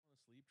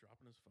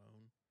dropping his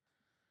phone.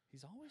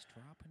 He's always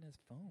dropping his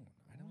phone.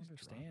 I don't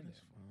understand it.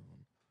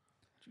 Phone.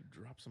 You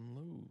drop some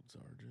loads,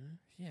 RJ.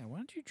 Yeah, why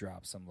don't you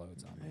drop some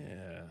loads on me?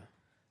 Yeah.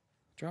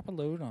 Drop a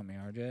load on me,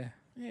 RJ.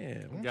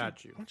 Yeah. Why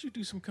Got you. Why don't you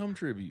do some cum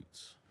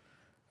tributes?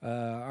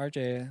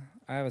 RJ,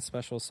 I have a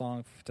special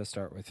song to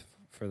start with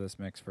for this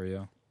mix for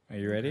you. Are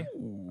you ready?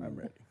 Ooh. I'm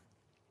ready.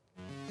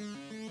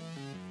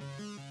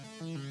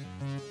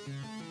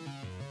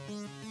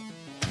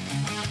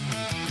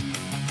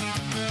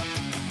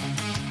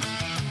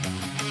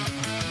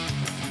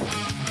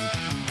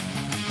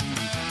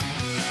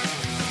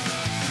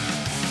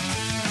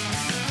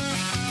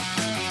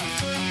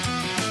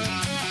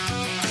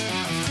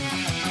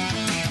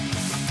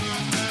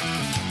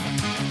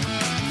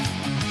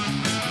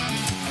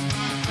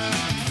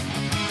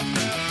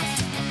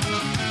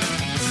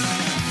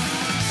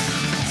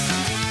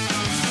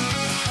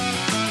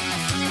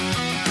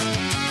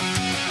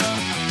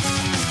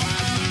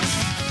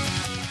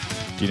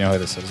 Do you know who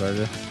this is,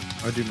 RJ?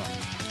 I do not.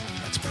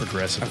 That's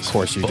progressive. Of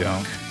course you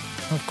don't.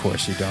 Of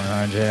course you don't,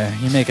 RJ.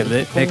 You make a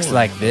mix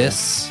like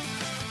this.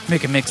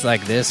 Make a mix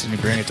like this and you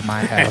bring it to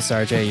my house,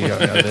 RJ. You don't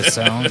know this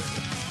song?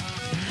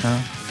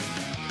 Huh?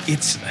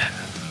 It's.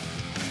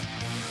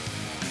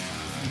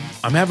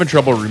 I'm having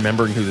trouble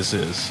remembering who this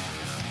is.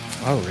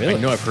 Oh, really? I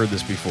know I've heard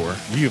this before.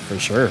 You for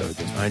sure heard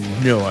this. I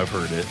know I've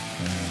heard it.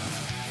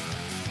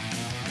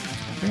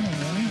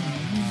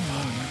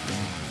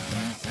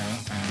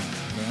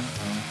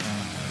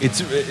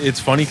 It's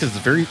funny because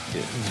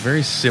it's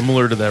very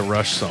similar to that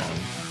Rush song,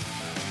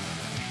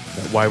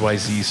 that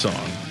YYZ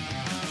song.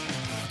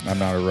 I'm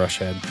not a Rush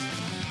head.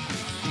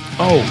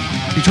 Oh,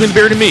 Between the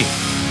Buried and Me.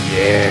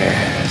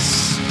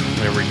 Yes.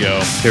 There we go.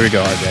 Here we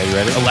go, RJ. You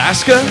ready?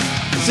 Alaska?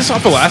 Is this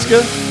off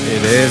Alaska?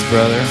 It is,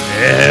 brother.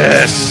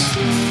 Yes.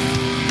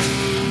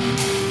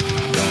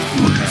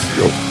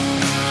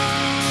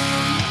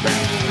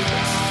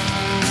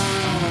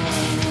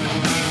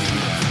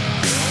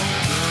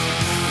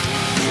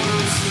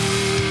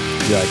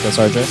 You like this,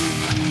 RJ?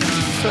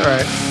 It's all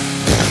right.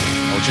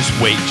 Oh, just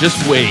wait.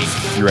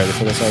 You ready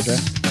for this, RJ?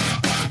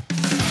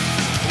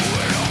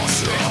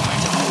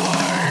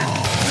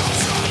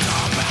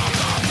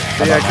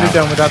 Yeah, I could have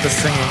done without the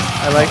singing.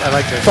 I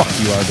like it. Fuck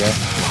you, RJ.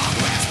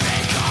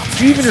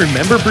 Do you even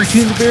remember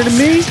Between the Buried and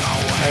Me?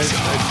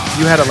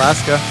 You had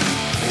Alaska.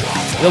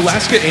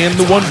 Alaska and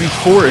the one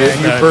before it.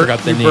 And I forgot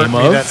the you burnt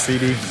name me of. that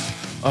CD.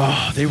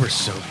 Oh, they were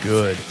so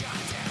good.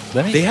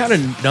 Let me. They had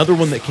another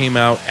one that came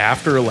out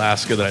after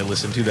Alaska that I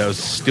listened to that was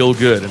still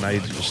good, and I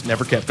just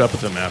never kept up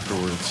with them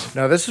afterwards.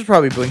 No, this is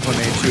probably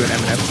Blink-182 and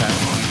Eminem time.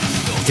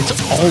 It's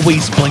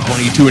always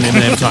Blink-182 and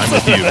Eminem time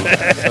with you.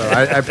 So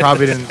I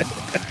probably didn't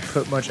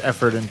put much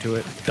effort into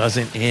it.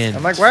 Doesn't end.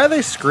 I'm like, why are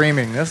they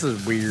screaming? This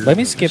is weird. Let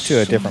me skip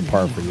to a different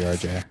part for you,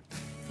 RJ.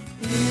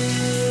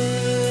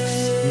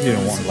 You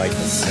didn't want like the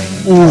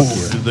singing. Ooh,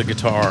 the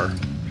guitar.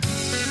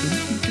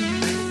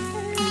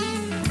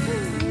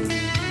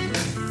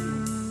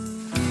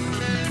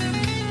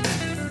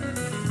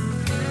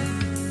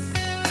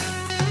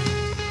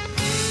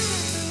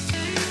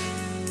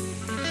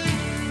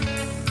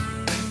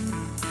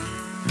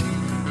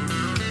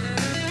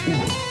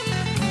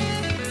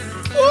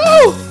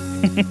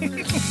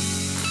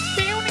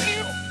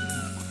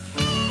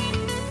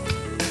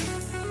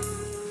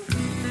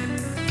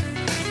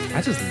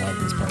 I just love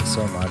this part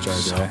so much,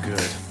 RJ. So good.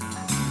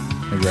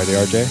 Are you ready,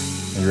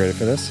 RJ? Are you ready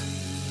for this? I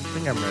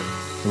think I'm ready.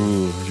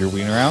 Ooh, is your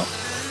wiener out?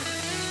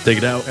 Take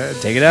it out.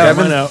 Take it out.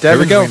 Devin- Come on out.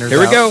 Devin's Here we go. wiener's Here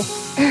we out. go.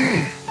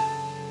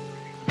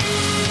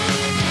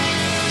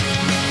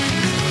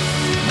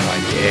 Oh,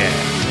 yeah.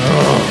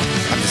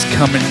 I'm just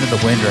coming into the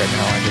wind right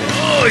now, RJ.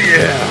 Oh,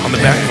 yeah. On the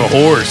back of a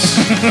horse.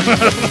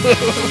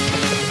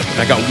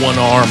 I got one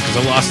arm because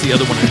I lost the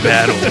other one in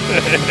battle.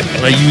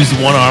 And I used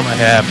the one arm I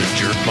have to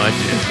jerk my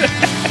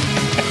dick.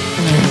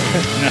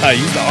 No, I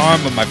use the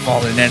arm of my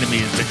fallen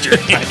enemies to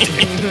jerk my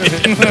dick.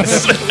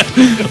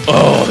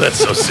 Oh, that's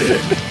so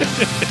sick.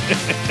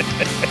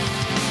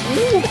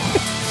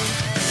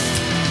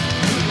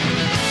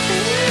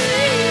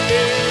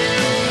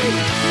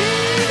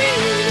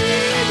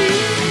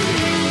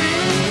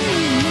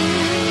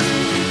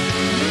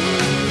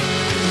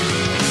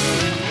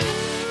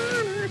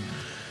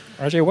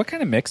 RJ, what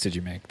kind of mix did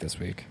you make this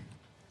week?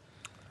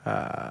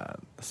 A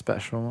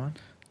special one.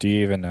 Do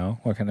you even know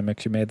what kind of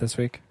mix you made this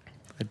week?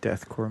 A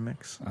deathcore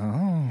mix.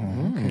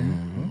 Oh,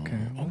 okay.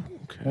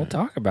 We'll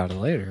talk about it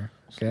later.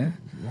 Okay.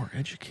 More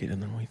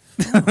educated than we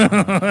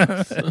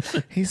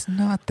thought. He's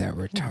not that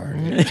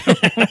retarded.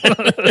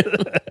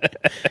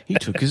 He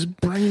took his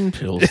brain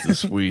pills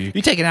this week.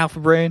 You taking Alpha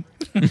Brain?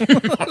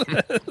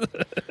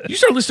 You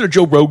start listening to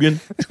Joe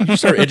Rogan? You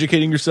start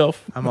educating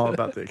yourself? I'm all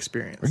about the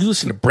experience. Are you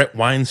listening to Brett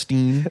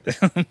Weinstein?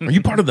 Are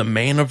you part of the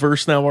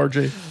Maniverse now,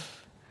 RJ?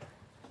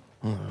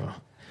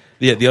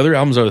 Yeah, the other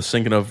albums I was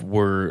thinking of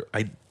were,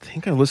 I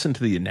think I listened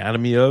to The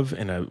Anatomy of,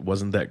 and it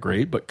wasn't that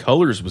great, but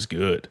Colors was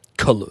good.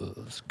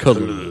 Colors.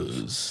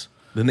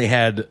 Then they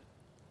had,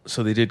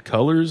 so they did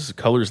Colors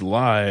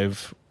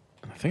Live.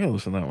 I think I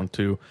listened to that one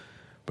too.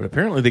 But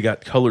apparently they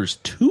got Colors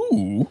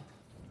 2.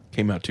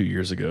 Came out 2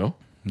 years ago.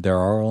 There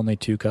are only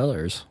two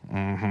colors.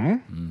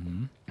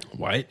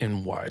 White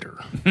and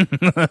wider.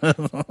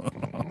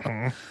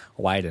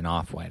 White and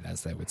off-white,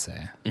 as they would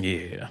say.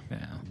 Yeah.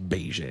 Yeah.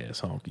 Beige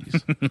ass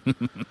honkies.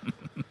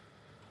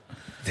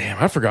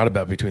 Damn, I forgot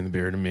about Between the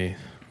Beard and Me.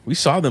 We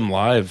saw them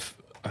live,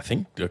 I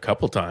think, a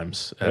couple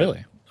times. At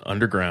Really?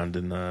 Underground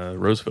in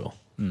Roseville.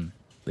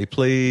 They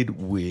played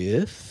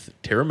with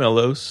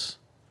Taramellos.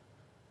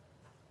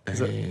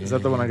 Is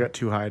that the one I got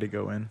too high to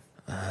go in?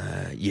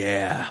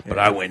 Yeah, but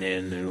I went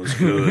in and it was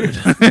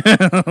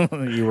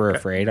good. You were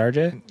afraid,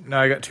 RJ? No,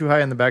 I got too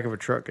high in the back of a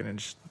truck and it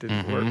just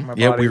didn't work. My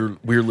Yeah, body,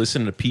 we were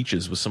listening to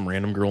Peaches with some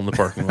random girl in the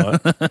parking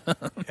lot.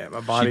 yeah,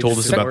 my body told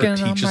just us about didn't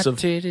the work. teachers of-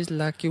 titties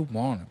like you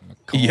want 'em.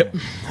 Yep,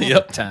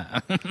 yep.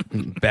 Time.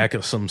 Back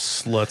of some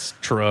slut's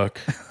truck,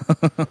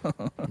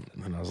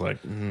 and I was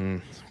like,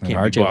 can't be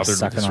RJ bothered was with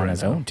sucking this on right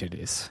his now. own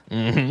titties.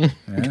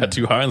 Got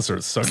too high and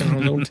started sucking on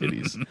his own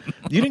titties.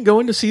 You didn't go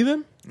in to see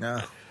them?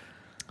 No.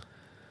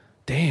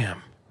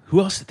 Damn.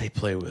 Who else did they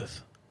play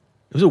with?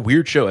 It was a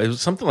weird show. It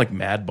was something like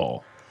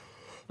Madball.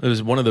 It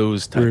was one of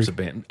those types of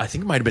band. I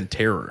think it might have been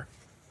Terror.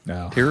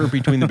 No. Terror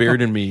Between the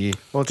Beard and Me.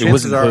 Well, it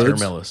chances wasn't are-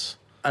 Taramellos.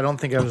 I don't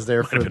think I was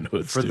there Might have been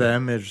Hoods, for too.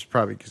 them. It was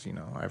probably because,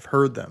 I've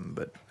heard them,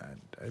 but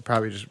I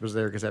probably just was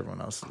there because everyone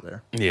else is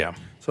there. Yeah.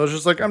 So I was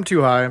just like, I'm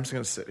too high. I'm just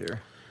going to sit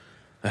here.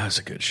 That was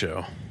a good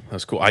show. That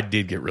was cool. I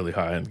did get really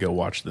high and go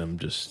watch them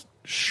just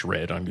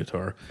shred on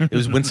guitar. It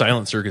was when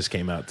Silent Circus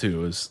came out,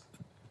 too. It was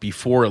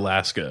before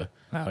Alaska.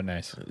 Oh,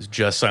 nice. It was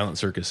just Silent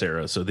Circus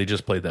era, so they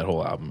just played that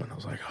whole album, and I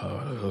was like,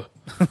 oh,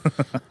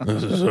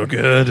 this is so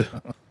good.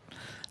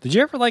 Did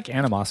you ever like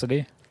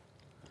Animosity?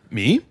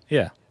 Me?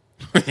 Yeah.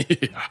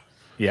 Yeah.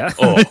 Yeah?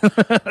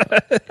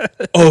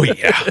 Oh,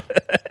 yeah.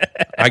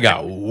 I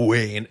got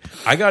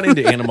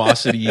into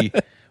Animosity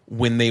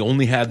when they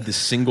only had the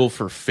single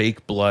for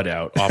Fake Blood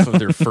out off of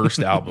their first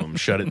album,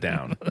 Shut It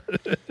Down.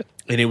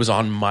 And it was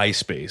on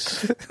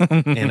MySpace.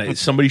 And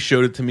somebody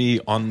showed it to me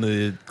on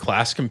the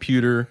class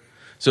computer.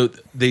 So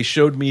they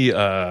showed me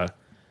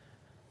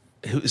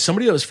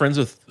somebody that was friends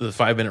with the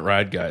 5 Minute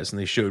Ride guys, and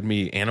they showed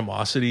me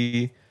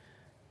Animosity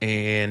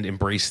and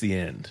Embrace the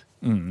End.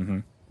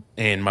 Mm-hmm.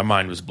 And my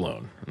mind was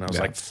blown. And I was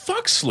like,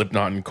 fuck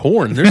Slipknot and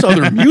Korn. There's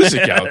other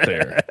music out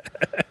there.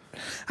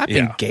 I've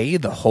been gay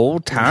the whole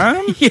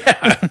time?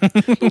 Yeah.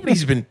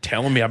 Nobody's been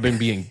telling me I've been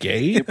being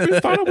gay. I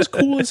thought I was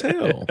cool as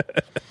hell.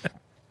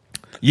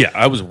 Yeah,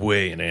 I was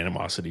way in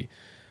Animosity.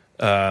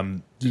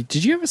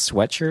 Did you have a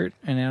sweatshirt,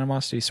 an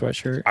Animosity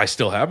sweatshirt? I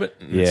still have it.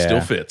 And It Yeah.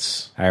 still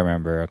fits. I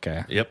remember.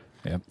 Okay. Yep.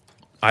 Yep.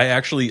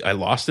 I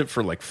lost it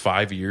for like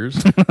 5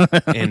 years.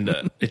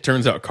 And it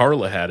turns out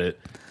Carla had it,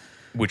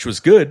 which was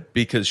good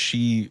because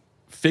she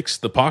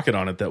fixed the pocket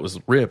on it that was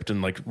ripped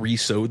and like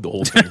re-sewed the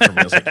whole thing for me.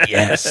 I was like,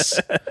 yes.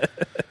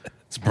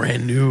 It's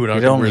brand new. And I It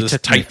can wear only this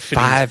took me tight-fitting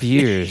 5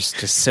 years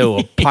to sew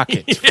a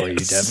pocket for you,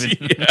 Yes,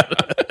 Devin.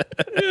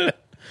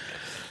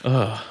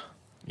 Yeah.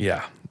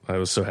 Yeah. I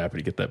was so happy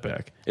to get that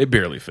back. It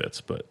barely fits,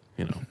 but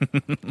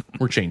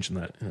we're changing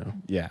that.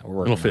 Yeah, we're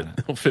working It'll fit. on it.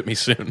 It'll fit me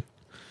soon.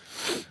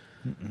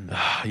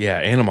 Yeah,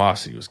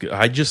 Animosity was good.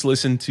 I just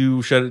listened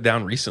to Shut It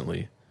Down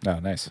recently. Oh,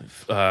 nice.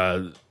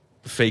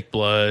 Fake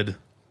Blood.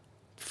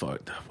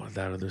 Fuck. What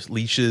that? There's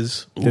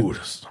Leashes. Ooh,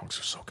 those songs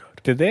are so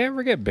good. Did they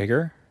ever get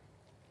bigger?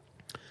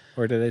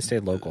 Or did they stay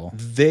local?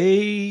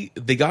 They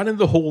got into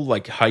the whole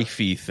like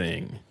hyphy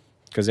thing.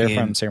 Because they're from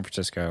And- San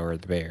Francisco or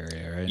the Bay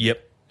Area, right?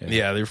 Yep.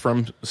 Yeah, they're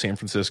from San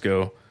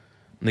Francisco.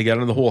 And they got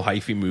into the whole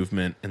hyphy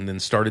movement and then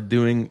started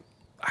doing.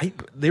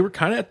 They were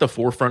kind of at the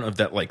forefront of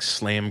that like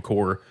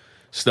slamcore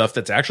stuff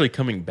that's actually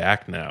coming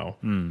back now.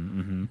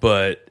 Mm-hmm.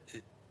 But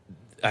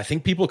I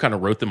think people kind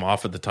of wrote them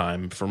off at the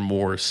time for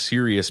more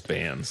serious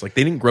bands. Like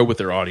they didn't grow with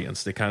their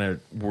audience. They kind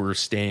of were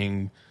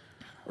staying,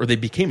 or they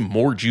became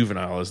more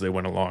juvenile as they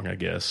went along, I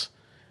guess,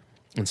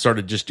 and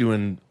started just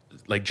doing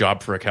like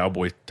Job for a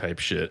Cowboy type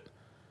shit.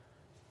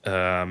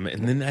 And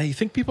then I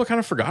think people kind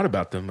of forgot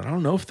about them. I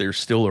don't know if they're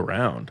still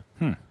around.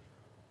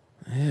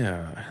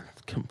 Yeah, I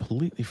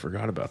completely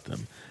forgot about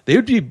them. They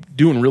would be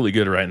doing really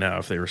good right now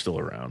if they were still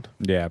around.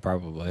 Yeah,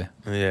 probably.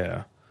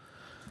 Yeah.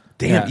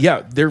 Damn.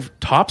 Yeah, their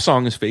top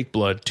song is Fake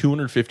Blood,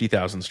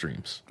 250,000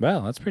 streams.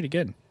 Well, that's pretty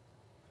good.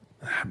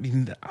 I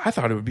mean, I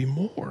thought it would be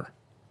more.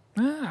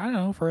 I don't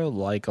know, for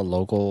like a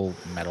local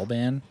metal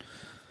band.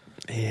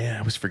 Yeah, I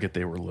always forget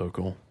they were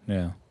local.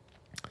 Yeah.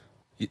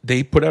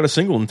 They put out a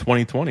single in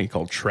 2020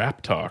 called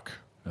Trap Talk.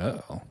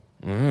 Oh.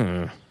 I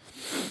don't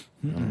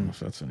know if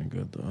that's any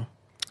good, though.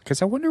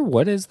 Because I wonder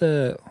what is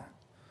the...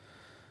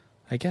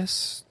 I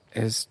guess,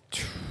 is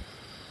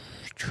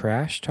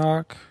Trash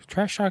Talk...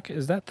 Trash Talk,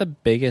 is that the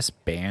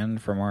biggest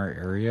band from our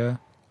area?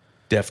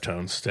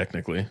 Deftones,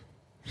 technically.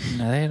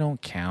 No, they don't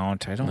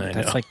count. I don't... I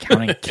That's know. like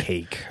counting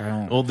cake. I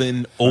don't... Well,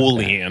 then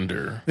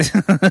Oleander.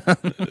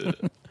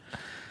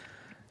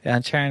 Yeah,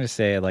 I'm trying to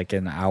say like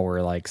an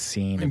hour like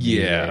scene of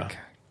Yeah. music.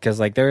 Because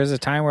like there was a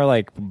time where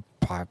like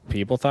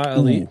people thought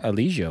Ooh.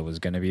 Elysia was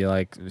going to be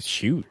like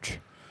huge,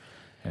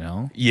 you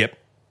know? Yep.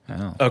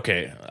 Oh.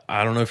 Okay,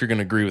 I don't know if you're going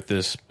to agree with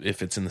this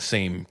if it's in the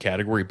same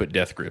category, but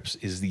Death Grips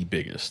is the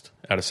biggest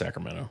out of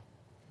Sacramento.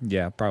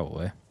 Yeah,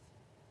 probably.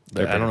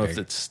 But I don't know pretty if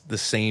big. it's the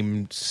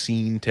same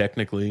scene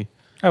technically.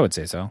 I would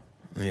say so.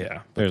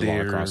 Yeah, but There's a lot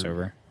of they're-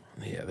 crossover.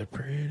 Yeah, they're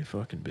pretty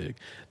fucking big.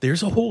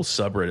 There's a whole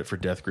subreddit for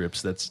Death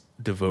Grips that's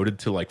devoted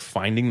to like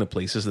finding the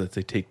places that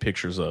they take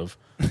pictures of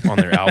on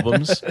their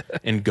albums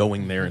and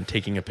going there and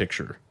taking a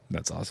picture.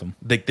 That's awesome.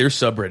 Like their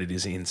subreddit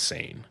is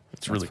insane.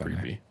 It's really funny.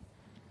 creepy.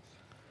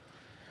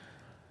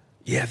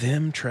 Yeah,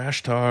 them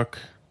Trash Talk.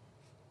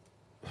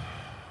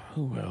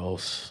 Who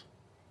else?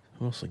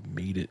 Who else like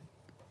made it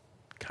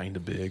kind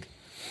of big?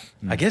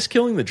 I guess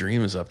Killing the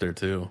Dream is up there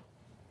too.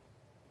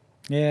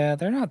 Yeah,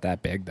 they're not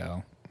that big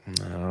though.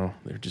 No,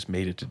 they just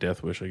made it to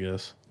Death Wish, I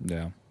guess.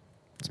 Yeah,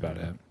 that's about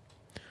it.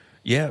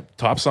 Yeah,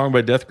 top song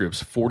by Death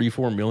Grips,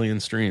 44 million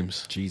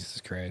streams. Jesus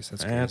Christ,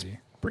 that's That's crazy.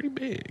 pretty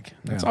big.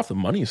 That's Yeah. off the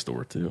Money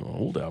Store too,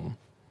 old album.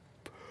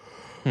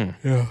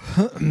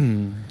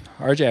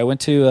 RJ, I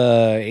went to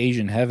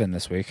Asian Heaven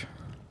this week.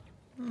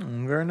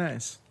 Very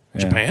nice.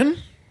 Yeah. Japan?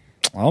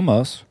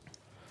 Almost.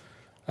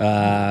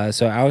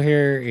 So out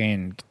here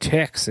in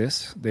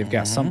Texas, they've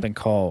got something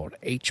called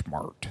H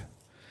Mart.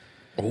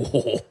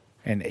 Oh,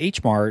 And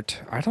H Mart,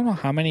 I don't know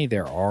how many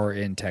there are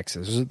in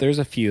Texas. There's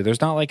a few.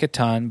 There's not like a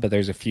ton, but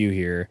there's a few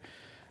here.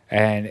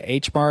 And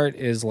H Mart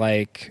is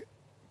like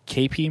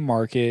KP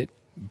Market,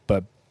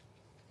 but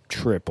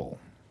triple.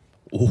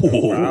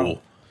 oh.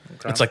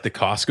 It's like the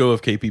Costco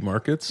of KP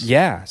Markets.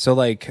 Yeah. So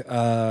like,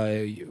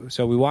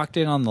 so we walked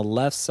in on the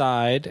left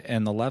side,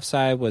 and the left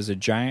side was a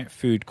giant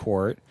food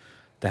court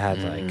that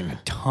had like a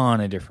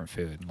ton of different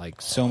food, like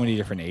so many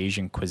different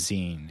Asian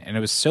cuisine, and it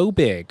was so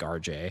big,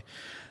 RJ,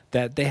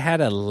 that they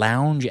had a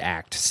lounge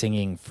act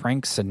singing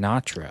Frank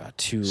Sinatra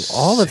to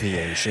all of the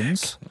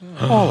Asians,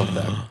 all of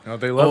them. Oh,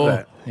 they love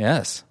that.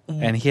 Yes,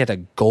 and he had a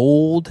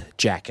gold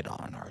jacket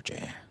on,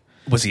 RJ.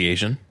 Was he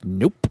Asian?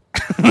 Nope.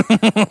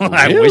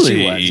 I wish he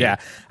Really? was. Yeah,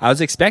 I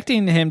was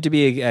expecting him to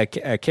be a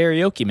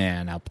karaoke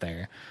man up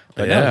there,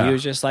 but no, Yeah. he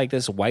was just like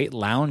this white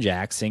lounge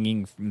act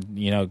singing,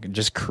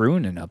 just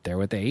crooning up there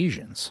with the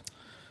Asians.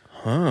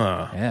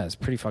 Huh. Yeah, it's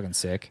pretty fucking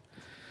sick.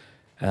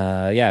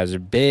 Yeah, it was a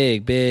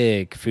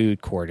big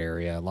food court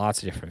area.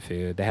 Lots of different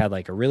food. They had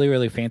like a really,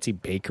 really fancy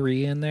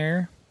bakery in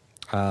there.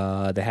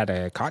 They had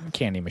a cotton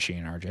candy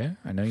machine, RJ.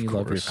 I know you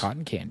love your course.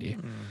 cotton candy.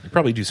 They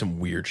probably do some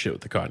weird shit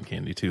with the cotton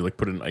candy too, like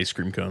put it in ice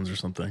cream cones or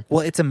something.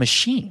 Well, it's a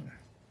machine.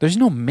 There's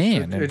no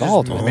man It just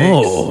involved with it.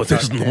 makes Oh,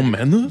 there's cotton no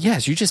candy. men.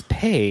 Yes, you just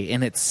pay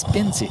and it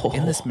spins it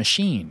in this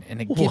machine and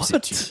it gives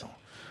it to What? you.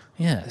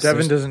 Yes. Devin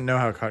there's- doesn't know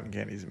how cotton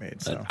candy is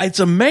made, so It's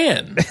a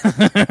man.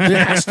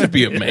 There has to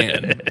be a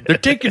man. They're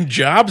taking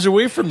jobs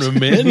away from the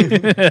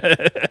men.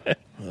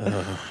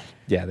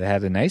 Yeah, they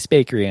had a nice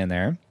bakery in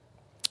there.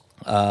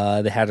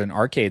 They had an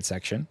arcade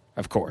section,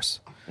 of course.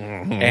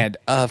 And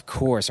of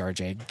course,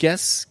 RJ,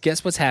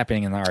 guess what's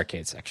happening in the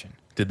arcade section?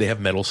 Did they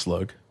have Metal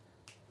Slug?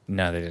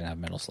 No, they didn't have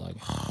Metal Slug.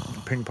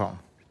 ping pong.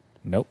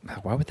 Nope.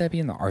 Why would that be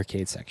in the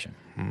arcade section?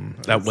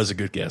 That was a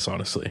good guess,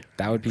 honestly.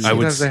 That would be. I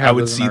would Sometimes they have I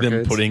would those in see them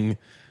arcades. putting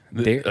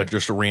They're-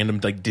 just a random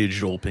like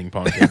digital ping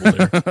pong table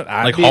there,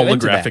 I'd like be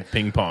into that. holographic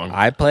ping pong.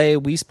 I play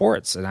Wii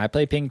Sports and I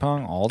play ping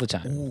pong all the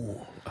time.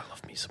 Ooh, I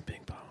love me some ping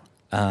pong.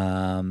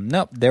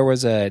 Nope. There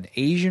was an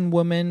Asian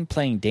woman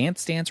playing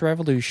Dance Dance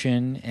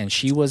Revolution, and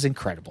she was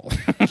incredible.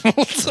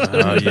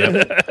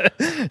 Yep.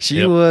 She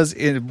Yep. was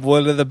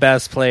one of the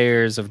best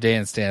players of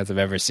Dance Dance I've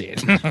ever seen.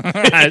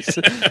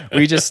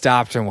 We just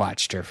stopped and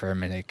watched her for a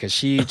minute because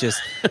she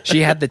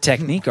had the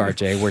technique,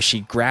 RJ, where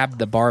she grabbed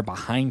the bar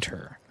behind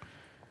her.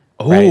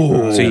 Right?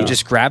 Oh, So you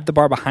just grab the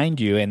bar behind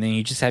you, and then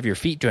you just have your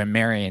feet doing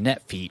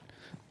marionette feet,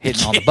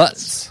 hitting all the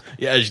buttons.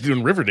 yeah, she's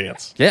doing river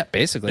dance. Yeah,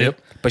 basically. Yep.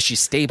 But she's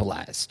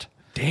stabilized.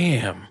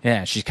 Damn.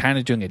 Yeah, she's kind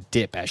of doing a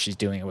dip as she's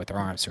doing it with her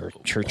arms. Her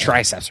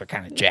triceps are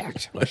kind of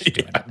jacked. while she's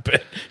doing Yeah, I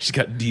bet she's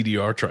got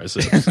DDR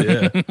triceps.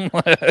 Yeah,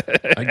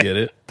 I get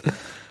it.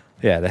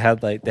 Yeah, they had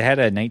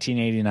a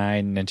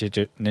 1989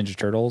 Ninja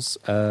Turtles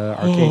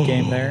arcade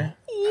game there.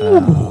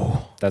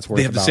 That's worth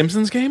They have the about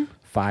Simpsons game.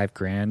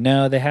 $5,000.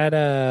 No, they had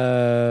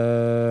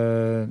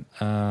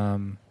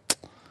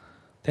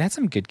they had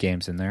some good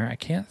games in there. I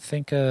can't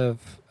think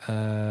of.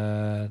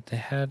 They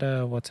had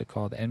what's it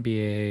called?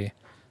 NBA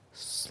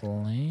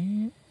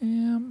Slam.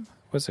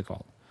 What's it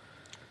called?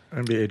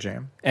 NBA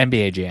Jam.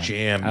 NBA Jam.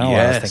 Jam, I don't know why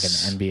I yes. was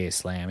thinking NBA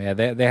Slam. Yeah,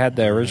 they had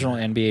the original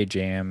NBA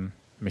Jam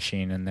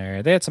machine in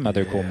there. They had some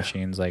other cool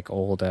machines like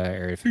old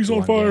Area 51 He's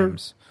on fire.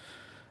 games,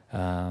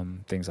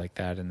 things like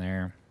that in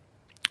there.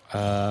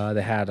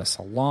 They had a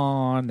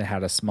salon. They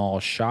had a small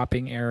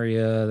shopping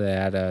area. They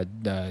had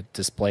a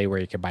display where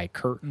you could buy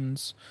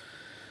curtains.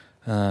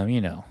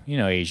 You know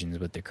Asians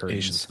with the curtains.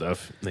 Asian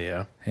stuff.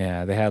 Yeah,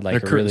 Yeah, they had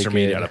like their a really curtains are good.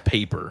 made out of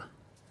paper.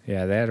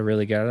 Yeah, they had a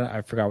really good.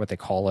 I forgot what they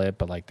call it,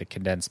 but like the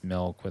condensed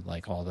milk with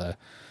like all the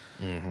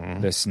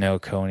snow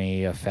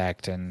coney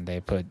effect, and they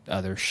put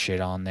other shit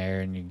on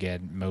there, and you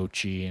get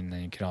mochi, and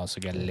then you can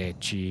also get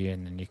leche,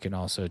 and then you can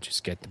also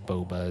just get the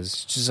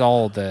bobas, just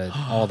all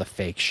the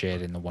fake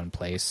shit in the one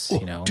place.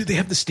 You know, Do they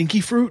have the stinky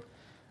fruit?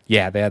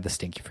 Yeah, they had the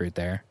stinky fruit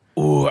there.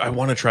 Ooh, I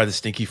want to try the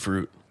stinky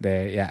fruit.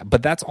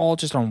 But that's all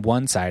just on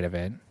one side of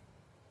it.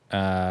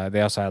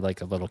 They also had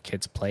like a little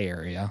kids play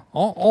area,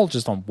 all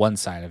just on one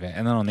side of it,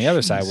 and then on the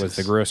other side was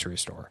the grocery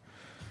store.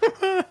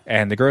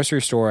 And the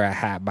grocery store I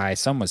had by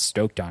some was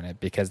stoked on it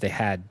because they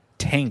had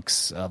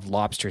tanks of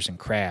lobsters and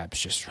crabs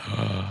just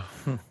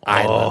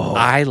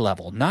eye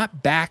level,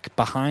 not back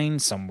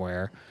behind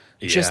somewhere,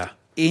 just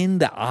in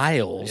the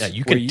aisles. Yeah,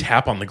 you can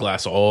tap on the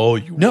glass all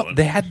you want.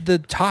 They had the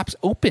tops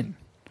open.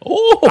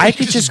 Oh, I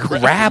could just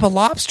grab a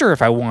lobster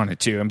if I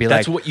wanted to and be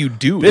That's like, what you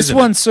do. this isn't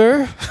one, it?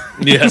 sir.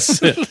 Yes.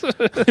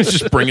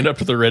 Just bring it up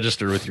to the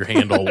register with your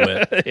hand all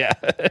wet. Yeah.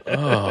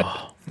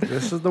 Oh,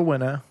 This is the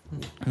winner.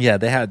 Yeah,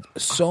 they had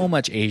so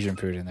much Asian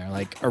food in there,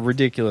 like a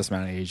ridiculous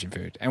amount of Asian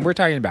food. And we're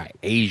talking about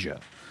Asia.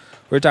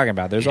 We're talking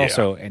about there's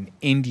also an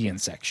Indian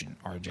section,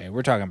 RJ.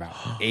 We're talking about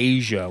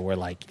Asia where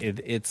like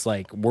it's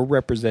like we're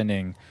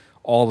representing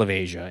all of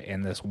Asia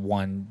in this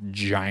one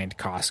giant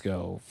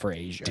Costco for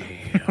Asia.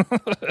 damn.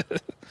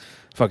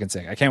 Fucking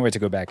sick. I can't wait to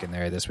go back in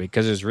there this week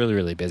because it was really,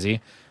 really busy.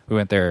 We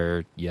went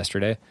there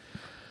yesterday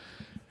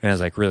and it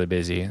was like really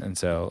busy. And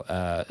so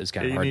it's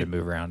kind of hard to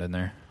move around in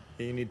there.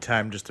 You need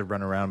time just to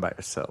run around by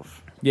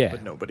yourself. Yeah.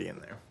 With nobody in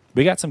there.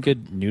 We got some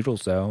good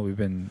noodles though. We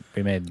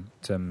made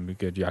some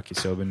good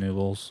yakisoba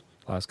noodles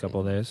last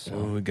couple of days. So.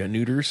 Oh, we got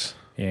neuters.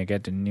 Yeah,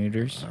 got the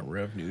noodles.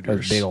 Rev Those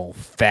neuters. big old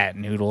fat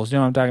noodles. You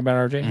know what I'm talking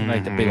about, RJ?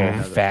 Like the big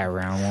old fat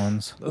round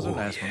ones. Those are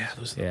nice ones.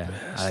 Those are Yeah, the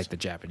best. I like the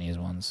Japanese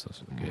ones.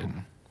 Those are good.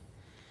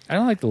 I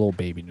don't like the little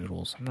baby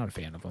noodles. I'm not a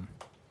fan of them.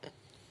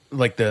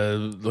 Like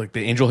the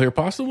angel hair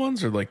pasta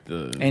ones, or like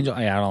the Angel,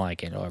 yeah, I don't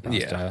like angel hair pasta.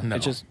 Yeah, no.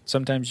 It's just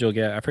sometimes you'll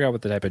get. I forgot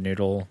what the type of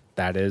noodle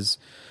that is,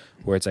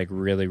 where it's like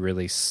really,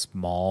 really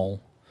small.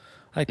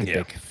 I like the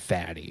big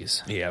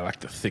fatties. Yeah, I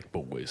like the thick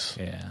boys,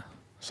 Yeah,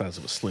 size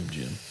of a Slim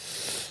Jim.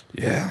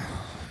 Yeah,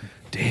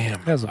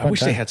 damn. That was a I fun wish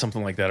time. they had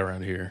something like that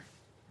around here.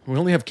 We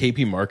only have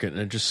KP Market,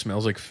 and it just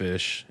smells like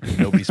fish. And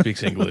nobody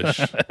speaks English.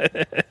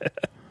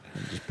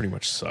 It just pretty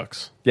much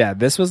sucks. yeah.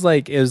 This was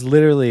like it was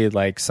literally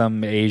like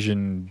some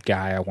Asian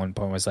guy at one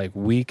point was like,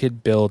 "We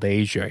could build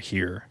Asia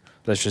here.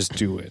 Let's just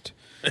do it,"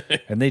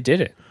 and they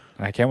did it.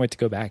 And I can't wait to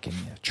go back and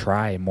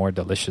try more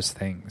delicious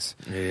things.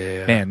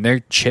 Yeah, Man, their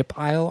chip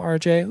aisle,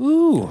 RJ.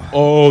 Ooh.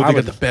 Oh, I they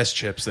would- got the best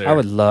chips there. I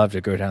would love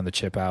to go down the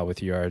chip aisle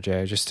with you,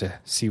 RJ, just to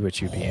see what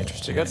you'd be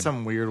interested They in. got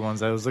some weird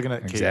ones. I was looking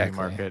at Exactly. KP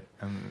Market,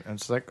 and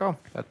it's like, oh,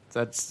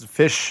 that's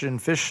fish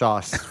and fish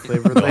sauce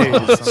flavored Lay's.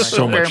 I'm like,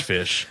 so okay. much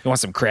fish. You want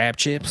some crab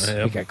chips?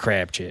 Yep. We got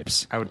crab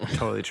chips. I would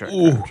totally try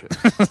Ooh. crab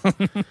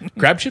chips.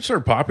 Crab chips are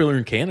popular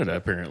in Canada,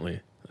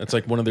 apparently. That's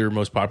like one of their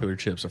most popular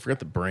chips. I forgot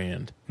the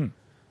brand.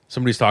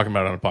 Somebody's talking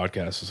about it on a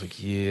podcast. I was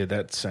like, yeah,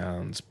 that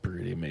sounds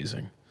pretty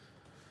amazing.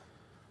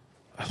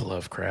 I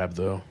love crab,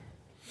 though.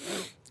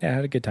 Yeah, I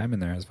had a good time in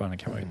there. It was fun. I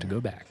can't wait to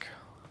go back.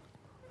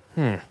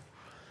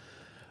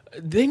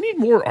 They need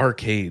more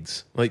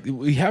arcades. Like,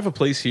 we have a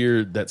place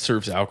here that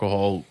serves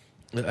alcohol.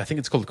 I think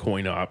it's called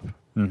Coin Op.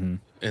 Mm-hmm.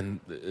 And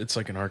it's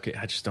like an arcade.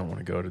 I just don't want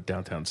to go to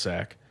downtown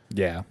Sac.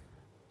 Yeah.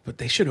 But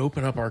they should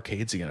open up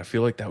arcades again. I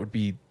feel like that would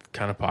be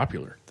kind of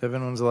popular.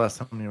 Devin, when's the last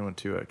time you went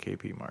to a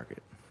KP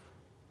Market?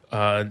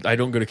 I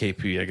don't go to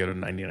KP. I go to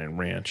 99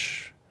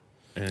 Ranch.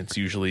 And it's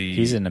usually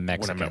He's into when I'm at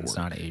Mexicans, work.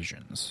 not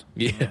Asians.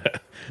 Yeah.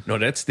 No,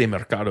 that's the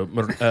Mercado.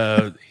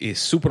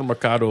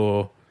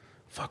 Supermercado.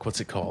 Fuck,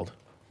 what's it called?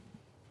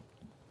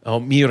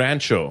 Oh, Mi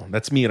Rancho.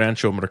 That's Mi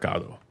Rancho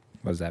Mercado.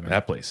 What does that mean?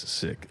 That place is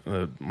sick.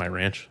 My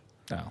ranch.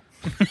 Oh.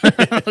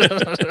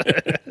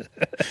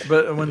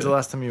 But when's the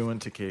last time you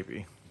went to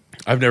KP?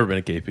 I've never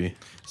been to KP.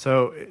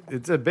 So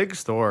it's a big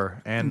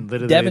store, and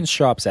literally Devin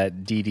shops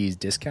at DD's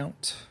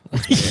Discount.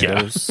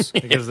 Yeah.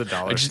 it gives the I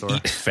dollar just store.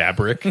 eat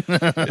fabric.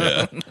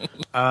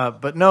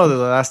 But no, the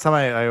last time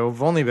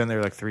I've only been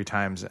there like 3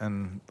 times,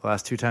 and the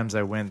last 2 times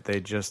I went, they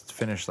just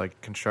finished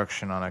like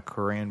construction on a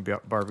Korean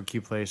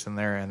barbecue place in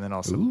there, and then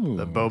also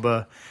the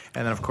boba,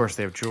 and then of course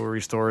they have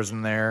jewelry stores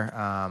in there.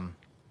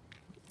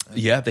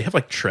 Yeah, they have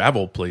like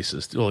travel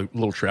places, like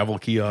little travel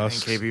And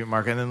kiosks. KP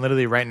Market, and then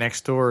literally right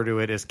next door to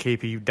it is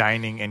KP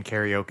Dining and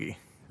Karaoke.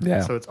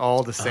 Yeah. So it's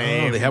all the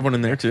same. Oh, they have one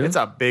in there too. It's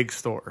a big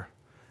store.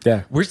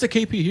 Yeah. Where's the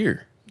KP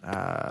here?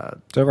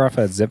 It's over off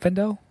at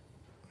Zinfandel?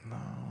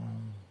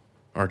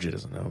 RJ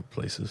doesn't know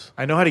places.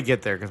 I know how to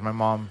get there because my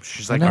mom,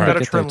 she's like, know you how to got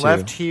to get there, turn too.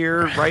 left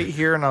here, right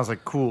here. And I was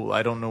like, cool.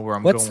 I don't know where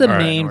I'm What's going. the All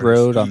right, main I know where it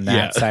is. road on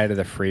that Yeah. side of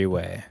the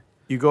freeway?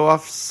 You go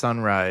off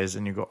Sunrise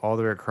and you go all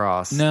the way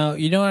across. No,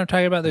 you know what I'm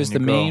talking about? There's and the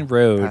you go main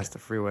road past the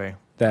freeway.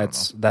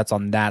 that's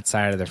on that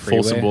side of the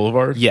freeway. Folsom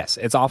Boulevard? Yes,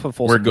 it's off of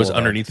Folsom Where it goes Boulevard.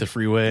 underneath the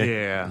freeway.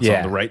 Yeah. It's Yeah.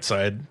 on the right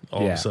side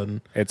all of a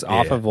sudden. It's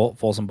off Yeah. of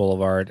Folsom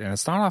Boulevard, and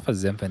it's not off of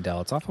Zinfandel.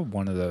 It's off of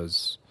one of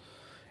those.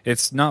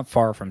 It's not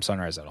far from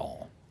Sunrise at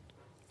all.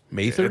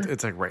 Mather?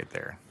 It's like right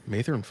there.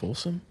 Mather and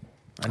Folsom?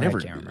 I can't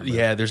remember.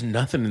 Yeah, there's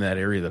nothing in that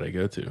area that I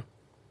go to.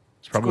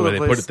 It's probably Cool why they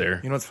place. put it there.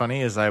 You know what's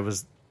funny is I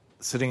was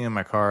sitting in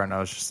my car and I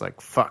was just like,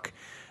 fuck.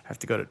 I have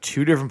to go to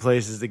 2 different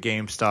places to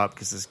GameStop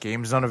because this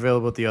game's not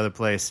available at the other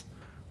place.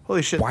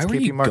 Holy shit, Why it's were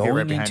KP you Market going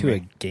right behind into me.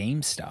 a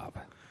GameStop?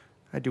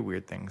 I do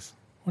weird things.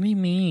 What do you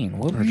mean?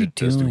 What were you RJ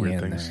does do doing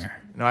weird in things.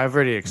 there? No, I've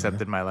already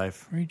accepted my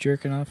life. Were you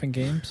jerking off in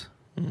games?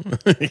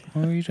 What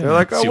were you doing? They're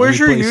like, oh, See, where's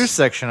we your place- used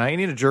section? You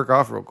need to jerk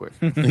off real quick.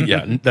 And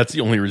Yeah, that's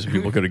the only reason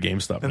people go to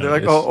GameStop. they're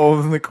like, nowadays. oh,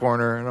 in the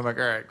corner. And I'm like,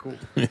 all right, cool.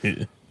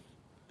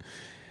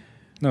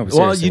 No, but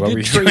Well, seriously, you what did were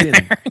you trade doing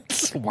in.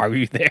 there? Why were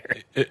you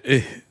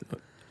there?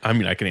 I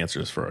mean, I can answer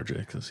this for RJ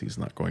because he's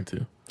not going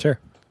to. Sure.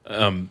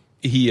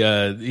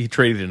 He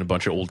traded in a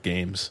bunch of old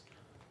games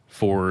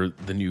for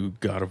the new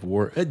God of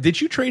War.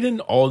 Did you trade in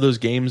all of those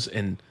games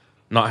and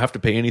not have to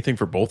pay anything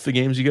for both the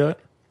games you got?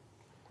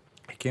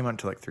 It came out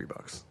to like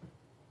 $3.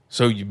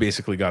 So you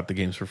basically got the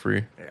games for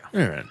free?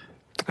 Yeah. All right.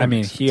 I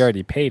mean, he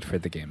already paid for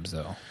the games,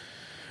 though.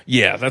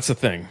 Yeah, that's the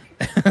thing.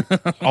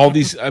 All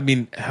these, I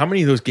mean, how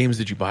many of those games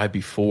did you buy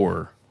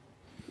before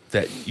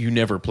that you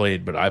never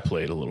played, but I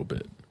played a little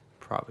bit?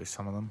 Probably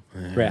some of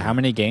them. Brett, how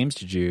many games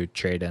did you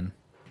trade in?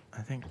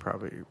 I think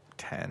probably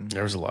 10.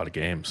 There was a lot of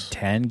games.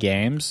 10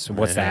 games?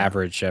 What's the Yeah.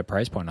 average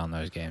price point on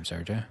those games,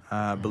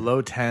 RJ?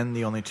 Below 10,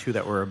 the only two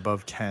that were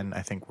above 10,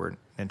 I think, were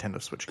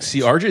Nintendo Switch games.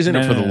 See, RJ's in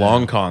it for the no.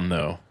 long con,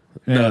 though.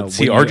 See, when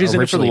you RJ's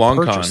in it for the originally long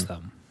con purchased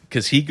them.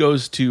 because he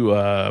goes to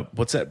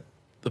what's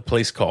the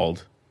place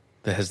called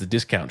that has the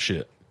discount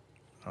shit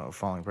Oh,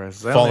 Falling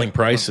Prices. Falling I only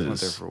Prices. Went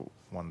there for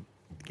one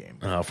game.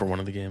 for one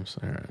of the games.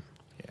 All right.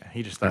 Yeah,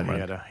 he just thought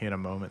Never he had a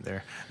moment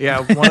there.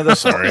 Yeah, one of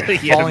those He had a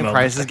Falling moment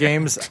Prices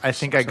games I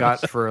think I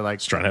got for like,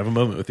 Just trying to have a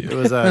moment with it you.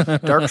 was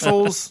Dark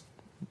Souls,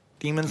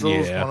 Demon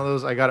Souls, Yeah. one of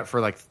those. I got it for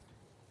like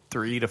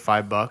 $3 to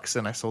 $5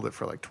 and I sold it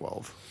for like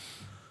 12.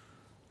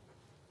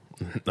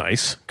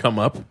 Nice. Come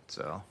up.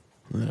 So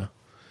Yeah.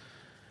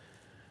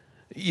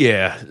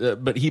 Yeah,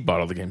 but he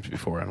bought all the games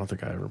before. I don't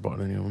think I ever bought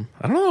any of them.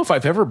 I don't know if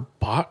I've ever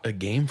bought a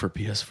game for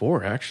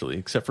PS4, actually,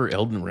 except for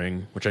Elden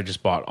Ring, which I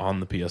just bought on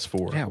the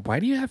PS4. Yeah, why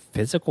do you have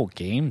physical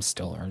games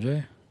still,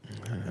 RJ?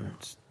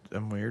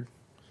 I'm weird.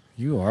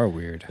 You are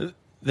weird.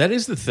 That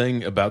is the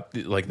thing about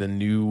the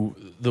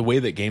way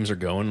that games are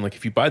going. Like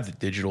if you buy the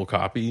digital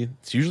copy,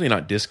 it's usually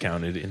not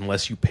discounted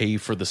unless you pay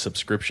for the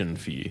subscription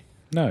fee.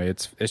 No,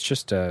 it's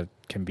just a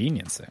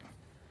convenience thing.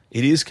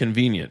 It is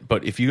convenient,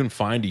 but if you can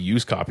find a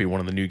used copy of one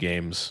of the new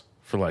games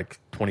for like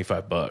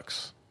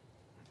 $25,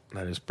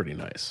 that is pretty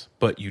nice.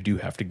 But you do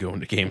have to go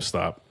into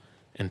GameStop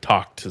and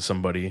talk to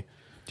somebody,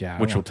 Yeah, I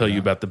which will want tell you that.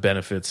 about the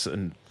benefits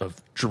of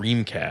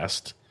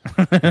Dreamcast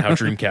and how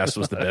Dreamcast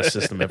was the best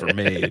system ever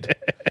made,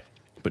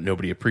 but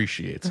nobody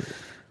appreciates it.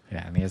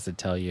 Yeah, and he has to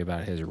tell you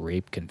about his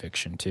rape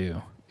conviction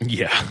too.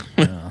 Yeah.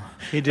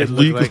 He did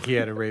Illegal. look like he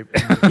had a rape.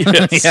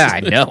 Yeah, I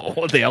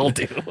know. They all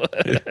do.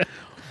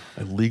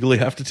 I legally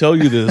have to tell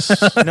you this.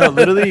 No,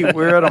 literally,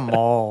 we're at a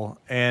mall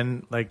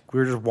and like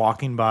we're just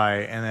walking by,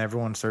 and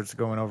everyone starts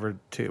going over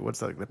to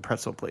what's like the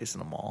pretzel place in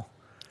the mall.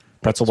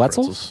 Pretzel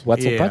Pretzels. Wetzels?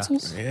 Wetzel Yeah.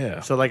 pretzels? Yeah.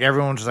 So like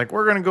everyone's just like,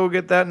 we're gonna go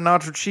get that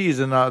nacho cheese,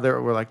 and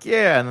we're like,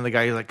 yeah. And then the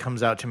guy like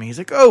comes out to me, he's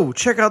like, oh,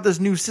 check out this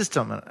new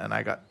system,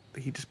 and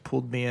he just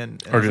pulled me in.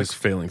 And I Or was just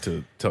failing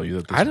to tell you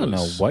that this I don't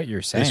know was- what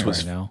you're saying this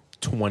was right now.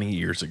 20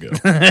 years ago.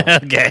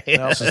 Okay.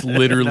 no, This is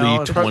literally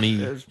no, it's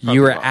 20 it's probably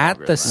You were a lot at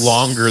longer the than that.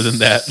 longer than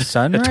that.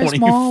 Sunrise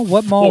 24. Mall?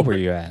 What mall were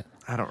you at?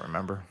 I don't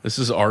remember. This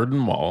is Arden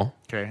Mall.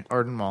 Okay,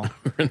 Arden Mall.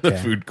 We're in the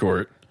Okay. food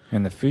court.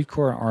 In the food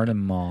court Arden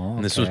Mall.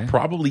 And this was okay.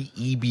 probably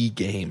EB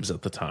Games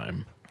at the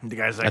time. The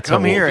guy's like, That's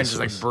come how old here, and this just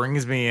like was.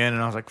 brings me in,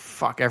 and I was like,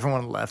 fuck,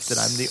 everyone left, and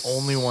I'm the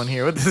only one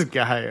here with this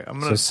guy. I'm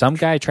So gonna. some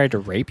guy tried to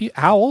rape you?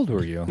 How old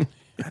were you?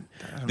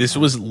 This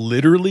was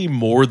literally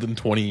more than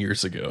 20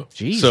 years ago.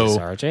 Jesus, so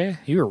RJ.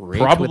 You were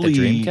raped probably- with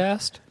the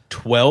Dreamcast?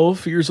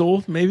 12 years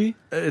old, maybe?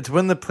 It's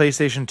when the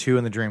PlayStation 2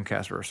 and the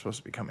Dreamcast were supposed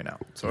to be coming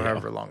out. So Yeah.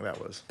 however long that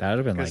was. That would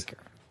have been Because- like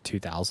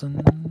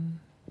 2000?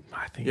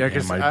 I think Yeah, it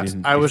because might have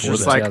been I was before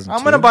just that. like, I'm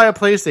 2002? gonna buy a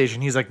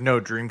PlayStation. He's like, no,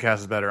 Dreamcast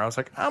is better. I was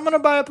like, I'm gonna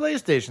buy a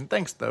PlayStation.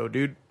 Thanks though,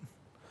 dude.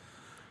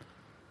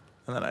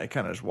 And then I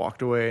kind of just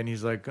walked away, and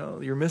he's like, "Oh,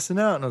 you're missing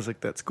out." And I was like,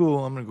 "That's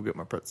cool. I'm gonna go get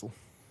my pretzel."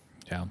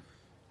 Yeah.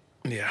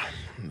 Yeah.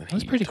 That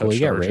was pretty cool.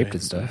 You got raped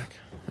and stuff.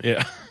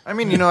 Yeah. I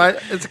mean,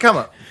 it's a come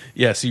up.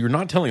 Yeah, so you're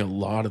not telling a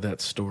lot of that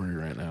story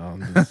right now.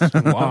 There's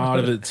a lot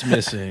of it's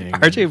missing.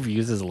 RJ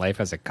views his life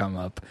as a come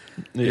up.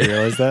 You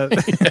realize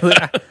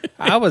that?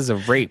 I was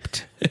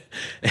raped.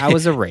 I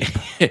was a rape.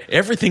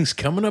 Everything's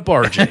coming up,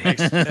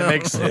 RJ. It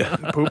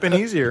makes pooping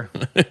easier.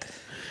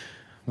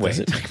 Does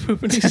it make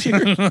pooping easier?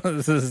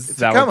 Is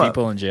that come what up.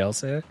 people in jail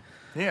say?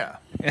 Yeah.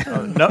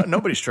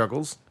 Nobody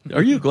struggles.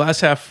 Are you a glass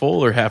half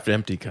full or half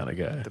empty kind of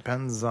guy?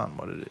 Depends on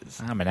what it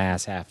is. I'm an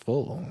ass half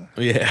full.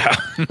 Yeah.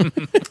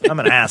 I'm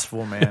an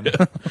assful man.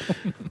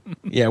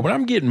 Yeah, when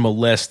I'm getting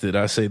molested,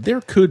 I say, there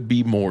could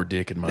be more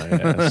dick in my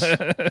ass.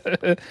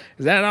 Is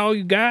that all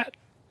you got?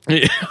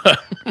 Yeah.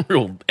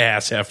 Real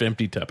ass half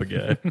empty type of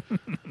guy.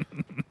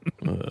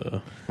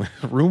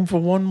 Room for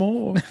one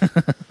more.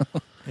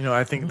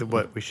 I think that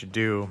what we should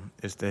do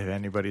is that if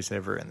anybody's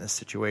ever in this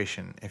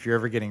situation, if you're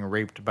ever getting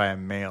raped by a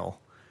male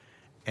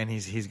and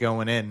he's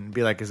going in,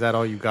 be like, is that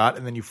all you got?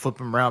 And then you flip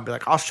him around, be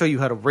like, I'll show you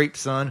how to rape,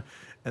 son.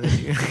 And then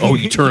you, Oh,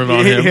 you turn it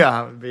on him?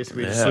 Yeah,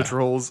 basically just Yeah. switch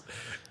roles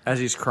as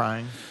he's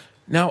crying.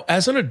 Now,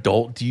 as an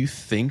adult, do you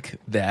think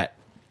that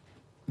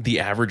the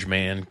average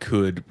man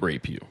could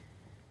rape you,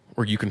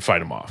 or you can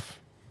fight him off.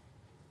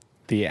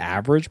 The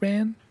average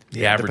man?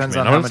 The average Depends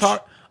man. on how I'm much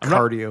not-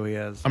 cardio he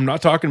has. I'm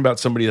not talking about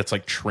somebody that's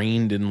like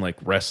trained in like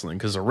wrestling,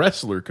 because a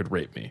wrestler could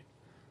rape me.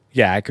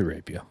 Yeah, I could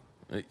rape you.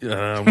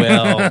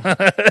 Well,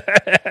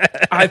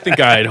 I think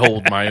I'd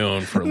hold my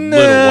own for a little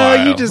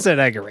while. You just said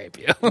I could rape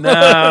you.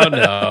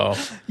 no.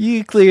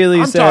 You clearly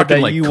I'm said talking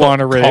that like you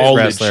want a college.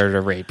 wrestler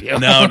to rape you.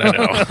 No.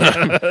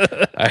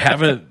 I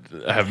haven't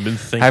been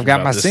thinking. I've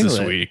got about my this singlet.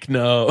 this week.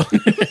 No,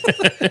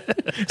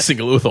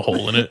 singlet with a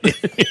hole in it.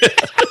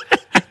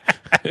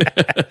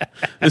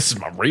 This is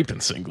my raping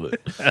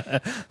singlet.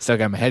 Still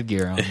got my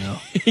headgear on though.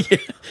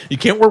 You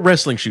can't wear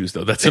wrestling shoes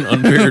though. That's an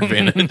unfair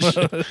advantage.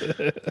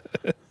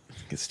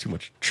 It's too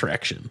much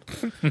traction.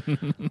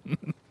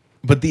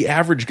 But the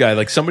average guy,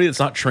 like somebody that's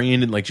not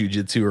trained in like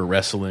jiu-jitsu or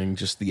wrestling,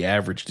 just the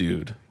average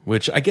dude,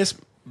 which I guess,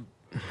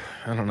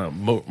 I don't know,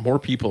 more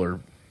people are,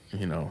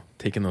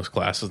 taking those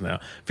classes now. I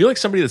feel like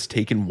somebody that's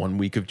taken 1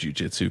 week of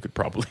jiu-jitsu could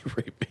probably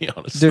rape me,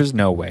 honestly. There's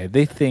no way.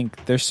 They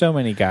think there's so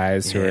many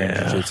guys who are in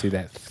jiu-jitsu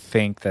that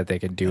think that they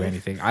can do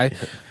anything.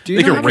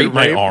 They can rape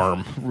my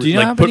arm. Do you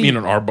know how like put me many in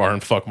an arm bar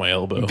and fuck my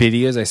elbow.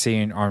 videos I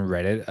see on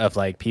Reddit of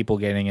like people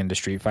getting into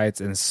street fights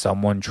and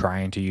someone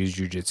trying to use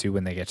jiu-jitsu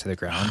when they get to the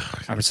ground?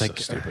 I'm just like,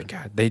 so oh my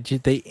god, they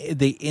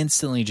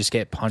instantly just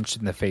get punched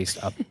in the face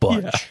a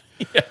bunch.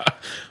 Yeah.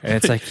 And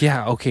it's like,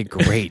 yeah, okay,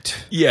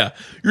 great. Yeah,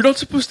 you're not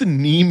supposed to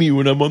knee me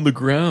when I'm on the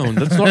ground.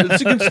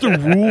 It's against the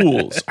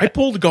rules. I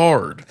pulled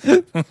guard.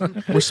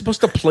 We're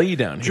supposed to play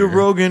down Joe here.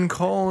 Rogan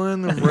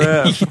calling the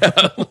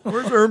ref.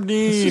 Where's Herb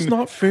This is Dean?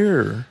 not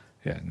fair.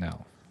 Yeah,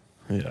 no.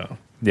 Yeah.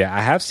 Yeah,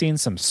 I have seen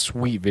some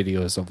sweet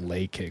videos of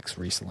leg kicks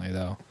recently,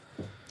 though.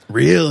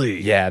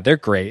 Really? Yeah, they're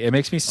great. It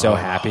makes me so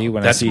happy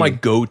when I That's see. my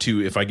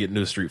go-to if I get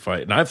into a street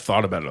fight, and I've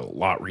thought about it a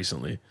lot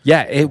recently.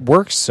 Yeah, it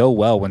works so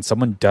well when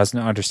someone doesn't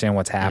understand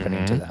what's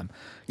happening to them.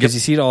 Because you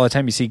see it all the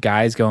time. You see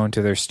guys go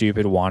into their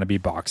stupid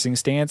wannabe boxing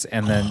stance,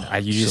 and then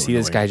you just so see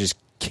this annoying. guy just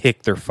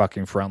kick their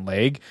fucking front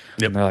leg,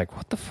 Yep. and they're like,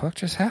 "What the fuck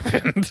just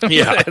happened?"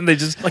 Yeah. and they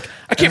just like,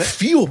 I can't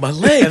feel my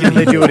leg. And then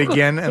they do it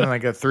again, and then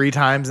like 3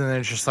 times, and then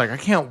it's just like I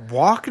can't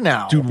walk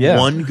now. Dude, Yeah.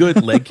 one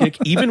good leg kick,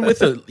 even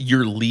with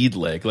your lead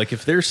leg, like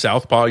if they're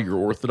southpaw, you're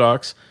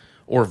orthodox,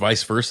 or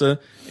vice versa,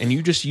 and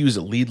you just use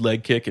a lead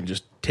leg kick and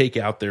just take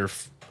out their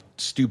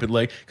stupid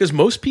leg. Because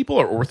most people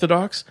are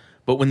orthodox,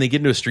 but when they get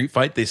into a street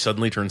fight, they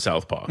suddenly turn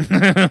southpaw.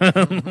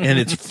 And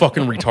it's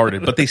fucking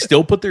retarded. But they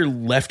still put their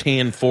left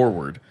hand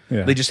forward.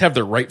 Yeah. They just have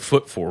their right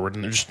foot forward,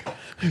 and they're just...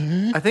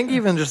 I think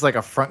even just like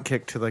a front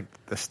kick to like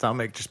the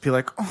stomach, just be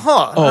like,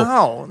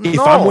 no, if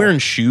no. I'm wearing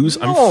shoes,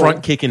 I'm No.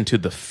 front kicking to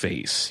the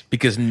face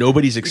because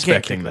nobody's can't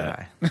expecting kick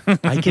that. that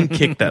I can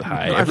kick that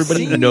high. I've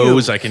Everybody seen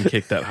knows you. I can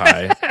kick that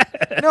high.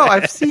 No,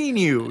 I've seen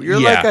you. You're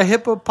Yeah. like a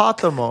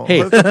hippopotamo.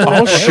 Hey,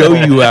 I'll show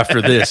you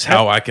after this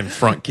how I can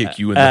front kick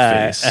you in the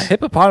a face.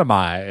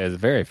 hippopotami is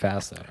very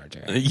fast, though,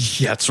 RJ.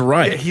 Yeah, that's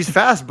right. He's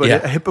fast, but Yeah.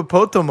 a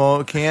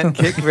hippopotamo can't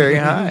kick very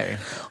high.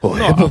 Oh,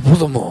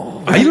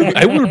 hippopotamo.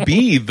 I would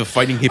be the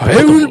fighting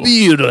hippopotamus.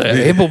 be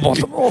the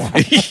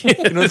hippopotamo.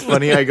 You know what's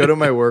funny? I go to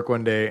my work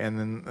one day, and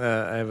then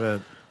I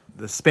have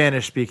the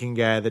Spanish-speaking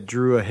guy that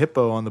drew a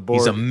hippo on the board.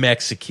 He's a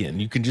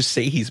Mexican. You can just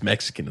say he's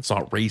Mexican. It's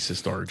not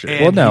racist, RJ.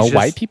 And- Well, no, he's just-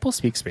 white people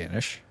speak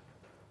Spanish.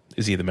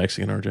 Is he the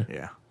Mexican, RJ?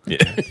 Yeah.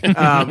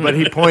 Yeah. But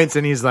he points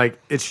and he's like,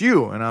 "It's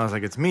you," and I was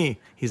like, "It's me."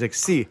 He's like,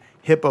 "See,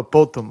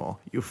 hippopotamo,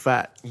 you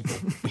fat."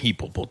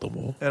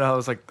 Hippopotamus. And I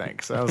was like,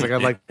 "Thanks." I was like, "I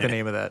like the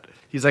name of that."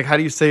 He's like, "How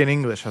do you say it in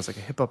English?" I was like,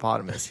 "A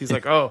hippopotamus." He's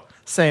like, "Oh,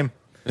 same."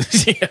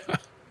 Yeah.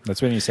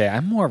 That's when you say,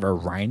 I'm more of a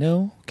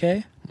rhino,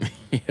 okay?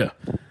 Yeah.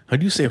 How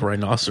do you say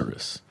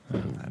rhinoceros?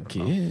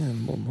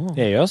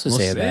 Yeah, you also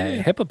say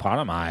that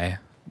hippopotami,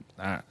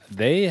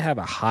 they have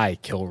a high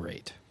kill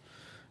rate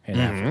in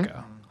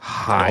Africa.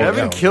 High.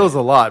 Devin kills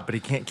a lot, but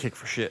he can't kick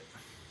for shit.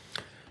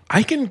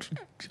 I can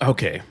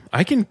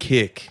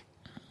kick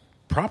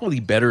probably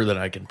better than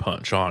I can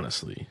punch,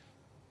 honestly.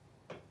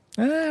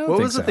 What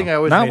was the thing I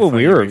always not made when fun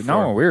we of you were before?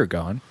 not when we were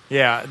going.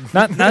 Yeah,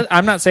 Not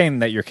I'm not saying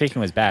that your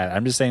kicking was bad.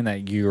 I'm just saying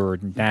that you're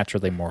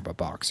naturally more of a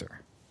boxer.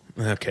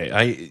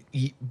 Okay,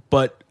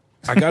 but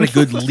I got a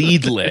good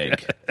lead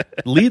leg.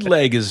 Lead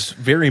leg is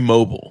very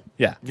mobile.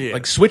 Yeah. Yeah.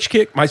 Like switch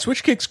kick, my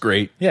switch kick's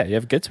great. Yeah, you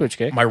have a good switch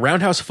kick. My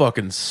roundhouse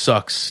fucking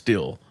sucks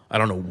still. I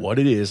don't know what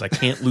it is. I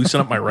can't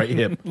loosen up my right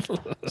hip.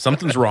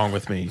 Something's wrong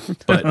with me.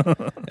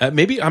 But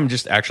maybe I'm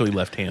just actually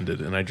left-handed,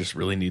 and I just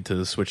really need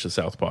to switch to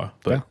southpaw.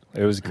 But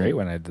Yeah, it was great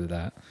when I did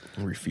that.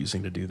 I'm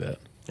refusing to do that.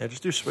 yeah,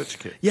 just do switch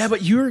kick. Yeah,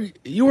 but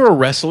you were a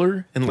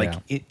wrestler, and like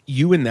Yeah.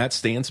 you in that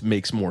stance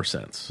makes more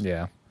sense.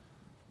 Yeah.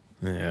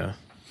 Yeah.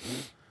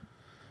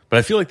 But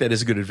I feel like that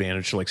is a good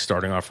advantage to like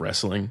starting off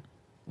wrestling.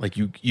 Like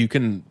you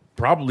can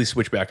probably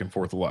switch back and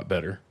forth a lot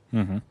better.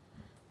 Mm-hmm.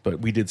 But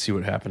we did see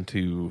what happened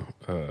to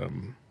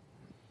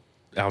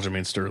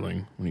Aljamain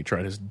Sterling when he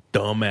tried his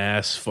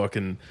dumbass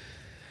fucking.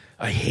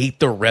 I hate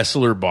the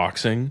wrestler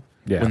boxing.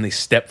 Yeah. When they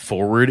step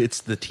forward,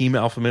 it's the team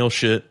alpha male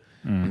shit.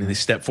 And they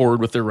step forward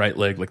with their right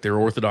leg, like they're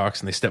orthodox,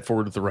 and they step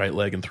forward with the right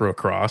leg and throw a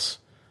cross.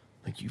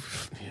 Like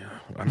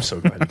I'm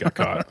so glad he got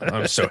caught.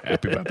 I'm so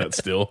happy about that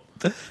still.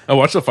 I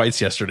watched the fights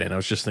yesterday, and I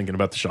was just thinking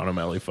about the Sean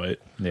O'Malley fight.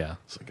 Yeah.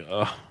 It's like,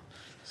 oh,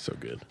 so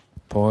good.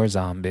 Poor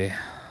zombie.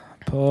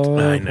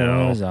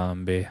 Poor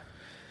zombie.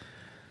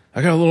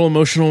 I got a little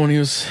emotional when he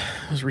was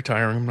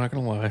retiring. I'm not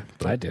gonna lie.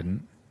 But I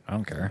didn't. I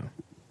don't care.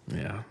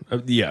 Yeah.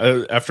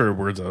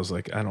 Afterwards, I was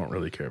like, I don't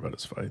really care about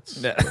his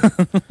fights.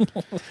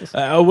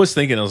 I was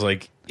thinking, I was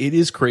like, it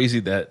is crazy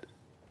that,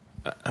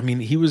 I mean,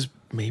 he was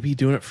maybe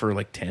doing it for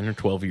like 10 or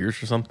 12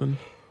 years or something.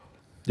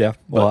 Yeah.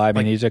 Well, But, I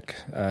mean, like- he took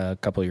a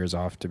couple years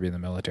off to be in the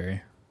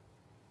military.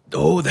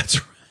 Oh, that's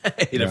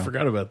right. Yeah. I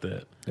forgot about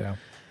that. Yeah.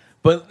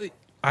 But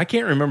I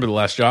can't remember the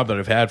last job that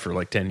I've had for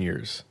like 10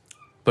 years.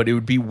 But it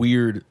would be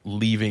weird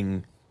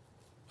leaving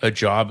a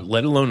job,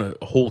 let alone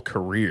a whole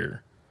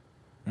career,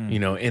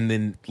 and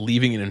then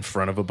leaving it in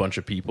front of a bunch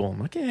of people. I'm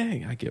like,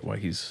 yeah, I get why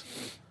he's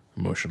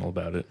emotional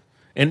about it.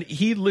 And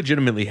he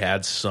legitimately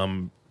had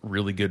some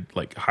really good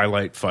like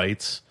highlight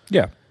fights.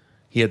 Yeah.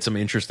 He had some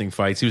interesting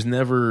fights. He was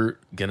never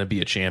going to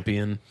be a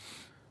champion.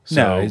 So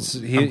No,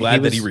 I'm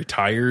glad that he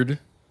retired.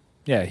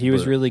 Yeah, he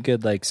was But- really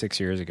good like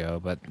 6 years ago,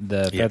 but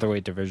the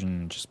featherweight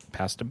division just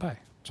passed him by.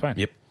 It's fine.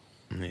 Yep.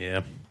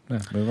 Yeah. Yeah,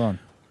 move on.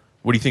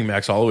 What do you think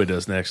Max Holloway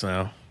does next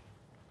now?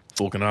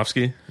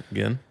 Volkanovski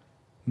again?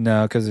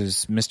 No, because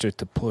there's Mr.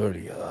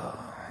 Topuria.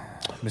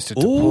 Mr.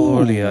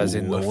 Topuria is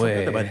in the I forgot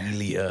way. about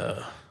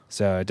Ilya.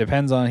 So it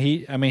depends on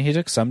he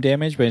took some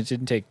damage, but it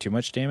didn't take too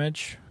much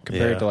damage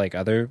compared Yeah. to like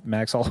other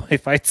Max Holloway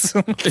fights.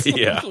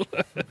 Yeah.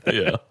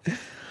 Yeah.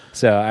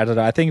 So I don't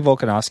know. I think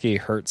Volkanovski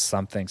hurts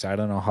something, so I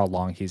don't know how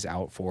long he's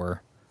out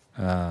for.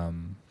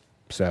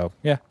 So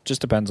yeah,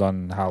 just depends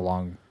on how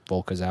long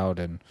Volk is out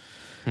and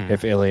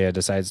if Ilya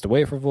decides to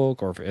wait for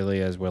Volk or if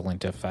Ilya is willing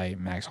to fight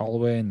Max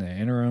Holloway in the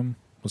interim.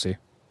 We'll see.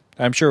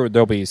 I'm sure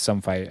there'll be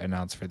some fight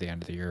announced for the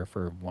end of the year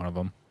for one of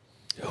them.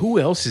 Who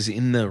else is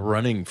in the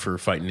running for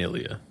fighting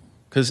Ilya?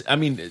 Because, I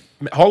mean,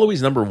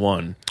 Holloway's number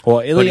one. Well,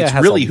 But Ilya it's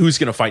has really a- who's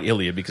going to fight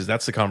Ilya because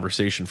that's the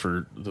conversation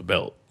for the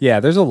belt. Yeah,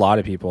 there's a lot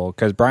of people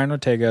because Brian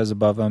Ortega is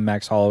above him,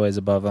 Max Holloway is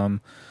above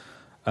him.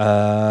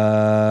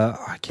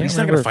 I can't He's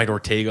not remember. going to fight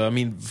Ortega. I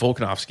mean,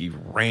 Volkanovski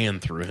ran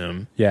through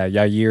him. Yeah,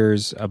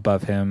 Yair's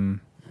above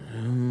him,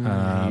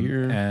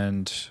 Yair.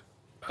 and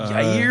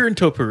Yair and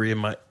Topuria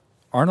might.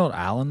 Arnold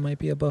Allen might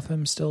be above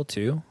him still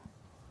too.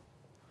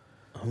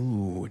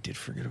 Oh, I did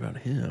forget about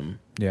him.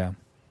 Yeah.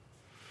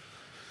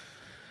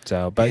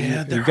 So, but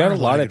Yeah, there you've got are a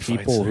lot of good fights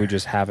people who there.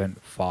 just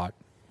haven't fought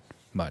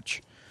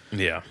much.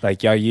 Yeah. Like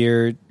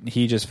Yair,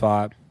 he just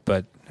fought,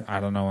 but I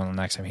don't know when the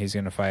next time he's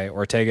going to fight.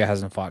 Ortega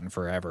hasn't fought in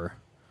forever.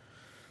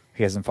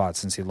 He hasn't fought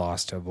since he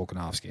lost to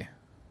Volkanovski.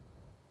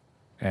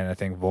 And I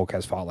think Volk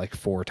has fought like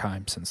 4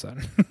 times since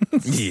then.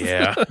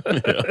 Yeah.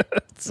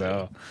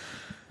 So,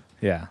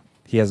 yeah,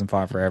 he hasn't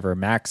fought forever.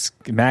 Max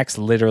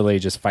literally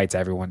just fights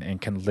everyone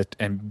and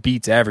and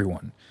beats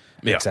everyone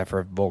Yeah. except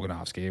for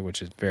Volkanovski,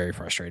 which is very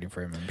frustrating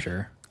for him, I'm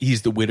sure.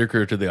 He's the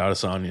Whitaker to the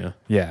Adesanya.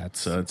 Yeah, it's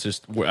So it's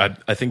just,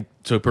 I think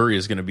Topuria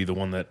is going to be the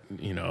one that,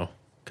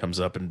 comes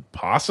up and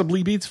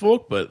possibly beats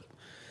Volk, but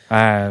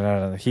I don't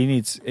know. He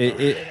needs.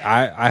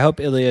 I hope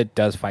Ilya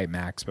does fight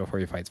Max before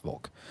he fights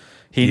Volk.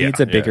 He Yeah, needs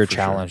a yeah, bigger for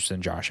challenge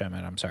than Josh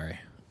Emmett. I'm sorry.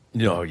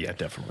 no, yeah,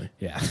 definitely.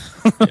 Yeah,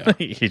 Yeah.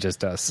 he just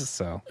does.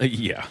 So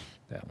Yeah.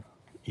 yeah.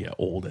 Yeah,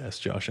 old ass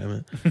Josh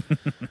Emmett.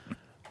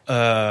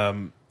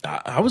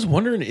 I was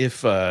wondering if,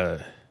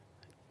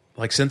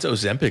 since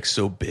Ozempic's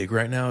so big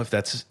right now, if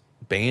that's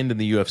banned in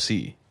the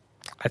UFC.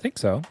 I think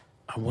so.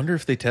 I wonder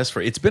if they test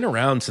for it. It's been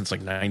around since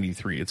like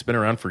 '93. It's been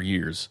around for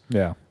years,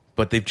 Yeah.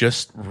 but they've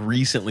just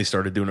recently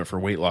started doing it for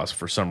weight loss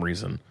for some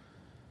reason.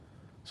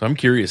 So I'm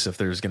curious if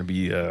there's going to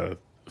be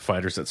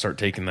fighters that start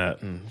taking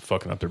that and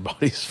fucking up their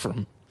bodies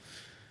from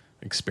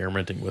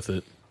experimenting with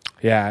it.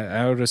 Yeah,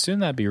 I would assume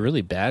that'd be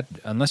really bad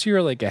unless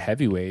you're like a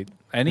heavyweight.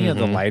 Any of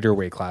the lighter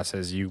weight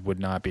classes, you would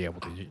not be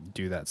able to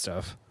do that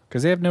stuff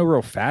because they have no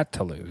real fat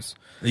to lose.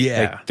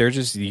 Yeah, Like, they're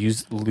just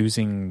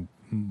losing.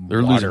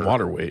 they're losing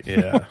water weight.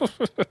 Yeah,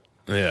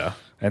 yeah.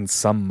 and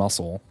some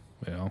muscle.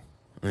 Yeah.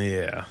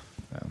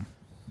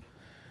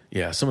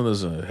 Yeah, some of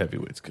those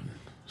heavyweights can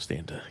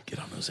stand to get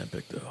on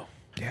Ozempic, though.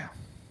 Yeah,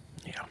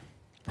 Yeah.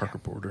 Parker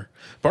Porter.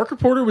 Parker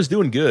Porter was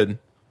doing good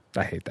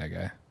I hate that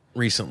guy.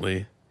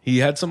 recently. He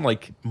had some,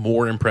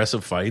 more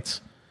impressive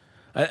fights.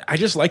 I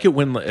just like it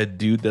when a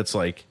dude that's,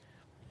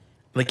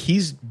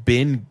 he's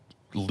been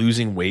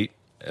losing weight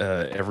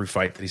every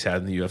fight that he's had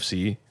in the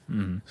UFC.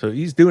 So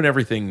he's doing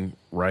everything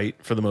right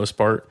for the most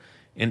part.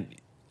 And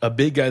a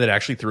big guy that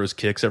actually throws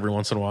kicks every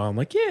once in a while, I'm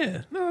like,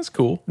 yeah, no, that's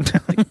cool.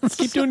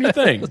 Keep doing your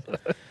thing.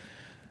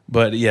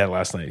 But yeah,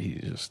 last night he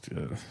just,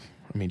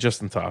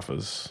 Justin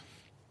Tafa's,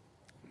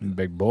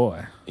 Big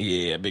boy.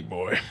 yeah, big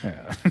boy.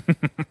 Yeah.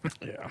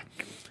 Yeah.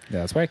 Yeah,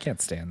 that's why I can't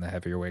stand the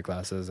heavier weight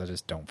classes. I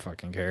just don't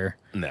fucking care.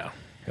 No.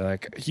 You're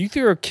like, you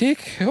threw a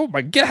kick? Oh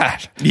my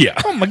god! Yeah.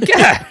 Oh my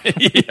god!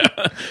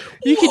 Yeah.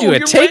 You can do Whoa, a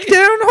your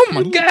takedown? Oh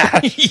my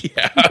god!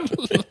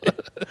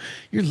 Yeah.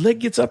 Your leg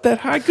gets up that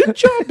high. Good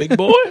job, big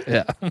boy.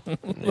 Yeah,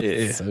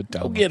 Yeah. so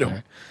dumb. Go get up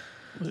him.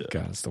 there.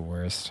 God, it's the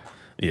worst.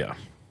 Yeah.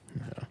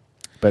 Yeah.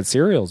 But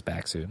Serial's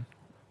back soon.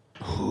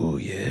 Oh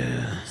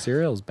yeah.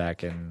 Serial's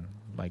back in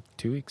like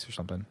 2 weeks or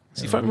something.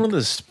 Is he fighting one of the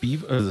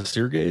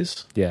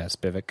Sergeys? Yeah,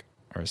 Spivak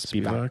or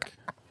Spivak.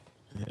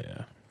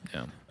 Yeah.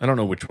 Yeah. I don't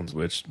know which one's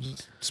which.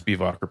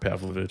 Spivak or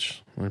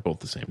Pavlovich. They're both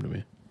the same to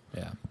me.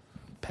 Yeah.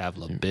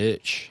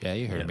 Pavlovich. Yeah,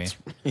 you heard me.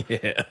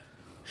 Yeah.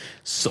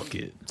 Suck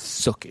it.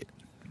 Suck it.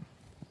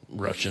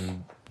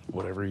 Russian,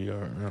 whatever you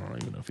are. I don't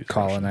even know if he's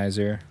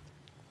Colonizer. Russian.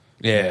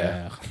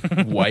 Yeah.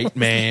 White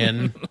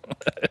man.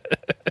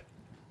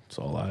 That's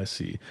all I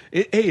see.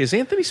 Hey, is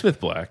Anthony Smith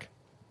black?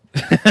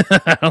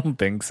 I don't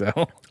think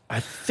so. I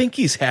think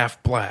he's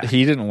half black.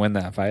 He didn't win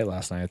that fight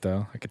last night,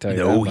 though. I could tell you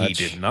that No, much. he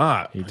did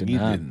not. He did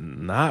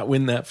not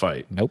win that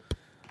fight. Nope.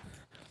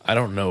 I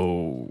don't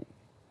know.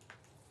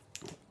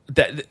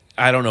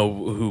 I don't know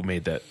who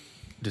made that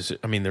decision.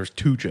 I mean, there's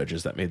 2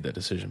 judges that made that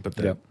decision, but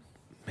that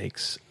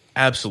makes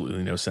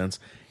absolutely no sense.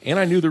 And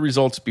I knew the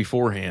results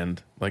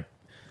beforehand. Like,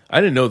 I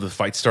didn't know the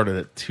fight started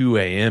at 2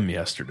 a.m.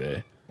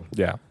 yesterday.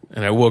 Yeah.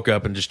 And I woke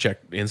up and just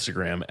checked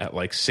Instagram at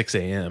like 6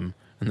 a.m.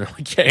 And they're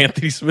like, yeah,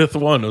 Anthony Smith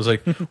won. I was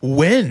like,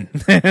 when?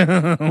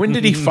 When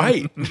did he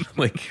fight?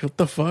 Like, what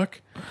the fuck?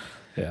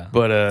 Yeah.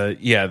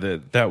 But, yeah,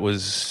 that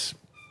was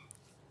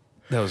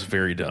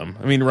very dumb.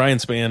 I mean, Ryan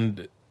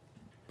Spann,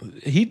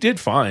 he did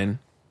fine.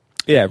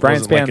 Yeah, Ryan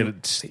Wasn't Spann. like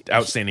an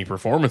outstanding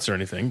performance or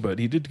anything, but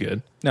he did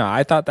good. No,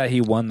 I thought that he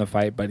won the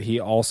fight, but he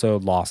also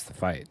lost the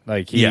fight.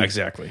 Like, Yeah,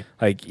 exactly.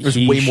 Like, There's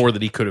way more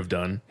that he could have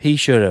done, He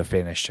should have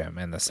finished him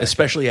in the second.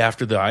 especially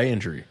after the eye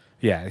injury.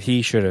 Yeah,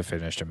 he should have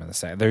finished him in the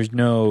second.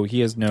 He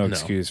has no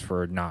excuse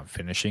for not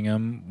finishing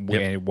him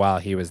while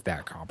he was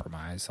that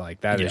compromised.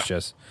 Like, that is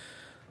just,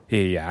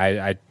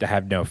 I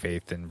have no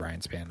faith in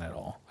Ryan Spann at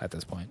all at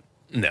this point.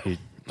 No.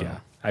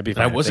 I'd be And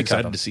fine I if was they cut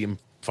excited him. to see him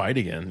fight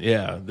again.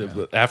 Yeah.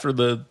 After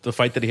the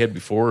fight that he had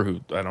before,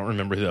 who I don't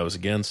remember who that was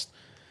against,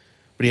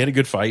 but he had a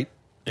good fight.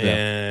 Yeah.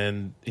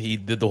 And he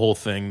did the whole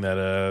thing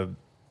that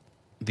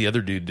the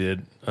other dude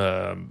did,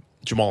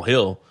 Jamal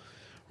Hill,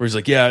 where he's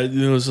like, yeah,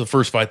 it was the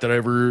first fight that I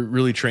ever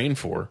really trained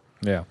for.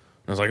 Yeah. And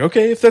I was like,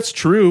 okay, if that's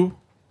true,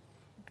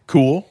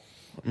 cool.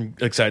 I'm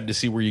excited to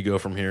see where you go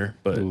from here.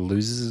 But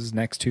Loses his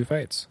next 2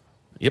 fights.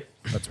 yep.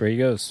 That's where he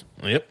goes.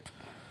 Yep.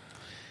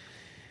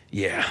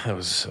 Yeah, that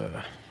was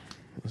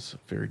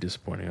very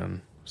disappointing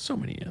on so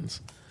many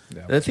ends.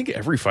 Yeah. I think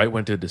every fight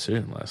went to a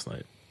decision last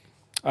night.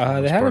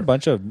 They had a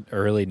bunch of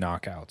early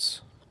knockouts.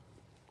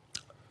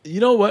 You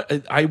know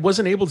what? I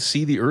wasn't able to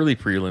see the early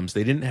prelims.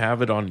 They didn't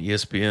have it on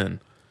ESPN.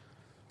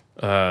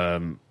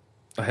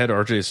 I had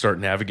RJ start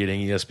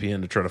navigating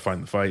ESPN to try to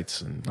find the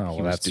fights, and he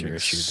was that's your doing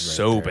issue right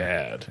so there.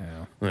 bad.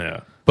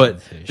 Yeah. But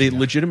That's they issue.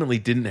 legitimately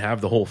didn't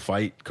have the whole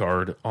fight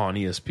card on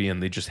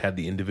ESPN. They just had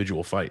the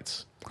individual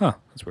fights. Huh,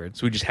 that's weird.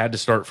 So we just had to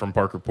start from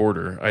Parker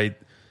Porter.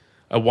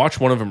 I watched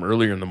one of them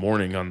earlier in the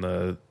morning on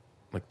the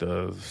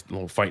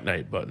little fight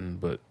night button,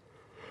 but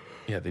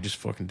yeah, they just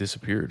fucking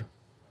disappeared.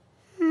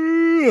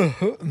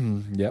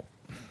 Yep.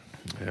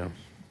 Yeah.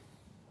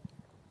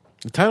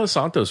 The Tyler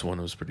Santos one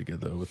was pretty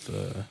good though with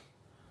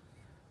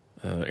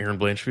Aaron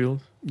Blanchfield.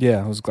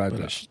 Yeah, I was glad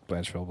that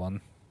Blanchfield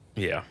won.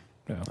 Yeah.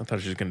 Yeah. I thought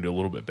she was going to do a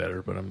little bit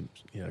better, but I'm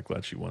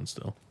glad she won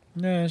still.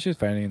 Yeah, she was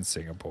fighting in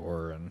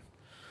Singapore and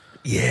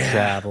Yeah.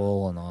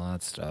 travel and all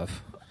that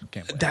stuff.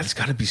 Can't blame That's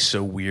got to be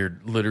so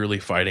weird, literally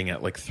fighting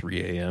at like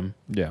 3 a.m.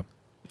 her. Yeah.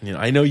 You know,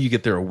 I know you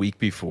get there a week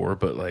before,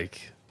 but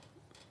like,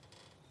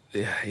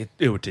 yeah,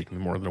 it would take me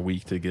more than a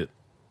week to get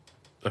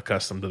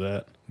accustomed to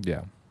that.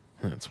 Yeah.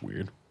 That's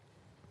weird.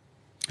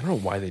 I don't know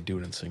why they do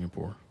it in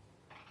Singapore.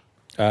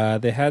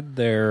 They had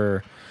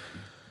their...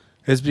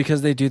 It's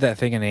because they do that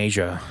thing in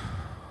Asia.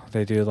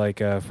 They do like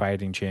a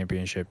fighting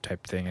championship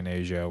type thing in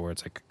Asia where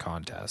it's like a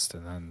contest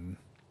and then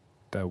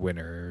the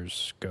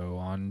winners go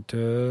on to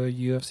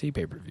UFC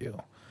pay-per-view.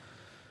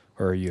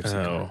 Or a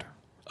UFC card.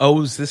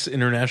 Oh, is this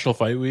International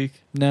Fight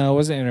Week? No, it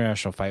wasn't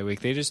International Fight Week.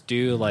 They just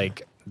do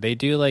like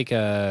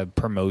a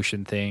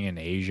promotion thing in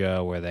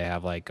Asia where they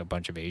have like a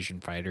bunch of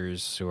Asian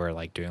fighters who are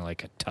like doing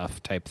like a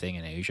tough type thing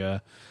in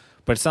Asia.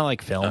 But it's not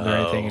like filmed or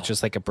anything. It's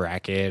just like a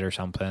bracket or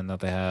something that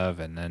they have,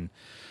 and then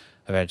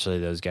eventually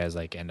those guys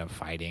like end up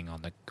fighting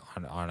on a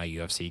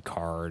UFC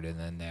card, and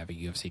then they have a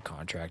UFC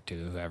contract to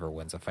whoever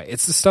wins the fight.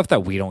 It's the stuff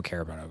that we don't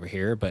care about over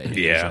here, but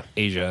in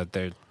Asia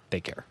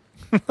they care.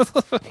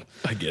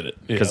 I get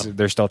it. Because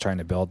they're still trying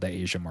to build the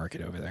Asian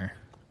market over there.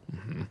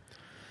 Mm-hmm.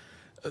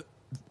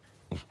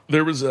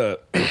 There was a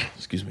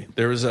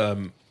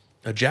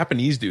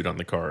Japanese dude on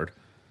the card,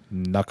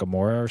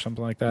 Nakamura or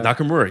something like that.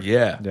 Nakamura.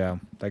 Yeah, Yeah,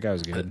 that guy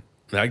was good.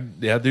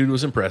 that dude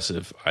was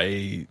impressive.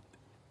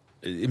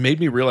 It made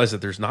me realize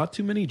that there's not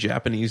too many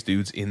Japanese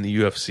dudes in the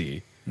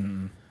UFC.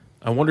 Mm-hmm.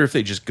 I wonder if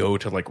they just go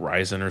to like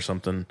Ryzen or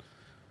something,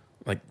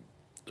 like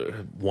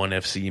ONE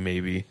FC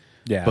maybe.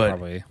 Yeah, but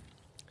probably.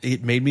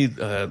 It made me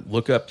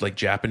look up like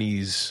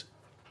Japanese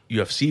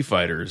UFC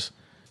fighters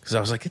because I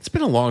was like, it's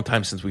been a long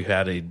time since we've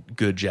had a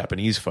good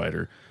Japanese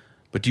fighter.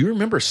 But do you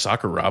remember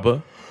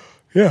Sakuraba?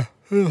 Yeah,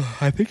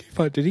 I think he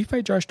fought. Did he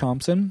fight Josh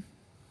Thompson?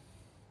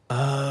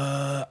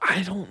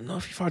 I don't know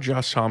if he fought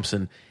Josh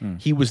Thompson.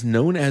 He was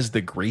known as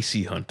the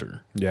Gracie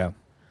Hunter. Yeah.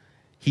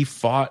 He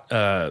fought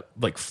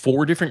like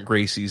 4 different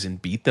Gracies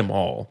and beat them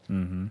all.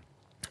 Mm-hmm.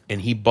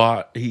 And he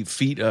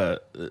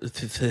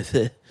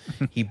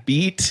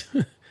beat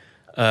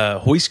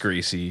Hoist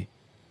Gracie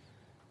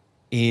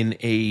in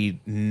a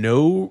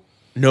no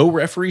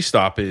referee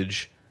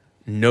stoppage,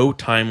 no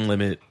time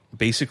limit,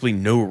 basically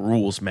no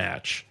rules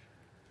match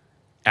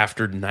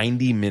after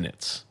 90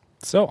 minutes.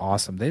 So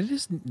awesome. They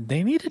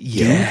need to do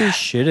Yeah. this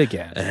shit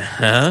again.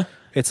 Huh?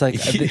 It's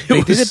like they It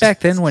did was- it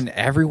back then when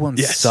everyone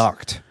Yes.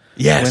 sucked.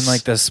 Yes. When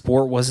like the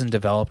sport wasn't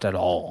developed at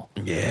all.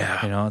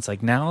 Yeah. You know, it's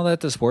like now that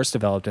the sport's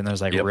developed and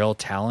there's like Yep. real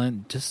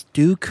talent, just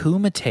do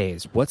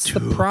kumites. What's the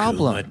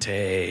problem?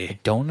 Kumite.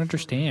 Don't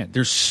understand.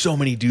 There's so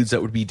many dudes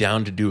that would be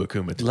down to do a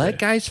Kumite. Let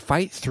guys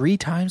fight 3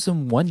 times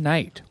in one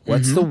night.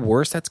 What's the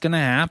worst that's going to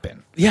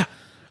happen? Yeah.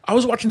 I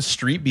was watching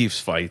Street Beefs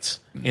fights,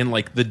 and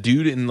like the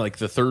dude in like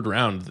the 3rd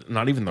round,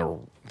 not even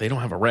they don't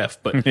have a ref,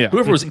 but Yeah.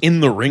 whoever was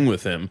in the ring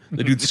with him,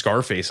 the dude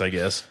Scarface, I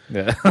guess,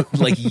 Yeah.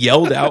 like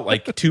yelled out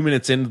like 2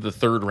 minutes into the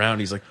 3rd round,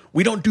 he's like,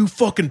 "We don't do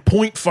fucking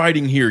point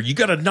fighting here. You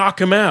got to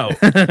knock him out."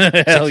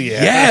 Hell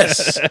yeah.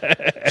 Yes,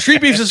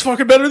 Street Beefs is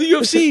fucking better than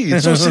UFC.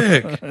 It's so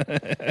sick.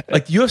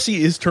 Like UFC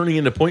is turning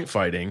into point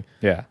fighting,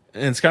 Yeah.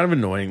 and it's kind of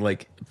annoying.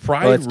 Like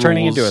Pride, Well, it's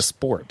turning rules- into a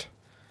sport.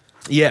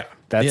 yeah.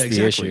 That's Yeah, the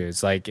exactly. issue.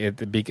 It's like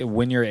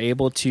when you're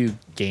able to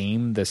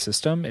game the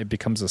system, it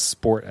becomes a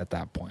sport at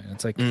that point.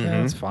 It's like,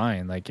 yeah, it's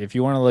fine. Like if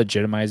you want to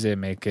legitimize it,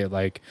 make it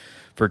like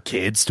for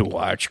kids to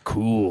watch,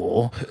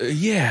 cool.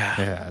 Yeah.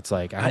 Yeah, it's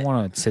like I don't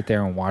want to sit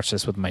there and watch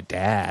this with my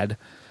dad.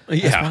 I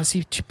just Yeah. want to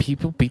see 2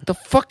 people beat the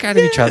fuck out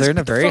of each other Yes, in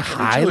a beat the very fuck out of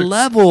each high other.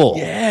 level.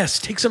 Yes,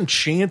 take some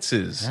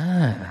chances.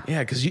 Ah. Yeah,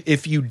 because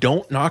if you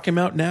don't knock him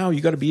out now,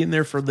 you got to be in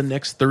there for the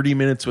next 30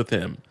 minutes with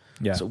him.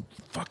 Yeah. So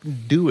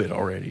fucking do it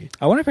already.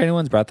 I wonder if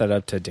anyone's brought that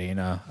up to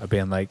Dana of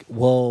being like,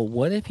 well,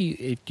 what if do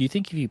you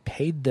think if you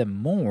paid them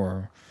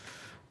more,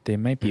 they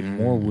might be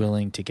more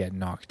willing to get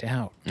knocked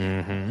out?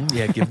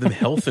 Yeah, give them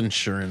health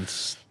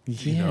insurance.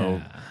 You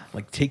know, Yeah.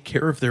 like take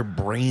care of their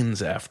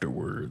brains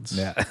afterwards.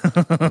 Yeah.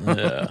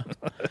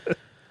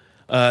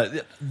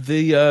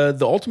 The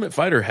Ultimate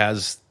Fighter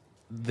has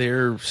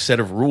their set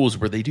of rules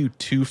where they do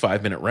 2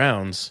 5-minute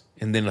rounds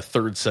and then a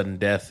 3rd sudden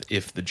death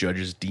if the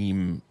judges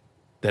deem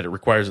that it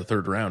requires a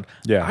 3rd round.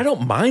 Yeah. I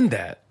don't mind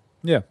that.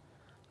 Yeah.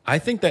 I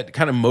think that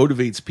kind of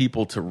motivates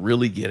people to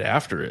really get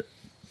after it,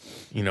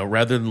 you know,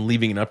 rather than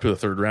leaving it up to a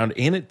 3rd round.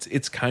 And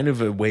it's kind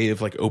of a way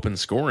of like open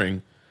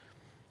scoring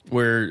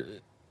where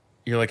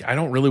you're like, I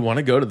don't really want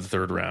to go to the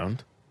 3rd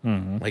round.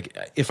 Like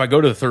if I go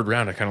to the 3rd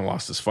round, I kind of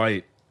lost this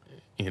fight,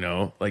 you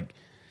know, like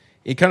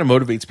it kind of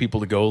motivates people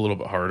to go a little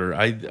bit harder.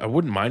 I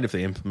wouldn't mind if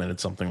they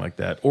implemented something like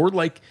that. Or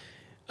like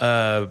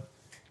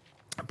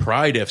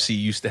Pride FC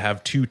used to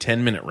have 2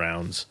 10-minute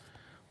rounds,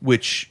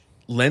 which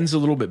lends a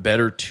little bit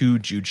better to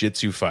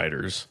jiu-jitsu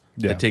fighters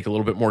that take a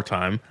little bit more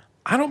time.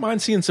 I don't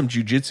mind seeing some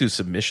jiu-jitsu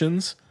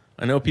submissions.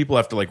 I know people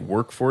have to like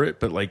work for it,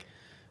 but like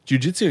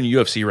jiu-jitsu and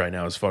UFC right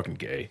now is fucking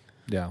gay.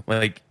 Yeah.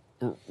 Like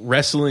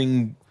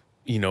wrestling,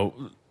 you know,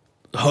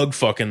 hug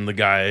fucking the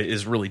guy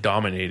is really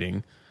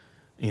dominating.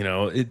 You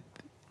know,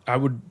 I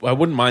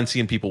wouldn't mind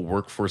seeing people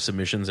work for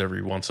submissions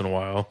every once in a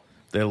while.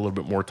 They had a little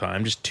bit more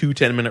time. Just 2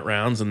 10-minute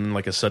rounds and then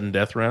like a sudden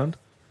death round.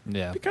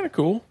 Yeah. Be kind of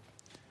cool.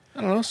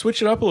 I don't know.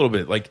 Switch it up a little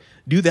bit. Like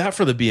do that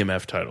for the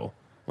BMF title.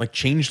 Like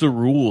change the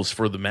rules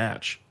for the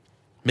match.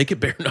 Make it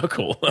bare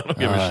knuckle. I don't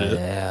give a shit.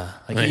 Yeah.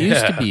 Like it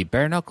used to Yeah. be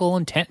bare knuckle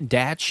and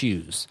dad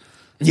shoes.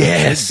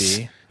 Yes. Should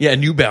be. Yeah.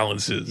 New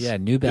Balances. Yeah,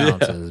 New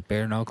Balances,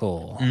 bare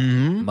knuckle,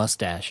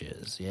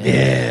 mustaches. Yeah.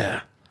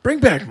 Yeah. Bring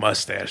back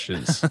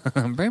mustaches.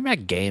 Bring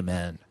back gay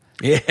men.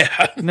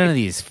 Yeah. None of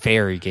these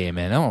fairy gay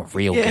men. I want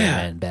real gay Yeah.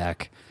 men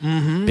back.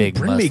 Big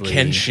Bring me muscly.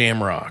 Ken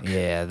Shamrock.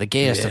 Yeah, the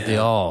gayest of the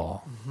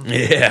all.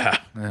 Yeah.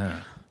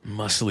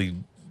 Muscly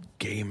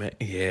gay man.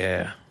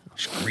 Yeah.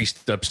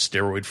 Greased up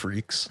steroid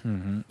freaks.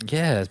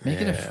 Yeah,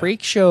 make it a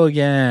freak show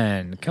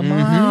again. Come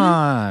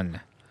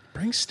on.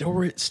 Bring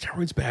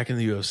steroids back in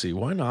the UFC.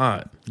 Why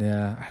not?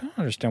 Yeah, I don't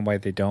understand why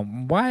they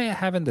don't. Why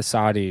haven't the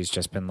Saudis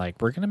just been like,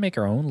 we're going to make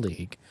our own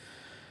league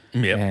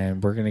Yeah.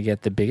 and we're going to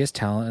get the biggest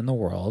talent in the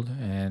world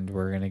and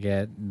we're going to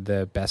get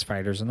the best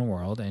fighters in the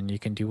world and you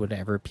can do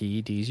whatever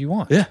PEDs you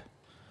want. Yeah.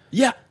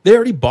 Yeah. They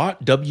already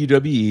bought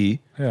WWE.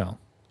 Yeah.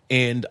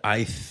 And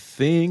I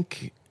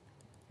think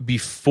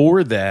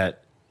before that,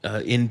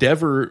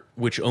 Endeavor,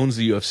 which owns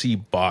the UFC,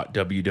 bought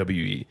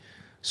WWE.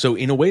 So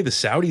in a way, the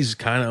Saudis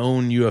kind of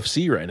own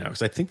UFC right now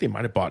because I think they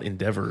might have bought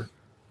Endeavor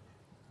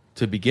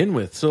to begin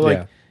with. So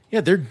like,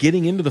 yeah, they're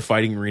getting into the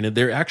fighting arena.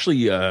 They're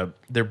actually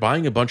they're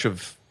buying a bunch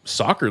of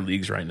soccer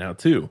leagues right now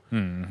too,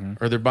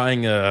 or they're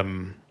buying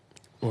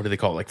what do they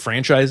call it? Like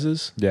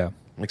franchises, Yeah.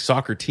 like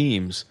soccer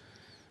teams.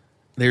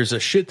 There's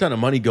a shit ton of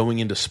money going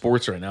into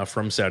sports right now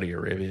from Saudi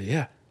Arabia.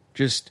 Yeah,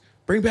 just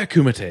bring back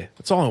Kumite.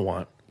 That's all I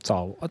want.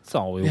 That's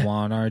all we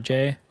want,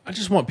 RJ. I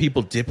just want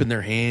people dipping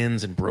their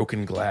hands in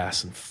broken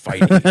glass and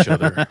fighting each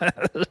other.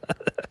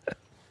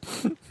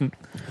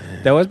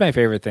 That was my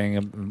favorite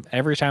thing.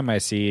 Every time I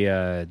see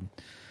a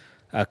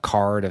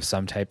card of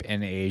some type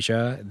in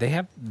Asia,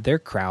 their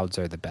crowds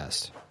are the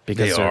best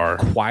because they're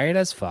quiet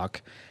as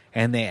fuck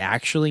and they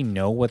actually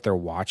know what they're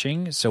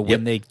watching. So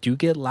when they do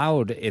get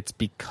loud, it's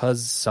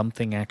because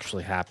something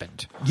actually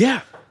happened.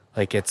 Yeah.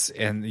 Like it's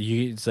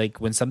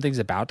like when something's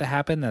about to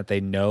happen that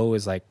they know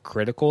is like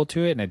critical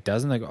to it and it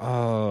doesn't, like,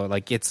 oh,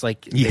 like it's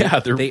like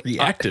they're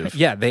reactive.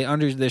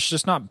 There's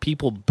just not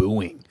people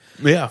booing.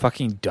 Yeah.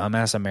 Fucking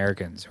dumbass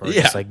Americans who are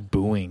just like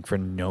booing for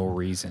no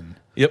reason.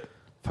 Yep.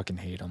 Fucking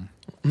hate them.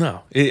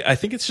 No, I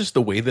think it's just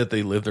the way that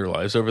they live their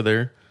lives over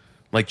there.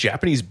 Like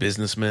Japanese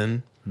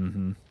businessmen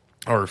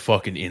are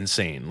fucking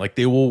insane. Like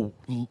they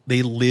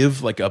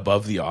live like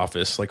above the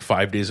office like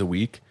 5 days a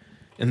week.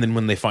 And then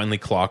when they finally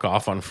clock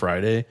off on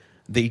Friday,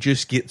 they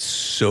just get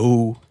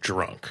so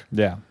drunk.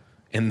 Yeah.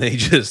 And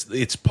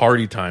it's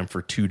party time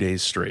for 2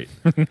 days straight.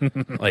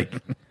 Like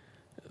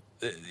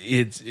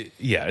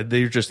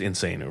they're just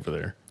insane over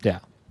there. Yeah.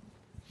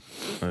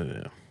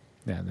 Yeah.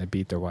 Yeah, they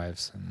beat their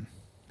wives and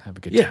have a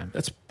good Yeah, time.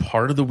 that's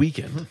part of the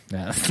weekend.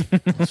 Yeah.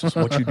 That's just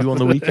what you do on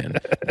the weekend.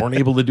 Weren't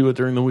able to do it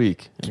during the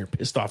week, and you're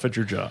pissed off at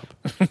your job.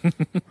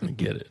 I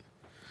get it.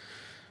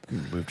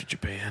 Move to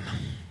Japan.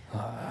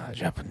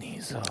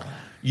 Japanese.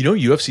 You know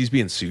UFC's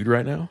being sued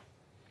right now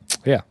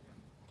Yeah.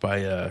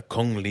 by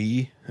Kong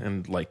Lee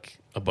and like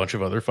a bunch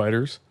of other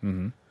fighters.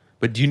 Mm-hmm.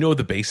 But do you know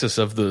the basis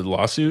of the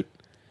lawsuit?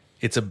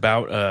 It's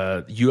about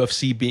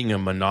UFC being a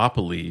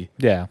monopoly.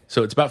 Yeah.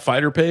 So it's about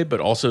fighter pay, but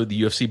also the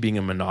UFC being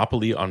a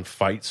monopoly on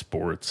fight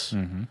sports.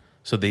 Mm-hmm.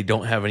 So they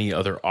don't have any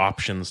other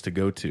options to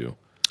go to.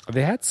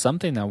 They had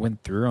something that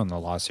went through on the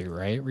lawsuit,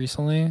 right,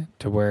 recently,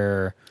 to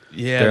where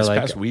they're this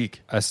like past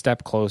week a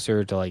step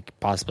closer to like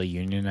possibly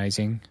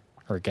unionizing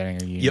or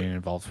getting a union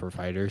involved for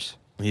fighters.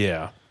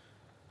 Yeah,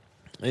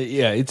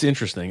 it's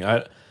interesting.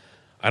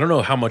 I don't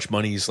know how much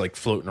money's like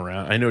floating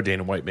around. I know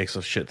Dana White makes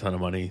a shit ton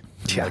of money.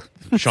 Yeah,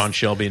 like Sean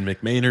Shelby and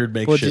Mick Maynard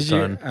make a shit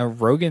ton.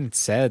 Rogan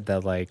said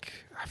that, like,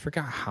 I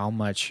forgot how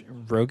much.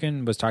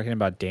 Rogan was talking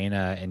about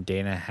Dana, and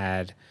Dana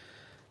had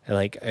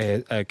like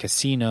a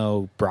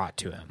casino brought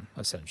to him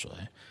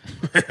essentially,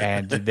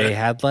 and they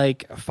had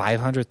like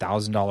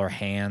 $500,000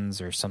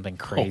 hands or something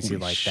crazy Holy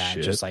like that,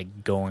 shit. just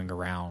like going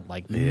around,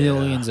 like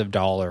millions of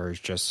dollars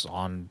just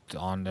on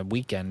a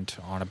weekend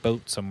on a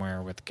boat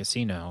somewhere with a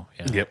casino.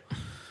 You know? Yep.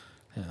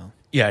 You know?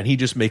 Yeah, and he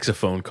just makes a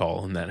phone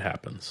call and that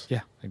happens.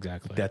 Yeah,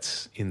 exactly.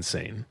 That's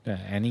insane. Yeah,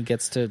 and he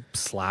gets to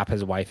slap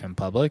his wife in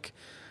public,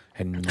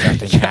 and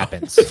nothing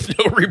happens.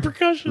 No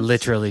repercussions.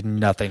 Literally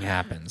nothing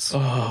happens.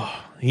 Oh,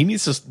 he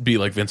needs to be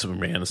like Vince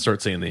McMahon and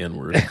start saying the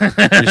N-word.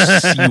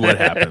 Just see what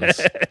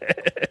happens.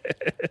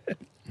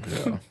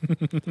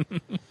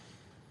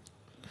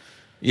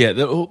 Yeah,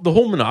 the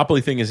whole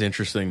monopoly thing is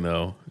interesting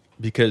though,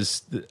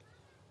 because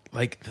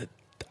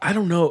I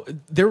don't know.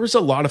 There was a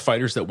lot of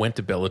fighters that went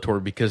to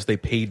Bellator because they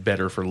paid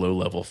better for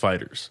low-level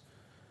fighters,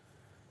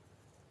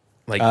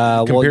 like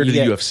compared to the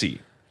UFC.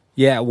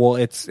 Yeah, well,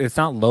 it's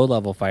not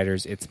low-level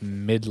fighters; it's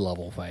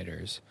mid-level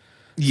fighters.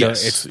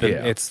 Yes, so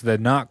it's the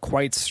not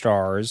quite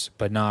stars,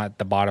 but not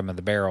the bottom of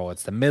the barrel.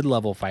 It's the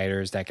mid-level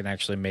fighters that can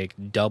actually make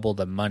double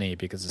the money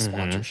because of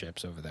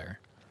sponsorships over there.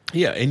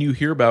 Yeah, and you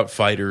hear about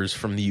fighters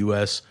from the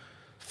U.S.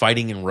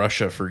 fighting in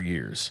Russia for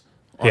years.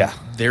 Yeah,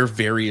 their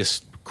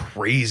various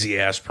crazy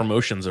ass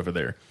promotions over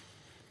there.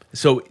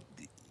 So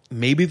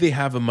maybe they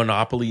have a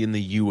monopoly in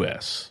the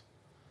US,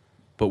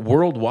 but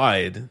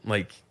worldwide,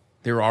 like,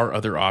 there are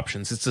other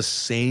options. It's the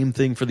same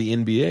thing for the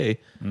NBA.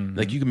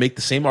 Like, you can make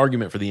the same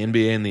argument for the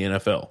NBA and the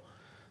NFL.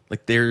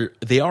 Like,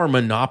 they are a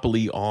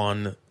monopoly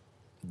on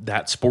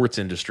that sports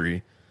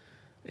industry.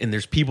 And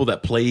there's people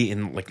that play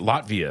in like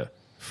Latvia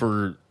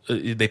for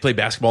they play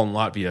basketball in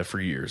Latvia for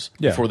years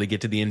before they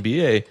get to the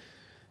NBA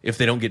if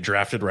they don't get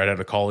drafted right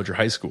out of college or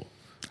high school.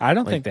 I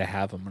don't think they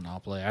have a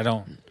monopoly. I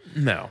don't.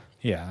 No.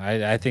 Yeah,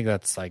 I think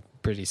that's like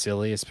pretty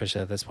silly,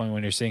 especially at this point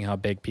when you're seeing how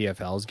big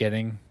PFL is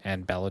getting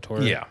and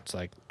Bellator. Yeah. It's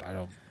like, I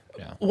don't.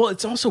 Yeah. Well,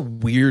 it's also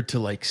weird to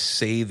like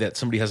say that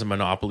somebody has a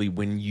monopoly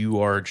when you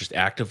are just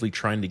actively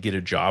trying to get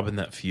a job in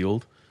that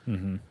field.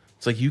 Mm-hmm.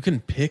 It's like you can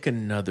pick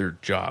another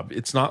job.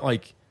 It's not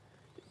like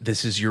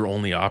this is your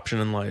only option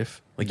in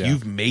life. Like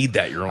you've made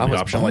that your only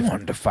option. I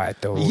wanted to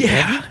fight though.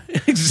 Yeah,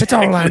 exactly. That's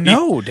all I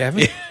know,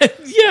 Devin.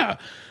 Yeah.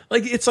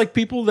 Like, it's like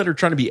people that are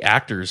trying to be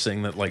actors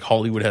saying that, like,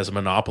 Hollywood has a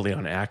monopoly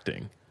on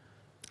acting.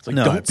 It's like,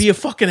 don't be a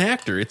fucking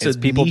actor. It's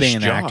people niche being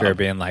an job. actor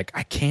being like,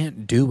 I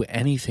can't do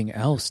anything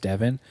else,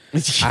 Devin.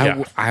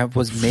 Yeah. I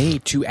was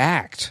made to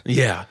act.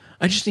 Yeah.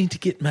 I just need to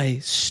get my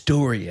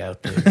story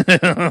out there.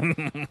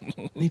 I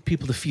need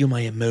people to feel my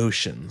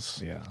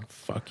emotions. Yeah.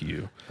 Fuck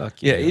you.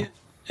 Fuck yeah. you.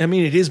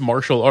 It is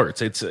martial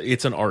arts. It's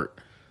an art.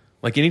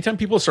 Like, anytime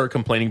people start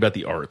complaining about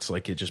the arts,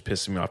 like, it just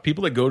pisses me off.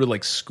 People that go to,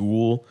 like,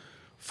 school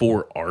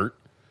for art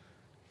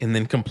and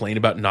then complain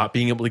about not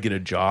being able to get a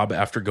job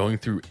after going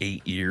through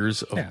 8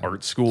 years of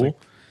art school.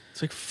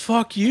 It's like,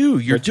 fuck you.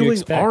 You're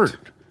doing art.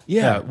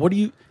 Yeah. What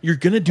do you're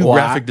going to do Well,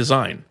 graphic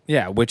design.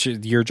 Yeah, which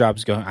is, your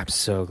job's going. I'm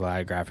so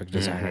glad graphic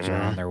designers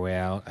are on their way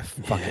out.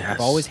 I've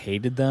always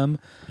hated them.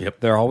 Yep.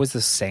 They're always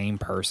the same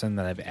person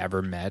that I've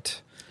ever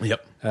met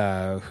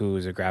Yep. who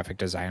is a graphic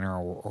designer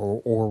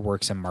or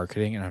works in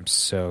marketing, and I'm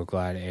so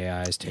glad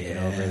AI is taking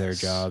over their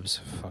jobs.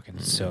 Fucking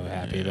so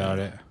happy about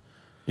it.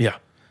 Yeah.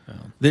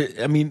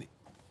 I mean,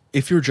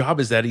 if your job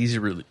is that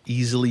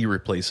easily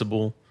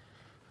replaceable,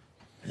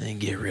 then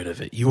get rid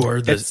of it. You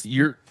are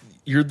you're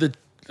the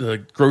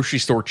grocery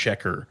store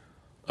checker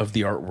of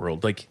the art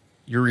world. Like,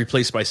 you're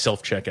replaced by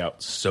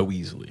self-checkout so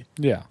easily.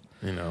 Yeah.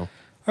 You know?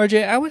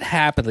 RJ, I would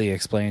happily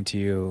explain to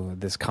you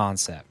this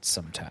concept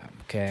sometime,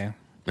 okay?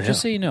 Yeah.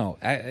 Just so you know,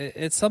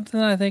 it's something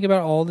that I think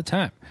about all the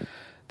time.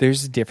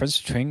 There's a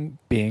difference between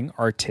being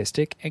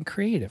artistic and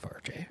creative,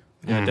 RJ.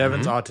 Yeah,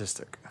 Devin's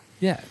autistic.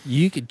 Yeah,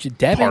 you could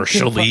Devin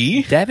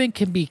Partially. Devin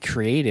can be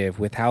creative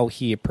with how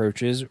he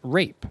approaches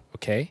rape,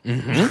 okay?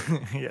 Yes.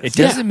 It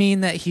doesn't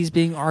mean that he's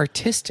being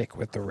artistic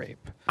with the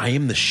rape. I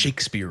am the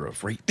Shakespeare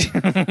of rape.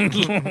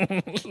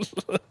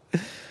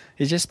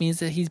 It just means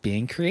that he's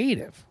being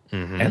creative.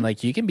 And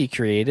like, you can be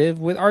creative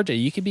with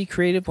RJ. You can be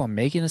creative while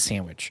making a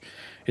sandwich.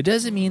 It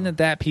doesn't mean that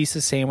that piece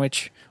of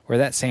sandwich or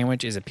that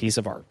sandwich is a piece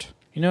of art.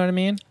 You know what I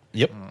mean?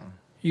 Yep.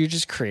 You're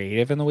just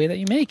creative in the way that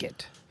you make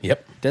it.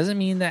 Yep. Doesn't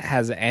mean that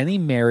has any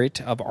merit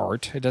of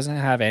art. It doesn't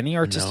have any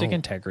artistic No.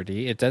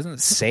 integrity. It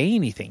doesn't say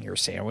anything, your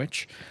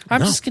sandwich.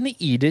 I'm just going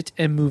to eat it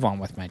and move on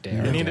with my day.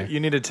 You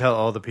need to tell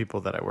all the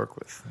people that I work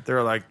with.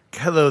 They're like,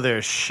 "Hello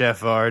there,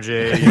 Chef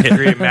RJ. You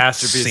create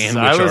masterpieces."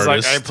 Sandwich I was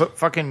artist. like, I put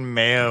fucking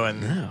mayo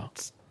and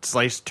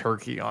sliced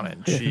turkey on it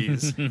and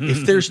cheese.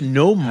 If there's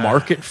no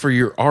market for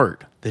your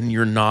art, then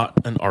you're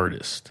not an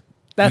artist.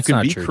 That's you can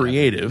not be true,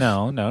 creative.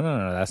 Devin.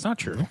 No. That's not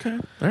true. Okay.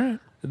 All right.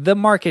 The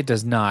market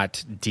does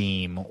not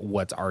deem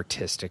what's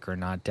artistic or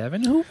not,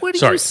 Devin. What are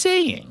Sorry. you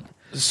saying?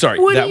 Sorry,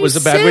 What are that was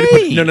you a bad way to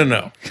put it.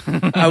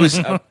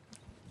 saying? No.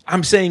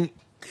 I'm saying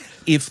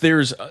if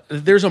there's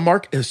a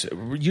market,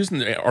 using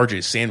the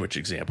RJ's sandwich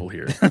example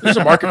here, there's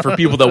a market for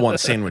people that want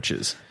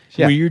sandwiches.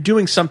 Yeah. When you're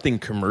doing something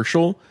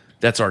commercial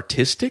that's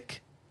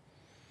artistic,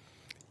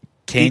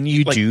 Can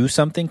you like- do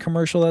something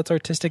commercial that's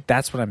artistic?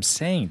 That's what I'm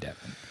saying,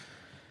 Devin.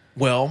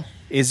 well,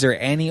 Is there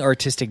any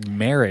artistic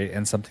merit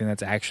in something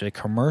that's actually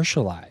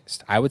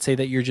commercialized? I would say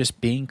that you're just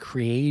being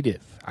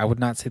creative. I would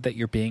not say that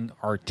you're being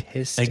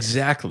artistic.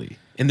 exactly.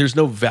 And there's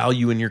no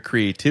value in your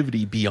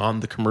creativity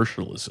beyond the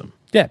commercialism.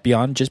 Yeah,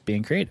 beyond just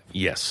being creative.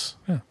 Yes.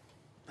 Yeah.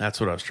 That's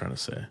what I was trying to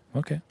say.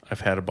 Okay. I've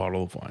had a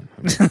bottle of wine.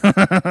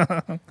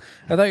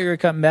 I thought you were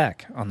cutting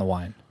back on the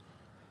wine.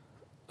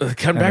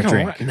 Come back a on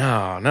drink? wine.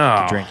 No.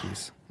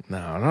 Drinkies.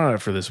 No, not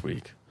after this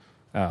week.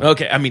 Oh.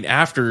 Okay, I mean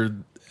after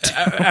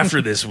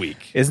this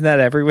week. Isn't that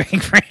every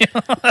week for you?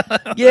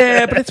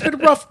 Yeah, but it's been a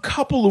rough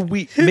couple of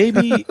weeks.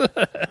 Maybe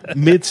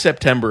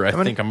mid-September, I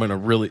think I'm going to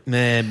really...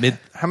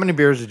 How many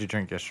beers did you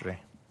drink yesterday?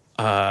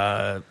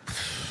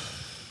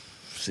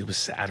 It was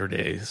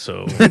Saturday,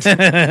 so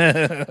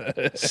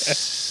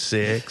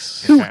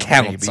 6. Who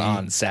counts maybe.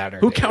 on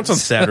Saturday? Who counts on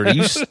Saturday?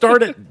 You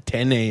start at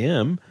 10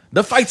 a.m.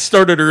 The fight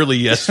started early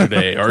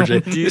yesterday,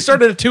 RJ. It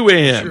started at 2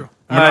 a.m. You're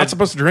not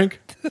supposed to drink?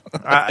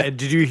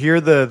 Did you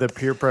hear the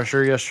peer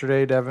pressure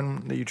yesterday,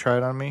 Devin, that you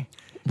tried on me?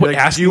 What, Like,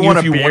 asking do you you want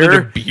if a you beer? wanted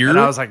a beer? And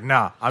I was like,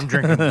 nah, I'm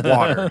drinking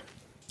water.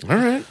 All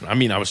right. I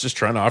mean, I was just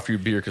trying to offer you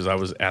beer because I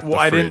was at the Well,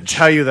 I fridge. didn't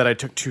tell you that I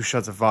took 2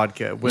 shots of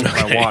vodka with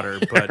my water,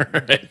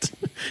 but Right.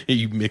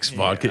 You mix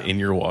vodka in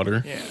your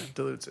water. yeah, it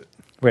dilutes it.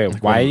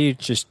 Wait, why are you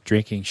just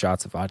drinking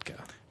shots of vodka?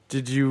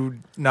 Did you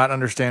not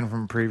understand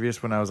from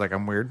previous when I was like,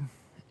 I'm weird?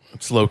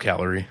 It's low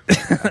calorie.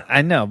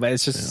 I know, but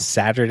it's just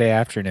Saturday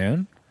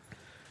afternoon.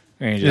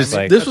 And you're just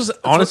like, This was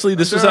honestly,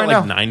 this was doing at right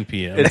like now. 9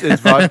 p.m.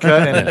 It's vodka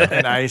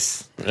and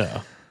ice.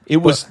 Yeah. It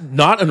was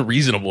not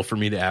unreasonable for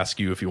me to ask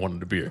you if you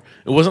wanted a beer.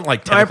 It wasn't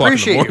like 10 I o'clock in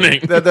the appreciate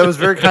morning. you. That was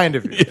very kind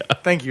of you.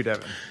 Thank you,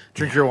 Devin.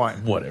 Drink your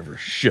wine. Whatever.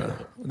 Shut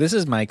up. this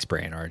is Mike's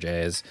brain,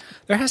 RJ, is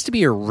there has to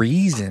be a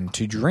reason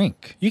to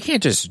drink. You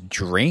can't just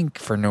drink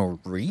for no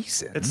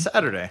reason. It's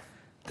Saturday.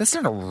 That's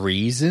not a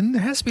reason.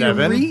 There has to be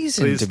Devin, a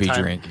reason please to be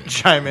drinking.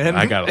 Chime in.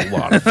 I got a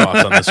lot of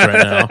thoughts on this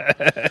right now.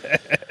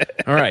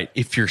 All right.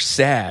 If you're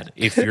sad,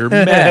 if you're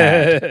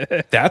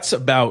mad, that's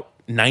about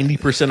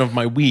 90% of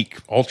my week,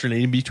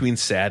 alternating between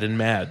sad and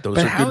mad. Those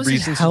But are how good is it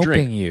reasons to helping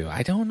drink. you?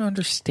 I don't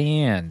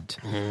understand.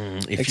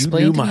 If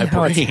Explain you to knew me my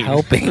how it's brain,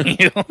 helping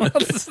you.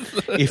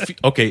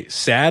 okay,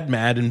 sad,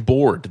 mad, and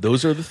bored.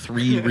 Those are the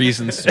 3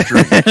 reasons to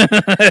drink.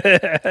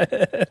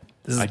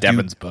 This is I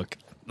Devin's book.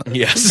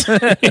 Yes.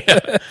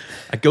 Yeah.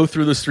 I go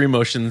through those 3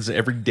 motions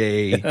every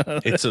day.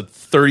 It's a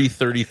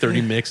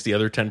 30-30-30 mix. The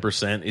other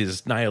 10%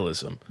 is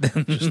nihilism.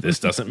 Just this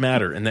doesn't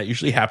matter. And that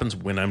usually happens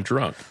when I'm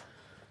drunk.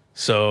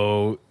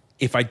 So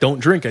if I don't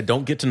drink, I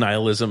don't get to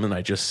nihilism and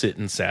I just sit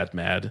in sad,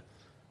 mad,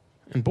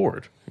 and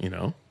bored, you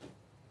know?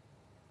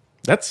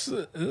 That's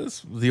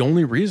the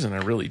only reason I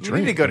really You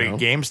drink. need to go to you know?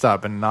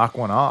 GameStop and knock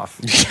one off.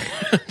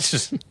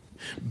 Just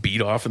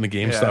beat off in the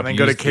GameStop. Yeah, and then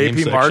go to used game KP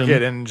section.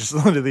 Market and just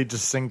literally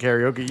just sing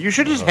karaoke. You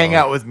should just hang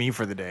out with me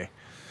for the day.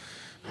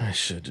 I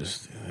should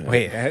just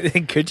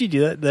Wait, could you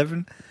do that,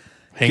 Devin?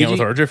 hang out with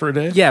RJ for a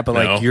day. Yeah, but No.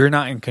 like you're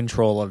not in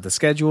control of the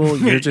schedule.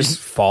 You're just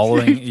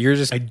following. You're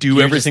just I do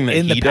you're everything just that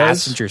in he the does?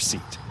 passenger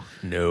seat.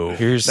 No.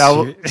 Here's That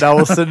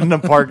will sit in the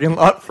parking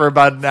lot for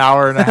about an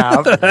hour and a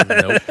half,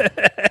 Nope.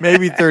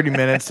 maybe 30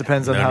 minutes,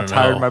 depends on how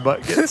tired my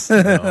butt gets.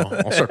 No.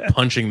 I'll start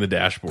punching the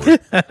dashboard.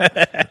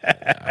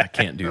 I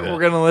can't do that. We're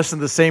going to listen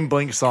to the same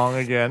Blink song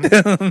again.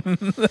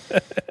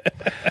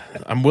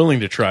 I'm willing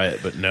to try it,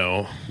 but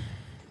no.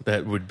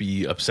 That would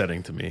be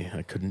upsetting to me.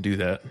 I couldn't do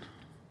that.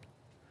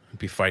 I'd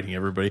be fighting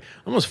everybody. I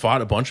almost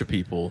fought a bunch of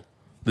people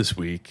this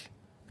week.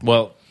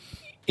 Well,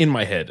 in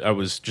my head, I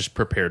was just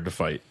prepared to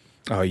fight.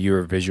 Oh, you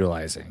were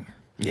visualizing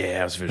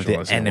Yeah, I was the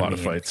visualizing enemy a lot of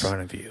fights. in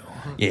front of you.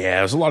 Yeah,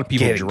 there was a lot of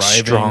people Getting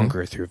driving.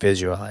 stronger through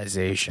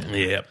visualization.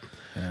 Yep.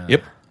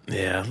 Yep.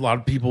 Yeah, a lot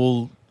of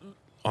people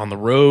on the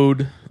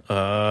road,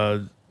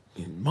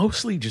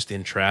 mostly just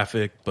in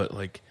traffic, but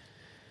like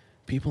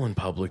people in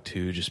public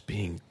too, just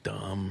being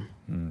dumb.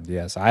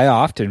 Yes, I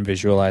often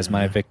visualize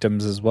my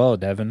victims as well,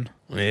 Devin.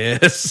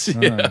 Yes.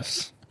 Yeah.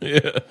 Yes.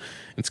 Yeah.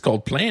 It's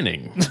called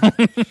planning.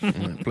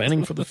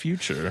 Planning for the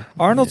future.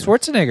 Arnold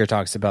Schwarzenegger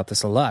talks about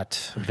this a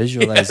lot.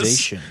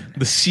 Visualization. Yes.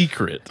 The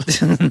secret.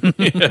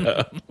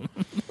 Yeah.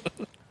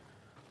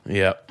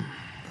 Yep.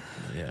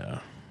 Yeah.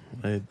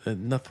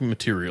 Nothing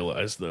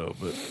materialized though,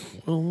 but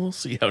we'll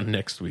see how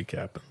next week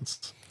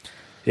happens.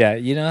 Yeah,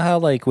 you know how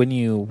like when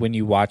you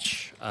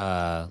watch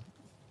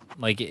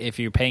like if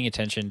you're paying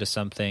attention to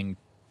something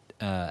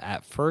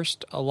at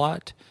first a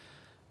lot,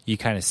 you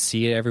kind of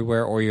see it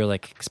everywhere or you're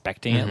like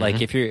expecting it.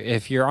 Like if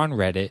you're on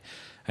Reddit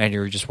and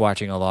you're just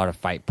watching a lot of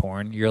fight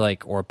porn, you're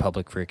like or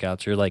public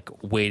freakouts, you're like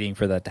waiting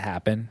for that to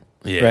happen.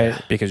 Yeah.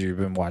 Right? Because you've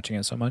been watching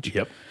it so much.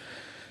 Yep.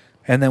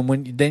 And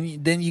then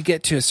then you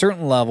get to a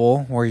certain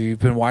level where you've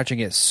been watching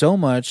it so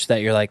much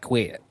that you're like,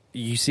 wait,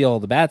 you see all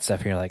the bad stuff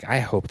and you're like, I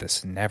hope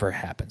this never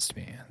happens to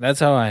me. That's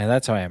how I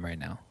am right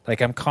now.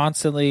 Like I'm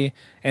constantly,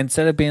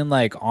 instead of being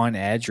like on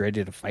edge,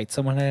 ready to fight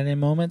someone at any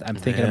moment, I'm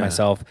thinking to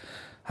myself,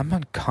 I'm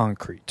on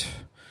concrete.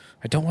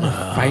 I don't want to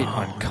fight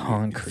on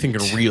concrete.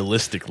 Thinking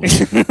realistically.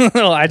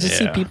 I just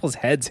see Yeah. people's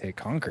heads hit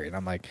concrete. And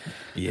I'm like,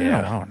 Yeah.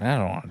 I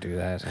don't want to do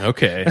that.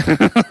 Okay.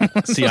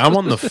 See, I'm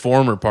on the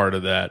former part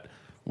of that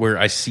where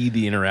I see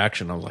the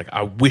interaction. I was like,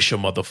 I wish a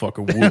motherfucker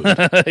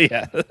would.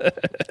 Yeah.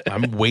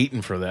 I'm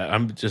waiting for that.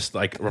 I'm just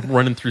like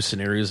running through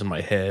scenarios in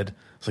my head.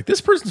 It's like,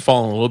 this person's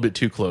falling a little bit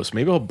too close.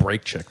 Maybe I'll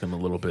brake check them a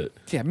little bit.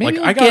 Yeah, maybe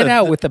like, I'll get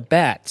out with a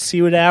bat,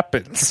 see what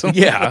happens.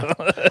 Yeah.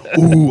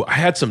 Ooh, I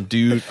had some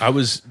dude. I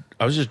was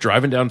just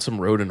driving down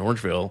some road in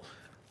Orangeville,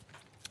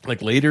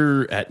 like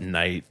later at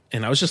night,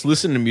 and I was just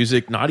listening to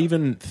music, not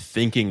even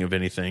thinking of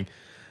anything.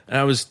 And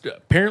I was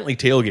apparently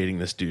tailgating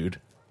this dude,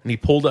 and he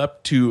pulled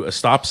up to a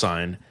stop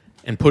sign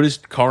and put his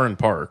car in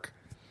park.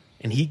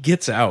 And he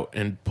gets out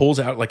and pulls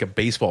out like a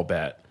baseball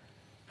bat,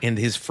 and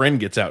his friend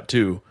gets out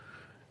too.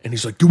 And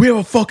he's like, "Do we have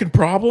a fucking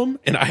problem?"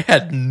 And I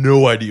had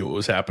no idea what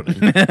was happening.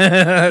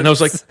 And I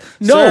was like,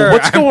 "No, Sir,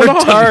 what's going on?"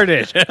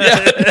 retarded.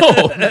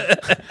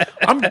 Yeah, no,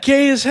 I'm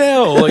gay as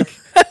hell. Like,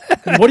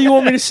 what do you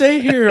want me to say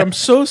here? I'm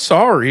so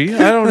sorry.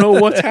 I don't know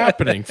what's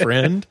happening,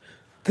 friend.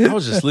 I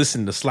was just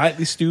listening to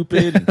Slightly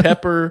Stupid and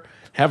Pepper,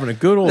 having a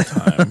good old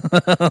time.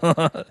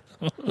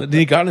 Then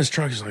he got in his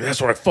truck. He's like,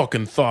 "That's what I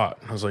fucking thought."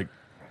 And I was like,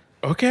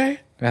 "Okay."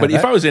 Yeah, But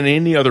if I was in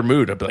any other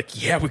mood, I'd be like,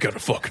 "Yeah, we got a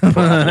fucking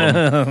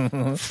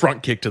problem."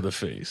 Front kick to the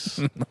face.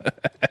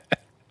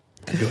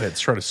 Go ahead,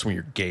 try to swing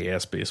your gay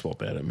ass baseball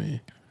bat at me.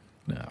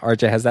 No.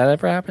 RJ, has that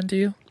ever happened to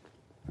you?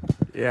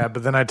 Yeah,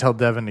 but then I tell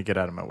Devin to get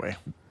out of my way.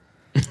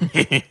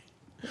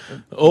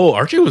 Oh,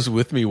 Archie was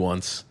with me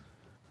once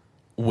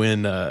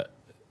when, oh,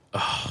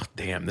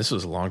 damn, this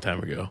was a long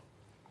time ago.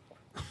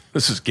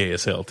 This is gay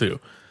as hell, too.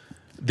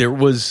 Do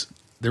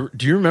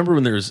you remember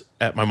when there's,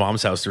 at my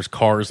mom's house, there's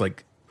cars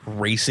like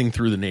racing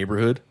through the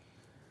neighborhood?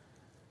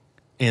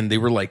 And they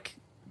were like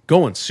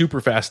going super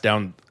fast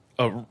down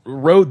a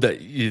road that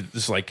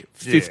is like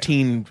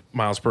 15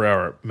 miles per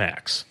hour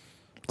max.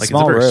 Like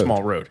Small it's a very road.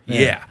 small road. Yeah.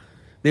 Yeah.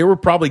 They were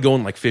probably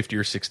going like 50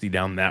 or 60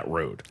 down that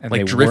road. And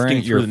like they drifting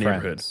weren't through your the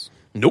neighborhood. friends.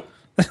 Nope.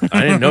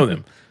 I didn't know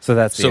them. So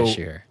that's the So-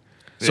 issue here.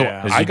 So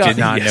Yeah. Because I you got did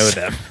not know yes.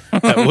 them.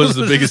 That was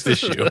the biggest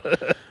issue.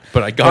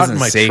 But I got Wasn't in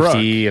my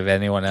safety of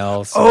anyone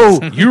else. Oh,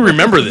 truck. You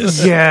remember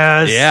this?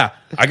 yes. Yeah.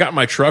 I got in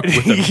my truck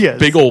with a Yes.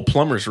 big old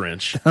plumber's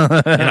wrench,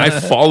 and I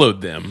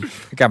followed them.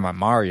 I got my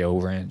Mario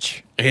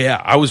wrench.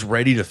 Yeah, I was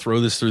ready to throw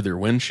this through their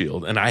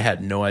windshield, and I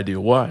had no idea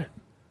why.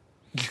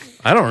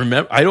 I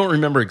don't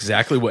remember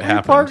exactly what We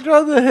happened. parked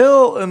on the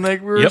hill and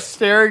like we were Yep.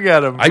 staring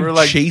at him. I We were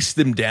like, chased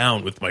them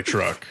down with my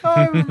truck. oh,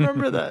 I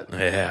remember that.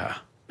 Yeah.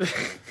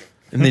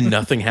 And then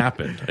nothing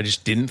happened. I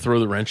just didn't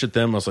throw the wrench at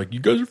them. I was like, "You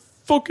guys are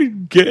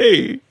fucking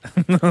gay."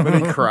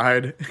 Then he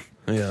cried.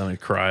 Yeah, and I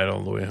cried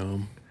all the way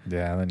home.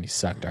 Yeah, then you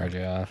sucked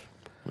RJ off.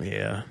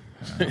 Yeah.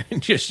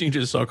 Just need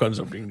to suck on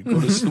something to go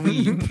to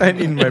sleep. I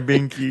need my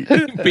binky.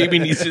 Baby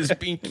needs his I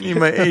pinky. need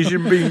my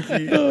Asian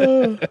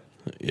binky.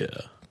 Yeah.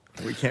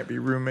 We can't be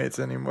roommates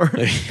anymore.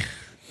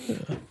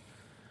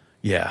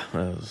 Yeah.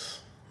 That was,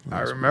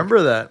 I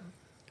remember that.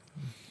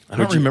 I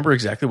don't remember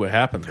exactly what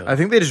happened, though. I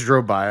think they just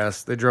drove by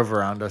us. They drove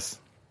around us.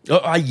 Oh,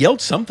 I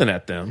yelled something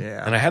at them,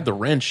 Yeah. and I had the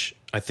wrench,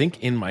 I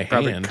think, in my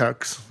Probably hand.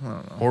 cucks. I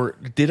don't know. Or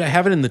did I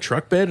have it in the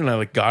truck bed, and I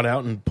like got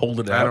out and pulled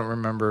it out? I don't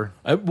remember.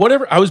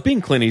 Whatever. I was being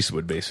Clint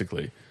Eastwood,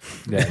 basically.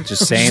 Yeah,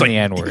 just saying like- the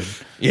N-word.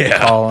 Yeah.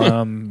 Calling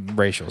them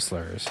racial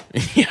slurs.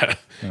 Yeah.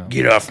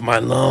 Get off my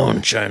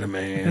lawn,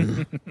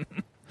 Chinaman.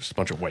 Just a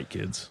bunch of white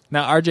kids.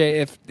 Now,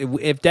 RJ,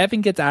 if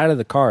Devin gets out of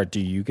the car, do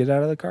you get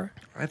out of the car?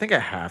 I think I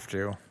have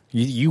to.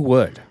 You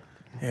would.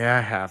 Yeah,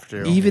 I have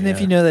to. Even if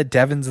you know that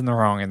Devin's in the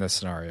wrong in this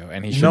scenario,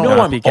 and he should You know not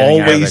I'm be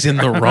getting out of always the in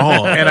the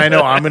wrong. And I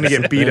know I'm going to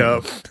get beat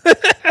up.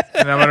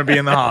 And I'm going to be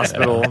in the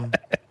hospital.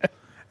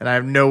 And I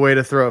have no way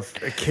to throw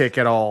a kick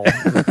at all.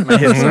 My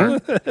hips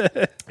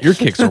aren't. Your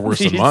kicks are worse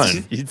than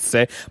mine. You'd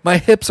say, my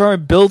hips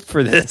aren't built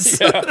for this.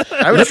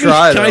 I would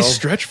try, Can though. I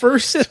stretch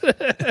first?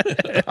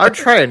 I'd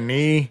try a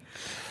knee.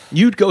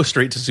 You'd go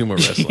straight to sumo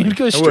wrestling. You'd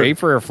go straight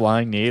for a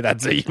flying knee.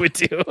 That's what you would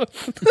do.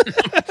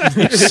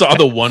 You saw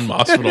the one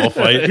Masvidal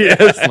fight.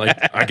 Yes.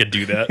 Like, I could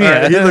do that.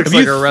 He looks Have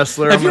like you- a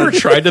wrestler. Have you ever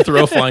tried to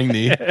throw a flying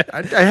knee?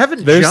 I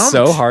haven't They're jumped.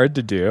 so hard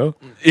to do.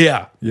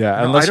 Yeah. Yeah,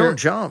 No, unless I don't you're-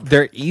 jump.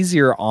 They're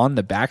easier on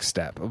the back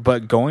step,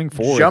 but going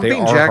forward, Jumping they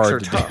are jacks hard are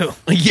to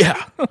tough. do.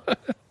 Yeah.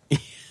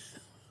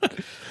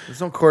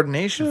 There's no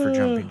coordination for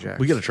jumping jacks.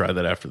 We got to try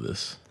that after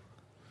this.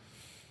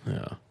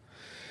 Yeah.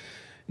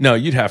 No,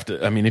 you'd have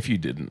to. I mean, if you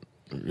didn't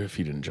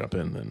jump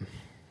in, then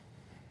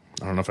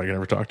I don't know if I can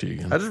ever talk to you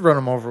again. I just run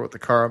him over with the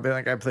car. I'll be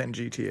like, I play in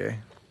GTA.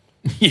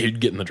 You'd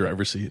get in the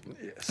driver's seat.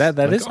 That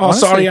is Oh, honestly,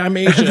 sorry, I'm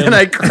Asian. And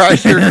I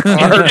crush your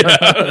car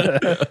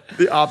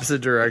the opposite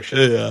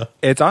direction. Yeah.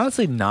 It's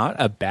honestly not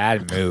a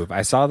bad move.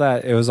 I saw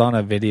that it was on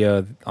a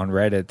video on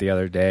Reddit the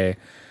other day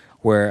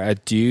where a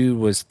dude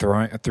was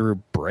threw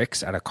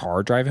bricks at a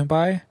car driving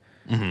by.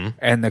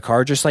 And the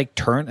car just like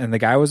turned, and the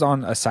guy was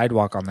on a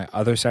sidewalk on the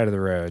other side of the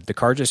road. The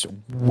car just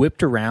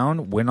whipped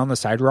around, went on the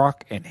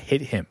sidewalk, and hit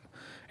him,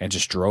 and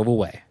just drove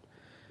away.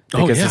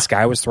 Because yeah. this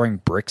guy was throwing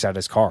bricks at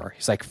his car.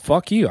 He's like,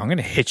 "Fuck you! I'm going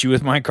to hit you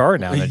with my car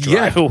now." And then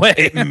drive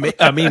away.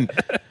 I mean,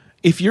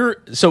 if you're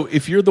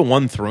the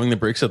one throwing the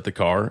bricks at the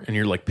car and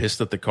you're like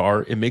pissed at the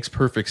car, it makes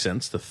perfect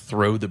sense to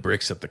throw the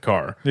bricks at the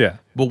car. Yeah.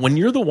 But when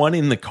you're the one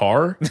in the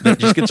car that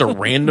just gets a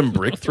random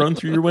brick thrown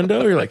through your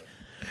window, you're like,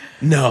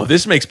 no,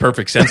 this makes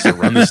perfect sense to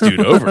run this dude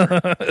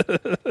over.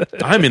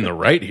 I'm in the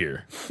right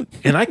here,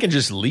 and I can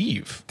just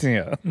leave.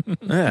 Yeah,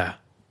 Yeah,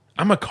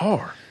 I'm a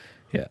car.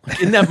 yeah.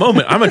 In that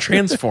moment, I'm a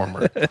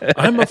transformer.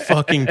 I'm a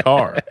fucking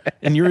car,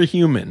 and you're a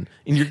human,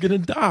 and you're gonna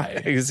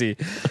die. You see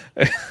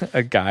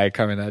a guy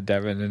coming at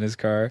Devin in his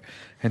car,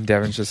 and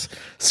Devin's just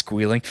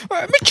squealing,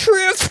 "I'm a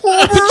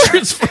transformer!"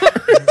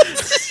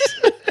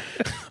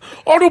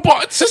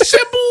 Autobots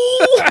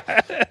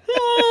assemble!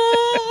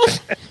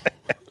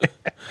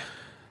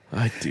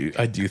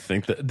 I do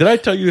think that. Did I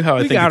tell you how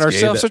I We think got it's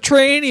gay ourselves that- a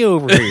tranny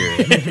over here.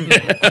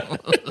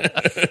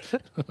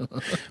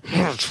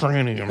 I'm not a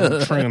tranny. I'm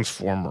a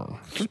transformer.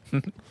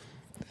 I'm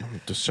a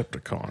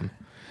Decepticon.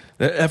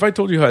 Have I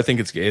told you how I think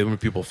it's gay when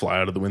people fly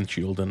out of the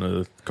windshield in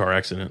a car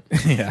accident?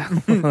 Yeah,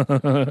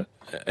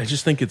 I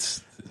just think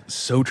it's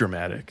so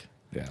dramatic.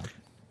 yeah.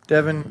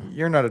 Devin,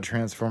 you're not a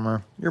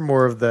transformer. You're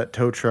more of that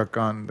tow truck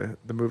on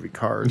the movie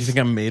Cars. You think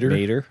I'm Mater?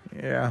 Mater,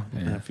 Yeah.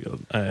 I feel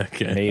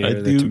okay.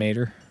 Mater, the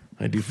tomato.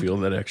 I do feel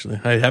that actually.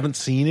 I haven't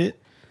seen it,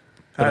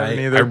 but I haven't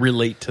I either.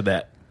 relate to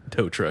that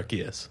tow truck.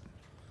 Yes,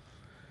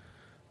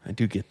 I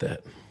do get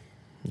that.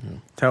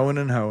 Towing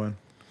and hoeing.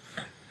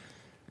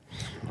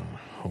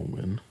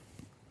 Hoeing.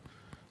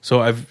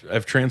 So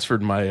I've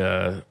transferred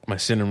my my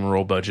cinnamon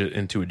roll budget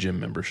into a gym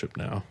membership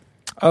now.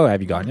 Oh,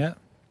 have you gone yet?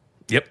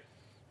 Yep.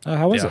 Oh,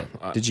 how was Yeah,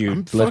 it? Did you I'm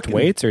lift fucking-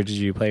 weights or did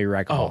you play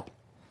racquetball?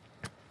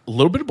 A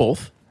little bit of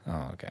both.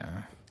 Oh, okay.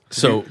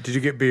 So Did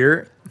you get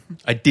beer?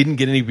 I didn't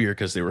get any beer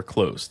because they were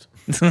closed.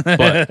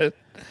 But Did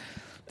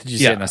you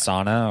Yeah. sit in a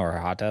sauna or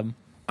a hot tub?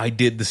 I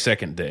did the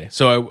second day.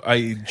 So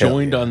I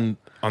joined yeah. on You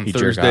jerk off in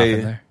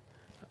Thursday. there?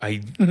 I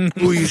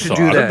Ooh, you should thought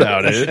do that.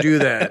 about You it. should do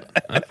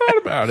that. I thought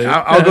about it.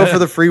 I'll go for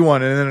the free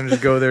one and then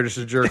just go there just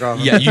to jerk off.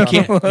 Yeah, you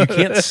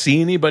can't see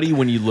anybody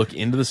when you look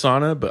into the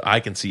sauna, but I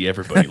can see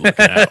everybody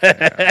looking out,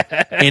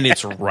 and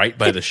it's right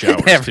by the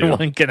showers too.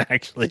 Everyone can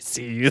actually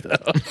see you, though.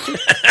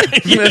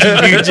 You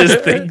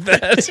just think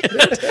that.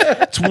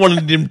 It's one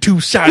of them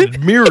two-sided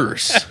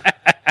mirrors.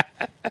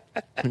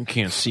 You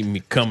can't see me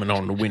coming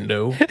on the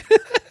window.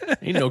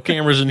 Ain't no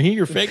cameras in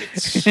here,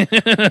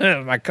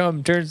 faggots. My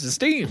cum turns to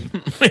steam.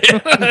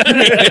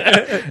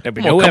 There'll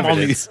be I'm no gonna,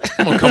 evidence.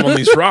 I'm gonna come on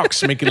these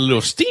rocks, make it a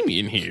little steamy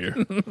in here.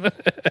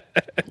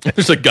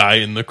 There's a guy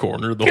in the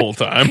corner the whole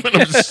time, and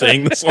I'm just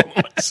saying this all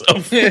to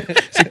myself.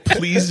 It's like,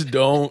 please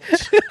don't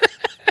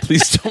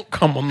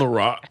come on the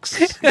rocks.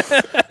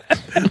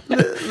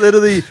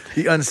 Literally,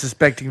 the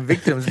unsuspecting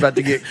victim's about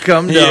to get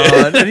cummed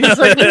on, and he's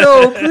like,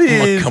 "No,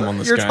 please! come on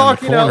this You're guy in the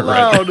talking out corner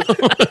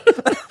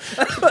right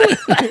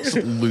loud." Just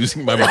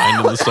losing my mind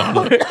in the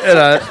sauna. And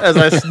as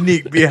I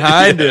sneak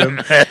behind him,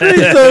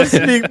 please don't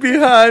sneak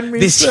behind me,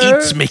 This sir.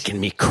 heat's making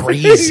me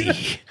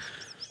crazy.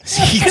 This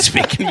heat's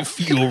making me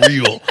feel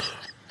real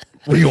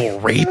real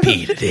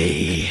rapey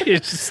today. You're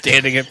just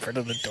standing in front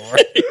of the door,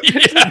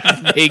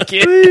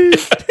 naked.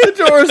 The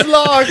door's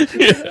locked.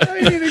 I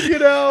need to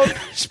get out.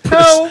 Just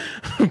put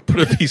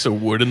put a piece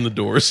of wood in the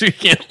door so you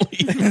can't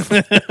leave.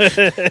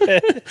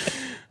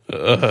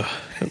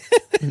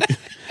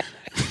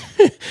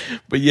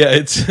 But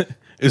yeah,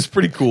 it's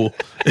pretty cool.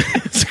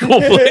 It's a cool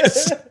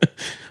place.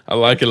 I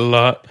like it a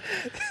lot.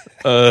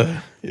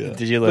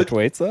 Did you lift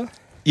weights though?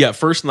 Yeah,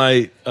 first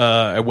night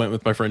I went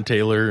with my friend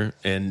Taylor,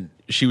 and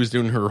she was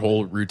doing her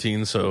whole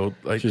routine. So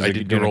I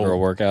did girl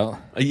workout.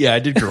 Yeah, I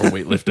did girl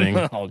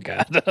weightlifting. Oh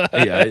god.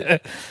 Yeah,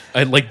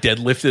 I like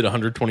deadlifted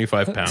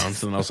 125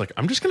 pounds, and I was like,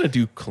 I'm just gonna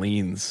do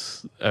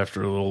cleans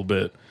after a little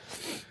bit,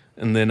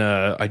 and then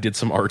I did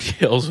some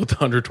RDLs with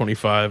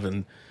 125,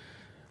 and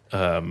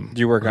Did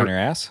you work on your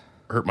ass?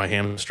 hurt my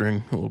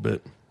hamstring a little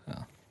bit.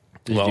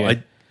 Did Well,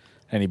 you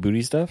any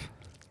booty stuff?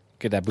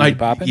 Get that booty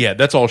popping? Yeah,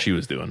 that's all she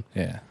was doing.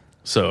 Yeah.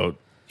 So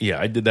yeah,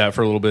 I did that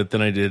for a little bit.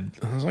 Then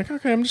I was like,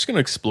 okay, I'm just gonna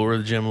explore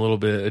the gym a little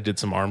bit. I did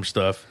some arm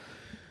stuff,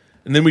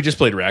 and then we just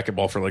played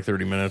racquetball for like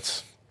 30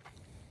 minutes,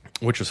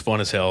 which was fun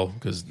as hell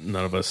because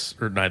neither of us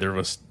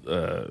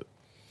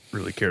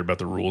really cared about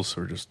the rules.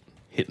 So we're just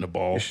hitting a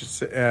ball. You should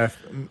say,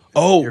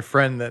 your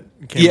friend that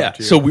came Yeah, up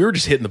to you. so we were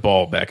just hitting the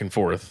ball back and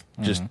forth,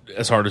 just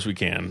as hard as we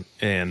can.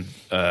 And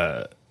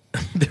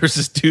there's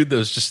this dude that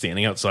was just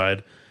standing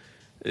outside.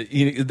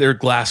 They're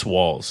glass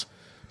walls,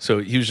 so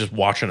he was just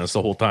watching us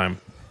the whole time.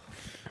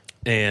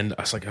 And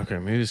I was like, okay,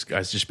 maybe this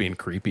guy's just being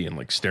creepy and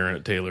like staring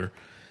at Taylor.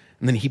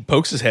 And then he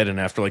pokes his head in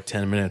after like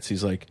 10 minutes.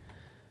 He's like,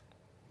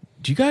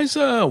 do you guys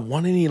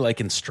want any like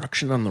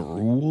instruction on the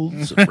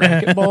rules of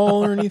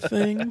racquetball or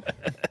anything?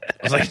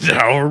 I was like, no,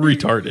 we're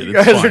retarded. You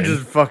guys are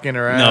just fucking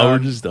around. No, we're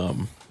just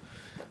dumb.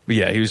 But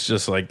yeah, he was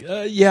just like,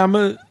 yeah,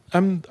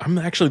 I'm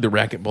actually the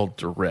racquetball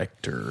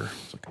director. I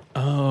was like,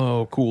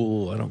 oh,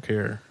 cool. I don't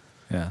care.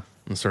 Yeah.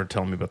 And started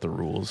telling me about the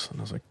rules. And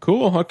I was like,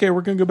 cool. Okay,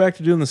 we're going to go back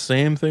to doing the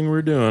same thing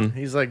we're doing.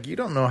 He's like, you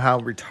don't know how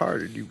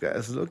retarded you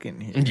guys look in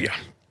here. Yeah.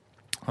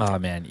 Oh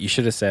man, you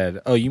should have said,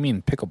 "Oh, you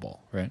mean pickleball,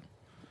 right?"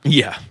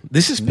 Yeah.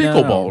 This is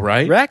pickleball, No,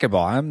 right?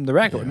 Racquetball. I'm the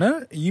racquetball.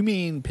 No, you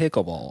mean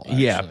pickleball.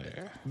 Yeah.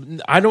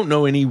 actually. I don't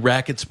know any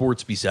racket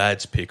sports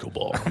besides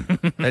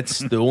pickleball. That's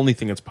the only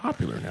thing that's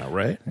popular now,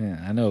 right?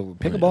 Yeah, I know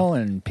pickleball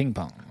and ping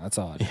pong. That's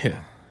all. I know.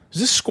 Yeah. Is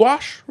this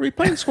squash? Are you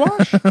playing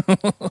squash?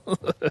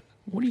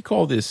 What do you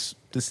call this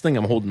thing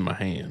I'm holding in my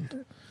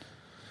hand?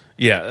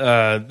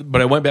 Yeah,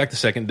 but I went back the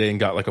second day and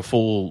got like a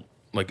full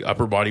like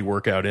upper body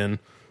workout in.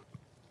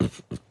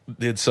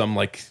 Did some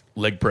like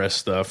leg press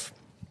stuff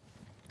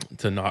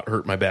to not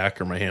hurt my back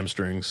or my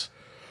hamstrings.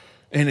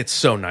 And it's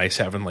so nice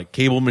having like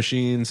cable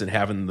machines and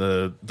having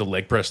the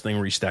leg press thing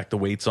where you stack the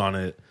weights on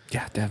it.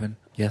 Yeah, Devin.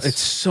 Yes, It's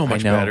so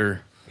much I know.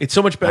 better. It's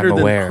so much better I'm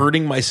than aware.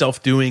 hurting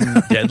myself doing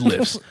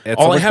deadlifts.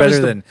 It's so much better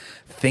than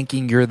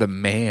thinking you're the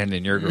man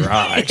in your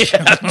garage.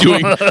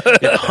 doing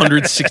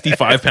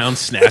 165 pound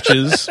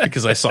snatches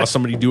because I saw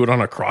somebody do it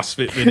on a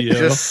CrossFit video.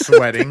 Just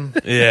sweating.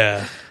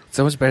 Yeah.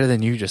 So much better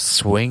than you just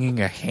swinging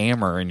a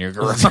hammer in your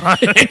garage.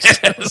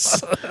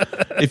 Yes.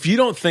 If you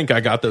don't think I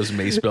got those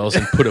mace bells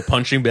and put a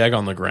punching bag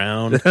on the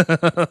ground,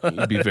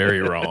 you'd be very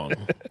wrong.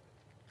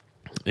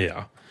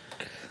 Yeah.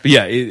 But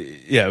yeah,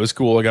 it was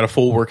cool. I got a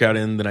full workout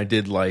in. Then I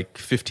did like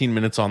 15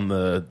 minutes on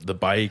the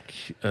bike,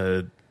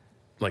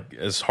 like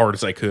as hard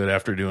as I could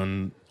after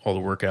doing all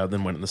the workout.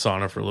 Then went in the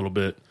sauna for a little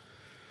bit.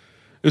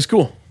 It was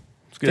cool.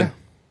 It's good. Yeah.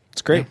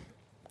 It's great.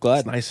 Glad.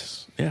 It's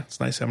nice. Yeah, it's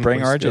nice having a Bring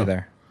place to RJ go.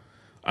 there.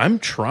 I'm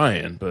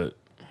trying, but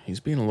he's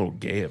being a little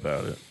gay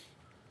about it.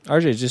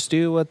 RJ, just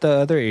do what the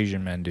other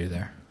Asian men do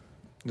there.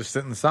 Just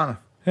sit in the sauna.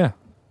 Yeah.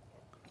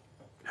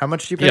 How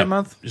much do you pay a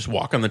month Just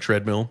walk on the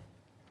treadmill.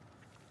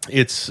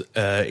 It's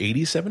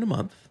 $87 a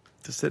month,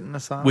 to sit in a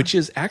sauna? which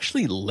is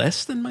actually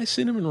less than my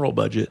cinnamon roll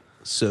budget.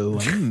 So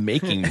I'm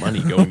making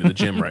money going to the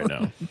gym right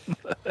now.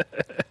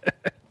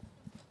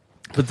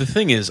 But the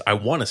thing is, I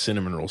want a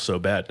cinnamon roll so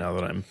bad now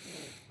that I'm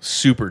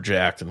super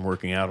jacked and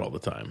working out all the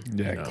time.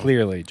 Yeah, you know?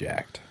 clearly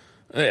jacked.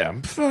 Yeah,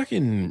 I'm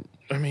fucking.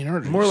 I mean,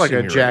 more like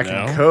a sitting here Jack right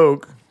and now.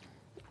 Coke.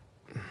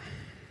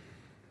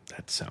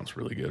 That sounds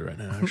really good right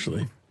now,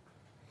 actually.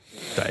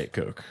 Diet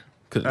Coke.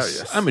 Because Oh,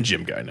 yes. I'm a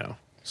gym guy now.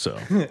 So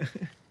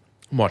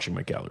I'm watching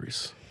my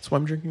calories. That's why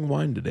I'm drinking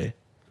wine today.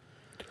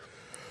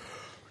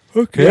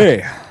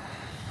 Okay.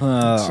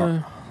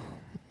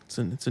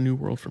 It's a new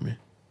world for me.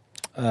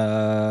 All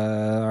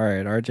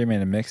right. RJ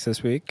made a mix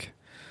this week.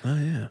 Oh,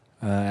 yeah.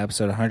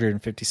 Episode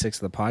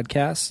 156 of the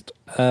podcast.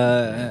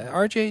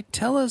 RJ,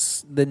 tell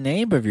us the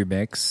name of your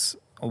mix,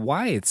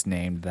 why it's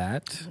named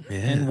that,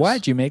 and Yes.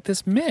 why'd you make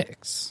this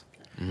mix?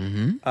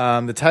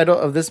 The title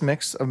of this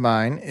mix of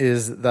mine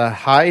is The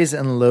Highs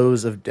and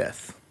Lows of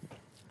Death.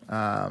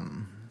 I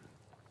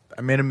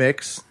made a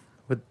mix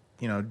with,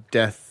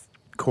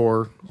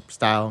 deathcore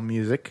style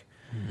music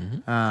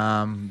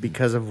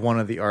because of one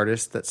of the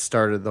artists that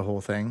started the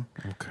whole thing.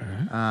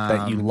 Okay.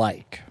 That you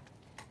like.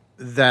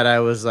 That I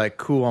was like,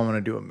 cool, I'm going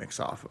to do a mix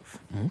off of.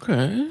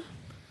 Okay.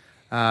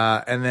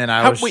 And then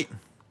I was... Wait.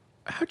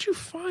 How'd you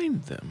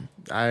find them?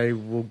 I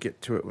will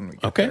get to it when we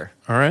get Okay. there.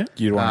 All right.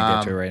 You don't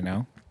want to get to it right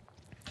now?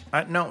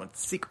 No,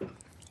 it's secret.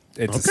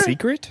 It's a Okay.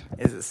 secret?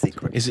 Is it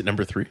secret? Is it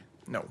number 3?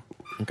 No.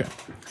 Okay.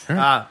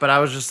 But I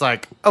was just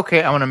like,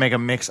 okay, I want to make a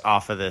mix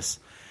off of this.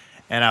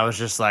 And I was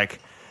just like,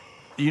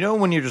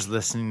 when you're just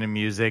listening to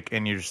music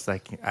and you're just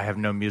like, I have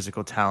no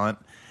musical talent,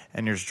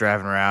 and you're just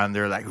driving around,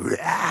 they're like,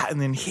 "Rah," and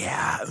then,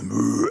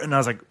 and I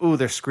was like, ooh,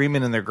 they're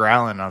screaming and they're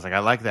growling. And I was like, I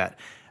like that.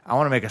 I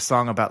want to make a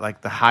song about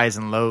like the highs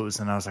and lows.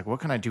 And I was like,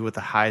 what can I do with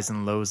the highs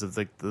and lows of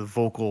like the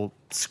vocal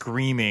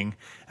screaming?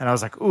 And I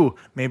was like, ooh,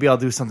 maybe I'll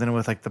do something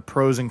with like the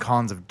pros and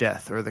cons of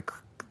death, or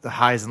the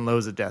highs and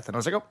lows of death. And I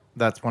was like, oh,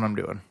 that's what I'm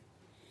doing.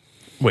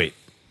 Wait.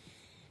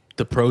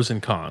 The pros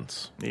and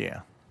cons.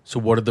 Yeah. So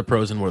what are the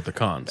pros and what are the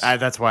cons?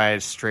 That's why I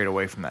strayed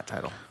away from that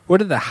title.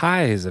 What are the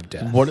highs of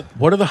death?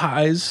 What are the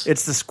highs?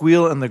 It's the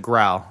squeal and the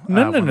growl.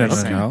 No. when they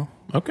sing.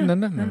 Okay.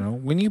 No.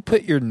 When you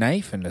put your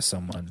knife into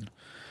someone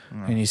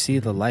and you see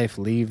the life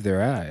leave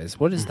their eyes,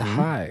 what is the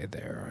high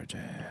there,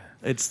 RJ?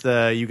 It's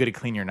you get to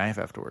clean your knife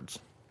afterwards.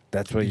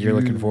 That's what you're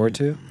looking forward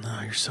to?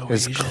 No, you're so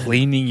Is Asian.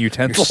 cleaning You're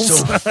utensils?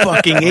 so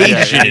fucking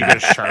Yeah, Asian. you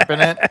gotta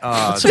sharpen it.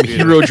 Oh, Some dude.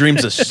 hero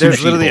dreams of sushi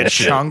There's literally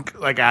bullshit. a chunk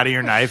like out of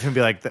your knife and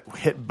be like,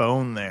 hit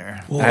bone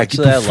there. Oh,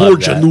 Actually, I love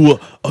that.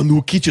 a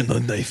new kitchen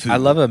knife. I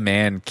love a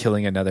man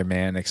killing another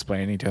man,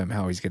 explaining to him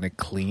how he's going to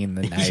clean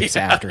the knives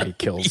after he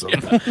kills them.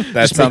 That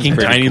Just sounds making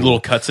pretty tiny cool.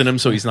 little cuts in him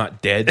so he's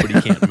not dead, but he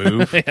can't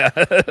move.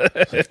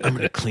 I'm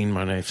gonna clean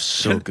my knife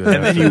so good. And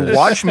then after you this.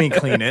 watch me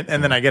clean it,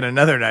 and then I get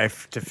another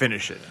knife to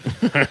finish it.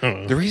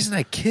 The reason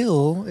I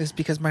kill is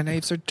because my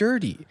knives are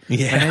dirty.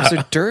 Yeah. My knives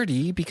are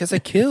dirty because I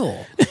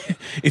kill.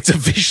 It's a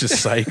vicious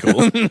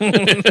cycle.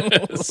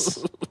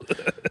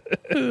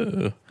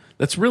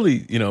 That's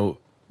really,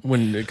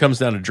 when it comes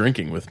down to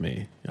drinking with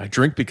me, I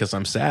drink because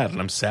I'm sad, and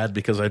I'm sad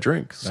because I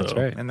drink. So That's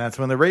right. And that's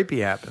when the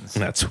rapey happens.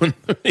 And that's when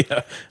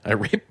I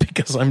rape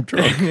because I'm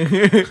drunk.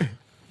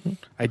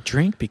 I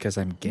drink because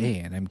I'm gay,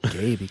 and I'm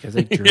gay because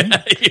I drink.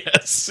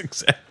 Yes,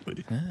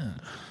 exactly.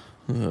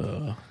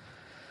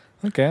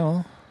 Okay,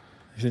 well,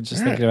 you're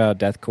just thinking about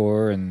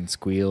deathcore and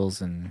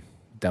squeals and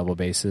double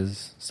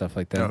basses, stuff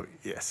like that. Oh,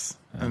 yes.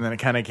 And then it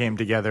kind of came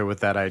together with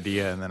that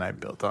idea, and then I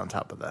built on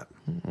top of that.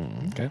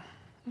 Okay.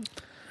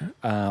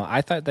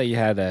 I thought that you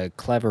had a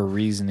clever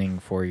reasoning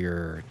for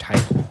your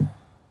title.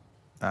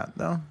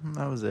 No,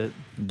 that was it.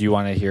 Do you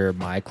want to hear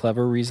my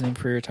clever reasoning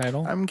for your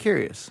title? I'm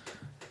curious.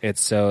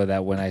 It's so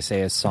that when I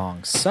say a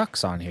song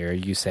sucks on here,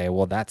 you say,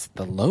 well, that's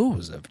the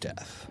lows of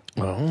death.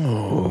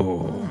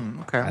 Oh,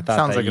 Okay. I thought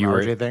Sounds that like an you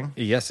were- RJ thing.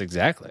 Yes,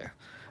 exactly.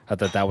 I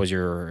thought that was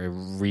your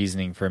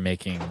reasoning for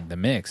making the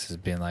mix, is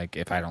being like,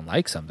 if I don't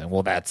like something,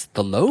 well, that's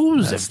the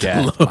lows of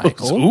death,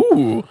 Michael.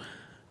 Ooh,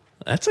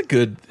 that's a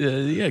good,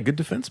 good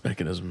defense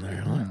mechanism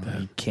there. I like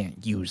that. You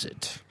can't use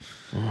it.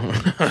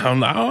 I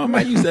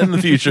might use that in the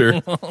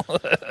future.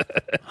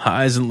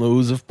 Highs and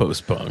lows of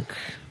post-punk.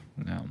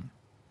 No.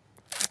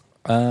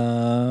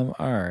 All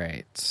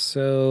right.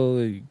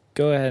 So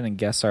go ahead and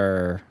guess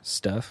our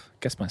stuff.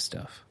 Guess my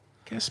stuff.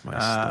 Guess my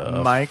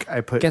stuff. Mike,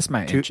 I put Guess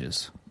my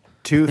inches.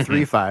 2,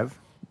 3, 5.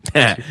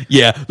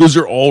 Yeah, those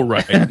are all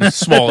right.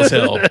 Small as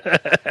hell.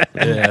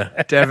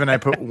 Yeah. Devin, I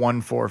put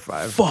 1, 4,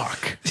 5.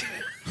 Fuck.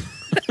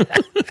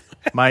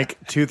 Mike,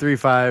 2, 3,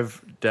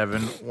 5.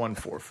 Devin, 1,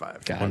 4,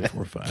 5. Got 1, it.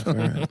 4, 5. All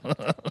right.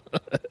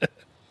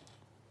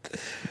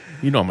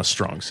 I'm a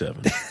strong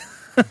 7.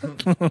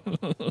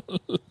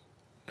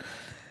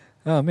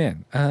 Oh,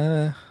 man.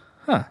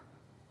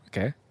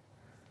 Okay.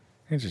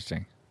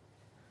 Interesting.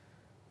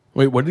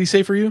 Wait, what did he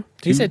say for you?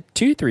 He said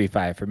 2, 3,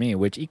 5 for me,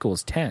 which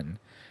equals 10.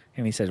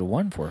 And he said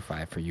 1, 4,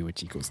 5 for you,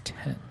 which equals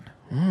 10.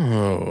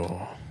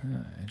 Oh.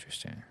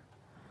 Interesting.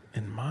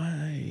 And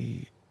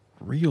my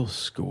real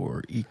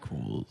score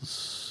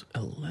equals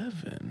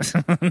 11.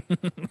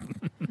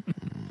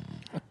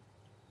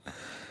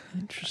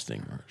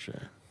 Interesting,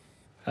 Roger.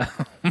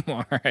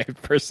 All right.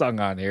 First song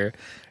on here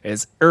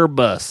is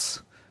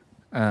Urbus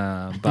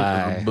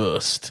by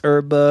Bust.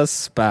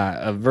 Urbus by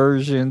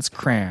Aversion's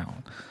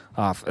Crown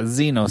off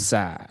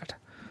Xenocide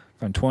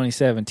from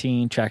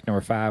 2017, track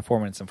number 5, 4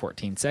 minutes and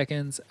 14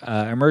 seconds,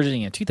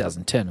 emerging in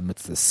 2010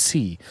 amidst the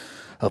sea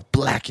of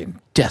blackened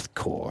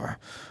deathcore.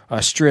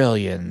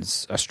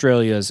 Australia's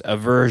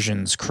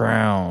Aversion's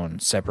Crown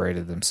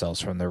separated themselves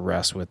from the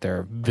rest with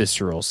their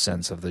visceral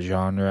sense of the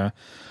genre,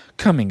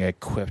 coming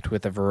equipped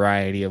with a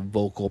variety of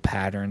vocal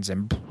patterns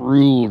and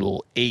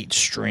brutal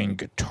 8-string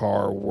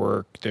guitar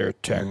work. Their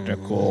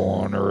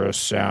technical, onerous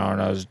sound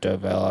has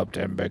developed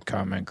and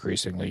become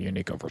increasingly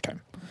unique over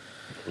time.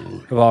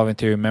 Evolving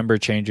through member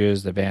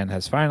changes, the band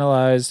has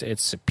finalized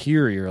its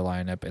superior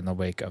lineup in the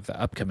wake of the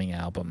upcoming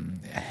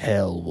album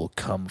Hell Will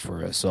Come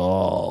For Us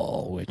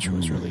All, which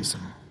was released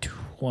in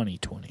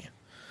 2020.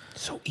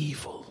 So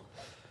evil.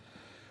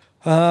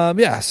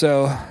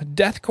 So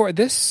deathcore.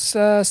 This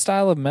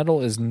style of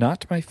metal is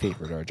not my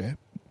favorite, RJ.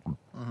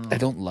 I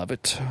don't love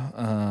it.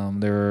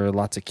 There are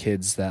lots of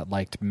kids that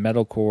liked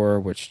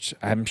metalcore, which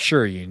I'm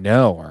sure you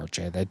know,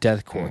 RJ, that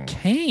deathcore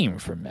came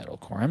from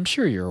metalcore. I'm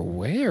sure you're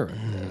aware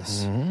of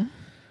this.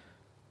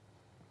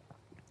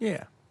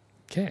 Yeah.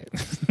 Okay.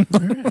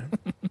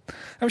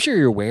 I'm sure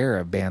you're aware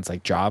of bands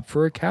like Job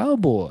for a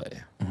Cowboy.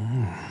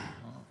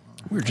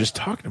 We were just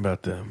talking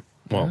about them.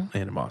 Well,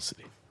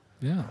 Animosity.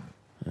 Yeah.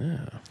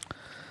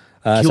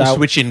 Kill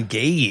Switch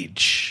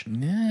Engage.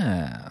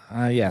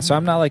 Yeah. So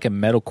I'm not like a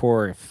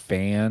metalcore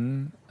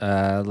fan.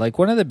 Like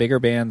one of the bigger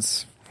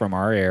bands from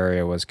our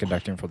area was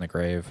Conducting from the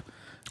Grave.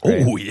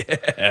 Right? Oh,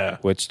 yeah.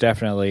 Which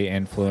definitely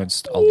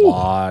influenced a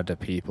lot of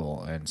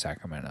people in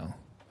Sacramento.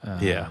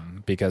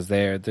 Because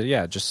they're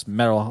just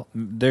metal.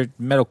 Their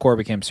metalcore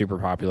became super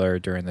popular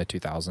during the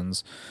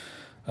 2000s.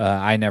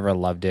 I never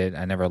loved it.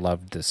 I never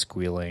loved the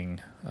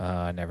squealing.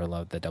 I never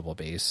loved the double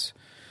bass.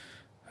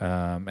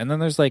 And then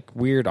there's like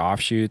weird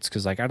offshoots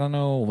because like I don't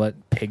know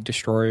what Pig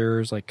Destroyer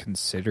is like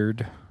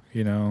considered.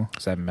 You know,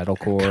 is that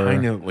metalcore?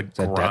 Kind of like is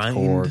that grind.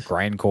 deathcore,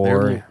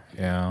 grindcore?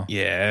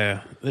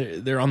 Yeah,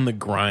 they're on the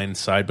grind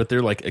side, but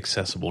they're like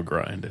accessible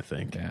grind, I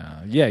think.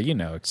 Yeah, you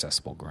know,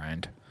 accessible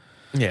grind.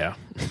 Yeah,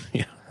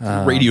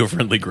 radio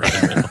friendly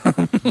grind.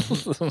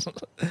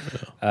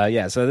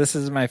 So this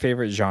is my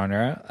favorite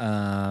genre,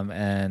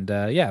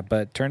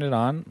 but turn it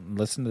on,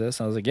 listen to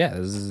this. I was like, yeah,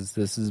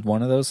 this is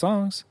one of those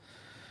songs.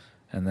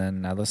 And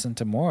then I listened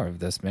to more of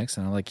this mix,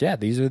 and I'm like, yeah,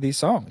 these are these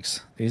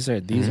songs. These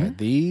are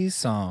these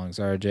songs,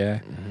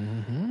 RJ.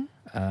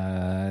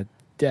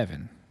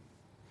 Devin.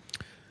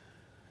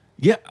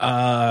 Yeah,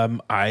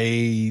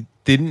 I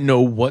didn't know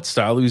what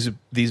style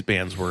these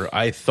bands were.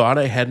 I thought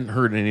I hadn't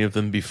heard any of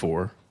them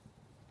before,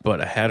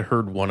 but I had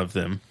heard one of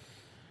them.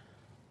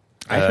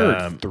 I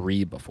heard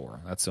 3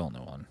 before. That's the only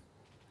one.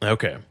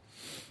 Okay.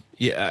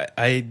 Yeah,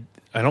 I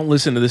don't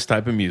listen to this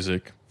type of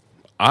music.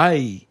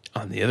 I,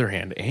 on the other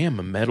hand, am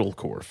a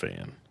metalcore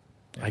fan.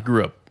 Yeah. I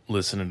grew up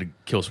listening to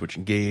Killswitch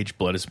Engage,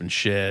 Blood Has Been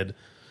Shed.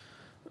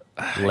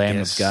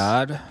 Lamb of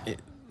God.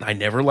 I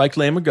never liked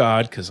Lamb of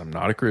God because I'm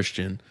not a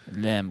Christian.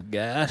 Lamb of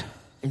God.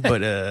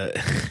 But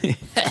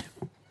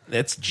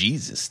that's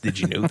Jesus. Did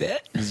you know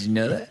that? Did you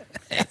know that?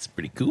 That's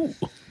pretty cool.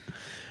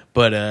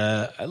 But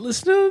I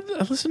listen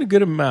to a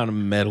good amount of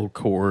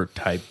metalcore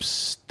type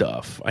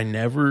stuff. I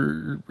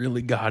never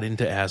really got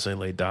into As I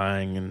Lay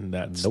Dying and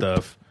that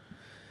stuff.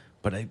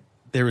 But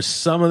there was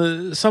some of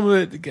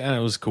it kind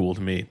of was cool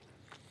to me.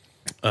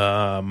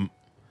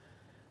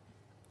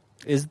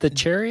 Is the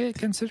Chariot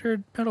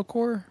considered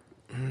metalcore?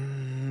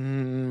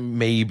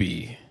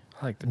 Maybe.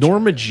 I like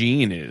Norma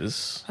Jean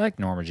is. I like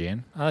Norma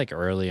Jean. I like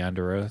early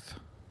Under Oath.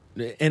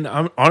 And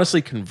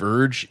honestly,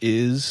 Converge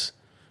is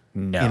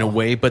in a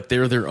way, but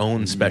they're their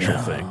own special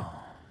thing.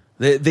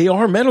 They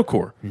are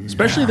metalcore,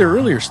 especially their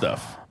earlier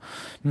stuff.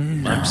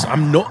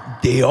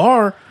 They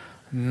are.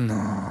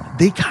 No.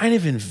 They kind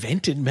of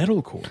invented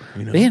metalcore.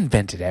 You know? They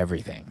invented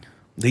everything.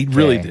 They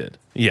really did.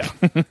 Yeah.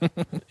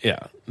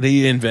 Yeah.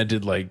 They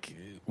invented like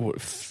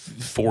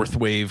fourth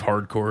wave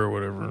hardcore or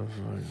whatever.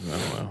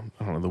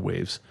 I don't know the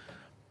waves.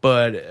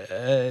 But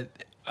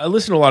I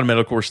listened to a lot of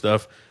metalcore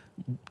stuff.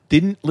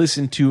 Didn't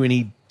listen to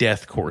any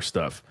deathcore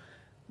stuff.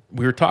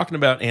 We were talking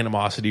about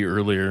Animosity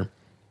earlier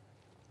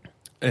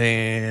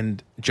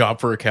and Job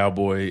for a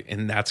Cowboy,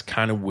 and that's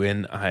kind of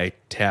when I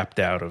tapped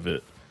out of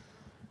it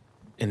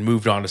and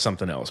moved on to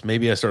something else.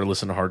 Maybe I started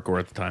listening to hardcore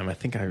at the time. I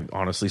think I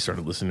honestly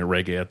started listening to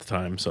reggae at the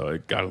time, so I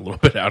got a little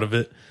bit out of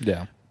it.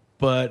 Yeah.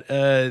 But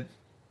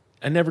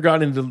I never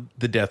got into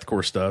the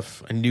deathcore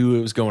stuff. I knew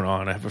it was going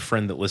on. I have a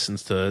friend that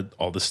listens to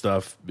all this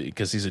stuff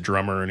because he's a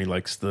drummer and he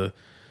likes the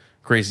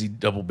crazy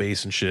double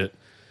bass and shit.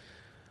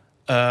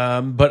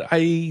 But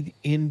I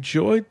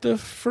enjoyed the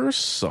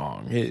first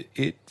song.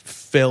 It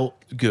felt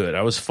good.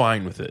 I was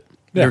fine with it.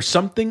 Yeah. There's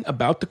something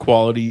about the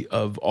quality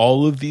of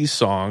all of these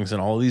songs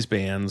and all of these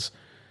bands,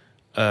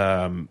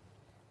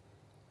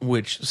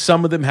 which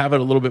some of them have it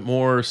a little bit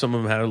more, some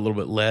of them have it a little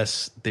bit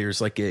less. There's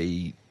like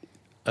a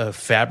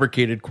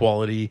fabricated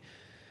quality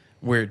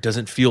where it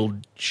doesn't feel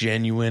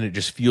genuine. It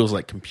just feels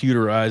like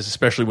computerized,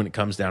 especially when it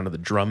comes down to the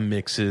drum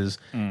mixes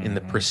and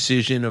the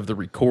precision of the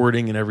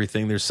recording and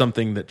everything. There's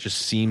something that just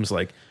seems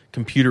like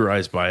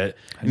computerized by it.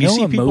 And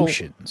no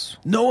emotions.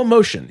 No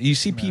emotion. You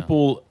see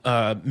people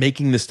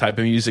making this type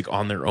of music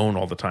on their own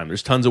all the time.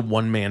 There's tons of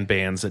one-man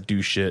bands that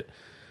do shit,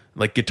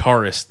 like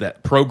guitarists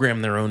that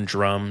program their own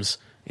drums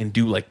and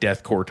do like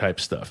deathcore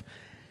type stuff.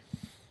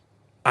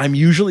 I'm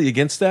usually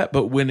against that,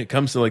 but when it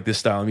comes to like this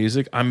style of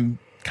music, I'm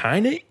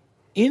kind of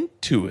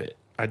into it.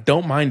 I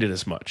don't mind it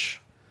as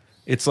much.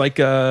 It's like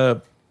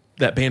that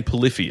band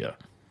Polyphia,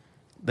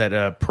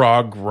 that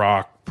prog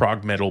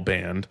metal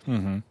band.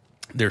 Mm-hmm.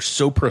 They're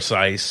so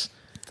precise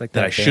like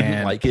that I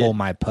shouldn't like Pull it.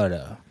 My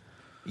Putta.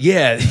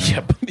 Yeah,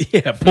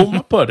 Pull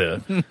My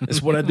Putta.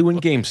 That's what I do in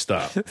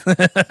GameStop.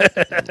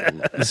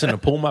 Listen to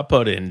Pull My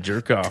Putta and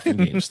jerk off in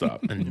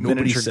GameStop, and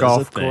nobody Miniature says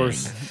golf a thing.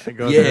 course.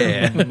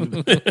 Yeah,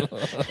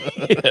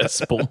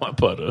 yes, Pull My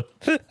Putta.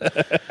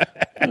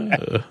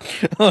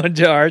 Oh,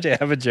 George, I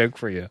have a joke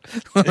for you.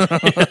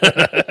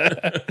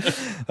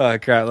 Oh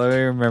crap! Let me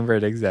remember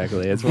it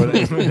exactly. It's what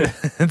it's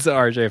an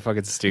RJ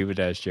fucking stupid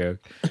ass joke.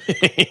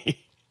 It's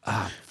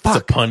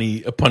a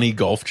punny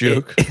golf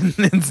joke.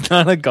 It's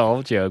not a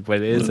golf joke, but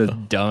it is a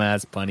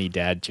dumbass punny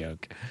dad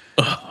joke.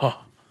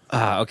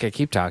 Okay,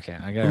 keep talking.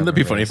 I got. Wouldn't that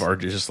be funny if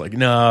RJ's just like,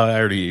 no,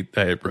 I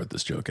wrote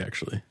this joke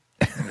actually.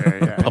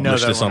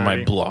 Published this on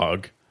my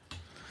blog.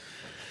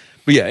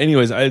 But yeah,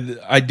 anyways,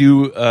 I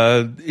do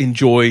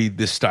enjoy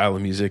this style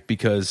of music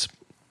because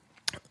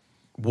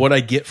what I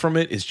get from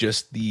it is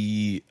just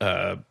the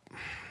I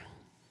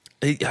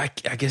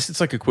guess it's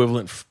like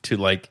equivalent to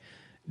like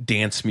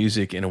dance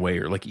music in a way,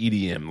 or like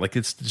EDM. Like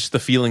it's just the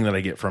feeling that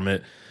I get from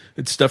it.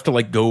 It's stuff to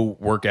like go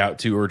work out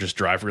to or just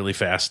drive really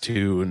fast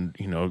to,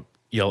 and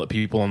yell at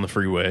people on the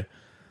freeway.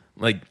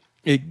 Like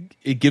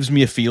it gives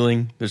me a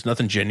feeling. There's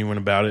nothing genuine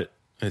about it.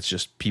 It's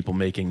just people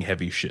making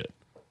heavy shit,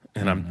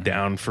 and I'm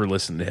down for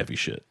listening to heavy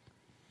shit.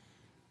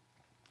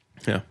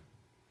 Yeah,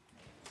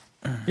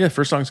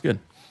 first song's good.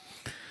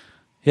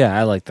 Yeah,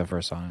 I like the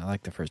first song. I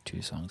like the first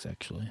two songs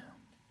actually.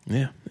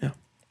 Yeah.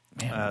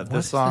 Man,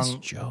 this song this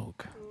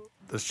joke.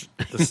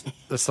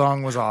 The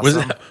song was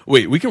awesome.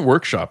 Wait, we can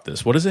workshop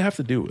this. What does it have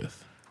to do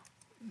with?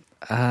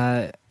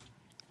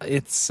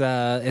 It's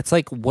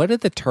like, what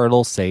did the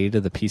turtle say to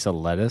the piece of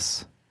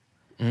lettuce?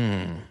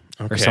 Okay.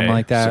 Or something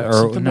like that, So or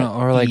something no,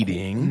 about or like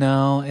eating.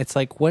 no. It's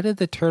like, what did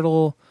the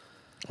turtle?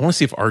 I want to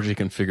see if RJ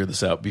can figure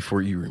this out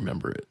before you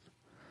remember it.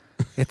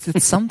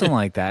 It's something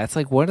like that. It's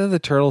like, what did the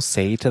turtle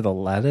say to the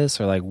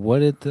lettuce, or like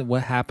what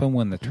happened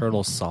when the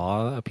turtle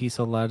saw a piece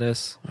of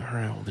lettuce? All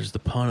right. Well, there's the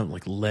pun of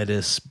like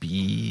lettuce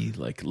be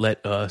like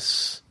let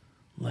us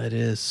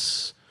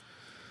lettuce.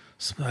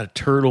 Something about a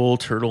turtle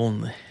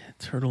in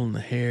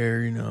the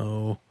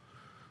hair.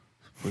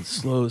 But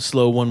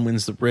slow one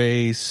wins the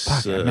race.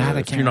 Fuck,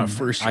 If you're not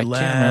first, you're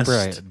last. I can't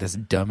remember this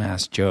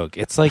dumbass joke.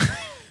 It's like,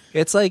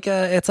 it's like,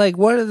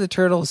 what did the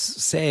turtle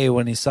say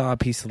when he saw a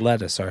piece of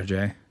lettuce?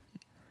 RJ.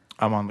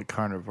 I'm on the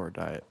carnivore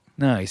diet.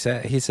 No, he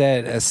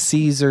said a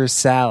Caesar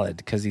salad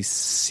because he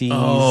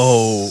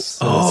sees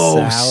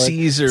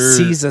Caesar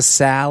sees a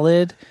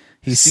salad.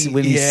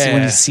 When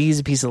he sees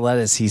a piece of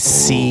lettuce, he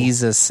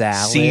sees a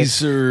salad.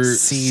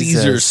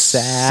 Caesar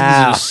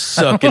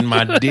sucking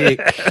my dick.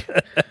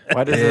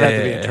 Why does it have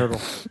to be a turtle?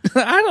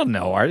 I don't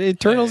know.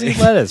 Turtles eat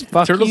lettuce.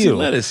 Fuck Turtles you. eat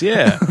lettuce,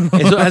 yeah.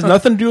 And so it has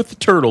nothing to do with the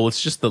turtle.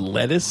 It's just the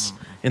lettuce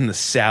in the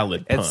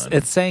salad pun.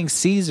 It's saying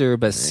Caesar,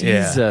 but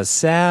Caesar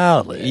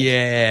salad.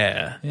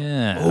 Yeah.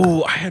 Yeah.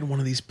 Oh, I had one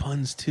of these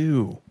puns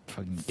too.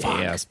 Fucking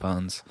gay ass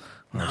puns.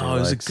 No, it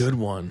was a good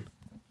one.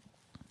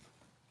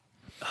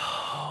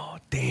 Oh,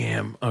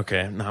 damn.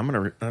 Okay, now I'm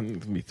gonna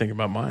be thinking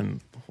about mine.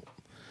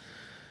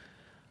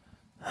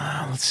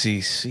 Let's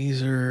see,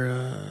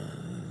 Caesar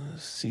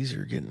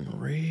getting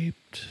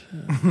raped.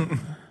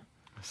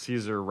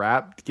 Caesar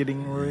wrapped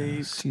getting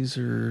raped.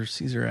 Caesar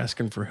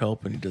asking for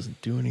help and he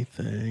doesn't do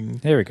anything.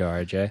 There we go,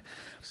 RJ.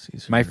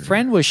 Caesar. My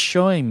friend was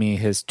showing me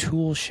his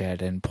tool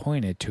shed and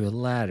pointed to a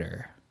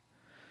ladder.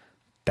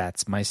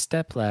 That's my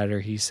step ladder,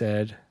 he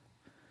said.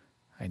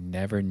 I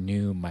never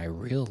knew my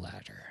real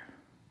ladder.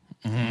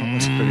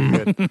 That's pretty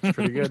good. That's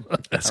pretty good.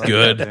 That's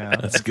good. That. Yeah,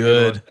 that's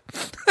good.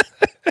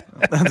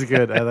 That's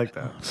good. I like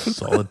that.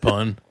 Solid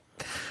pun.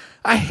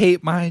 I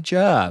hate my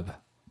job.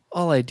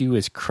 All I do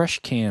is crush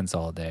cans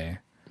all day.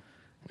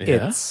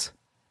 Yeah? It's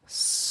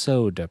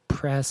so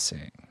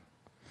depressing.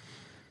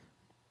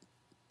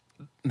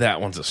 That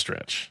one's a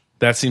stretch.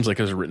 That seems like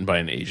it was written by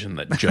an Asian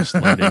that just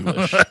learned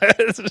English.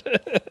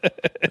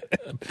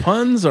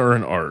 Puns are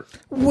an art.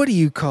 What do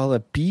you call a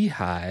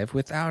beehive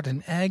without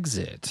an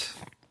exit?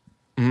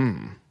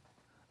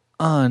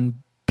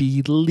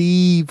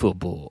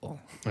 Unbelievable.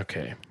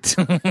 Okay.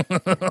 I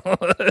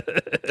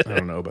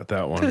don't know about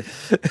that one.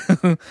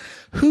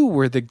 Who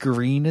were the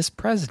greenest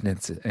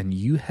presidents in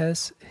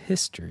U.S.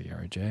 history,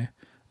 RJ?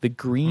 The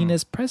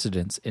greenest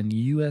presidents in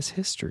U.S.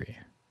 history.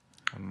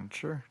 I'm not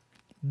sure.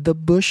 The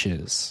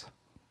Bushes.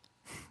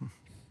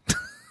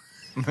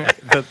 I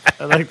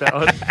like that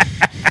one.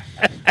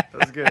 That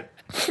was good.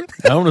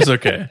 That one was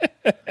okay.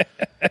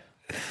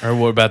 All right,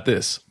 what about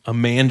this? A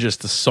man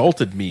just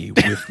assaulted me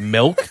with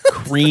milk,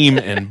 cream,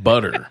 and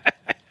butter.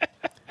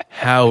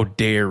 How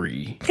dare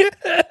he?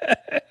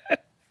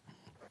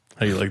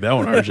 How do you like that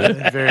one,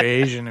 RJ? Very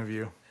Asian of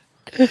you.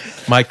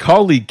 My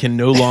colleague can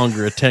no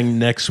longer attend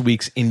next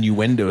week's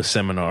innuendo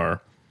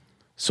seminar,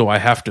 so I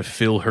have to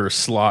fill her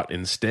slot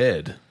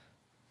instead.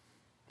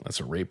 That's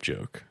a rape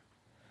joke.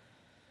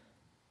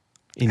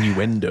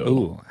 Innuendo.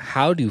 Ooh,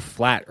 how do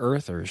flat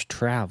earthers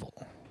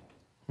travel?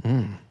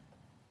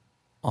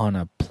 On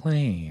a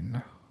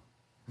plane.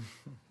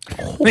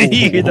 You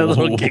hear that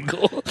little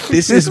giggle?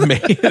 This is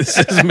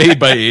made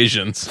by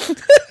Asians.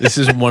 This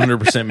is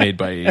 100% made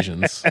by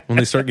Asians. When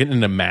they start getting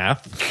into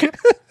math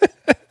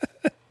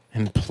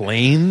and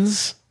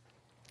planes.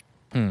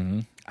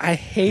 I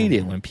hate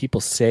it when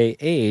people say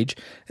age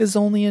is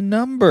only a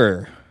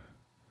number.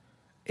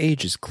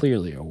 Age is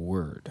clearly a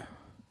word.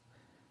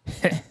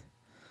 I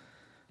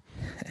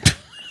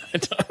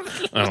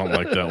don't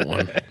like that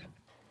one.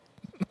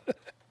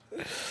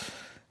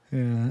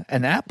 Yeah.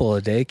 An apple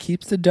a day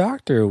keeps the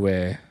doctor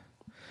away.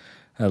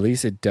 At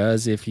least it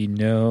does if you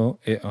know.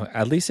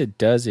 At least it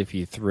does if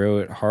you throw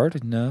it hard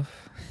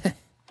enough.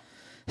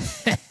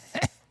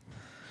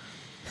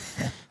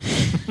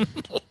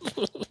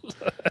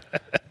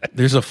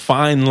 There's a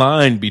fine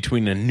line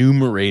between a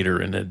numerator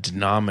and a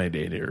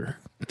denominator.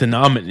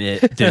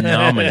 Denominator.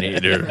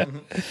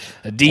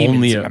 A demon's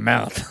Only in a- my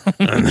mouth.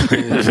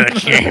 I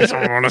can't.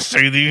 I want to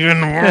say the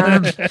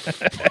N-word.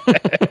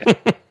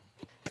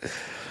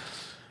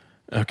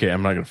 Okay,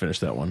 I'm not going to finish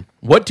that one.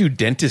 What do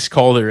dentists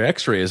call their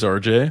x-rays,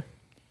 RJ?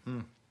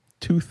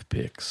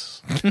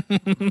 Toothpicks.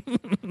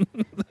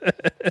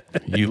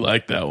 You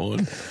like that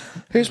one.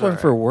 Here's one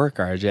for work,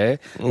 RJ.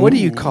 What do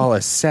you call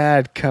a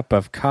sad cup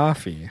of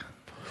coffee?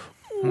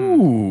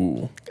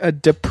 Ooh. A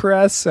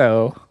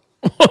depresso.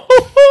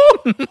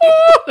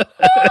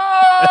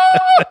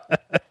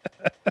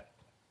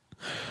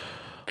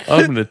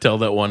 I'm going to tell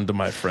that one to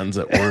my friends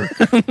at work.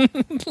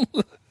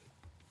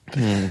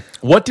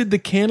 What did the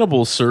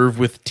cannibals serve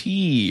with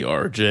tea,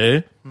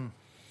 RJ?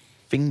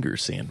 Finger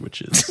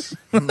sandwiches.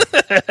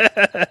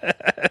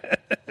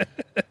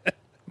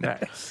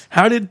 Nice.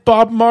 How did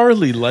Bob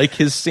Marley like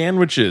his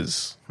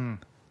sandwiches?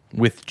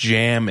 With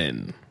jam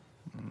in.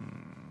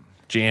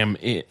 Jam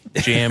in.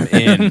 Jam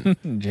in.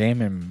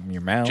 Jam in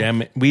your mouth.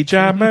 Jam. We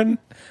jamming.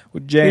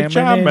 Jamming in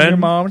jamming. your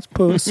mom's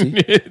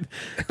pussy.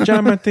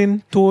 Jamming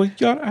into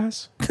your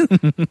ass.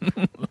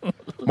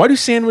 Why do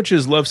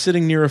sandwiches love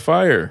sitting near a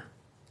fire?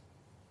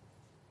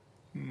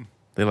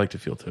 They like to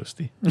feel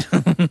toasty.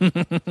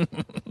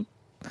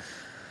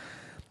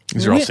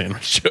 These are all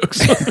sandwich jokes.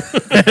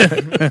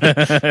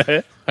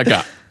 I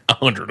got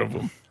 100 of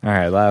them. All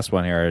right, last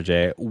one here,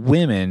 RJ.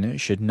 Women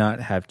should not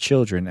have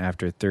children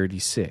after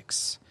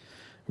 36.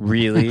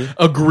 Really?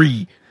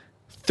 Agree.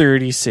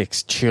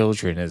 36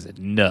 children is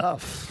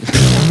enough.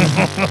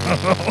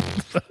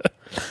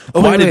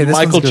 Why did this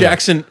one's Michael good.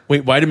 Jackson?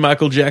 Wait, why did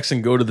Michael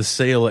Jackson go to the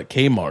sale at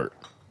Kmart?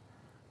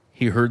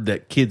 He heard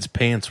that kids'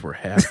 pants were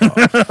half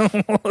off. All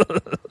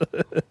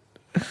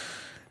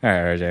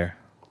right, RJ.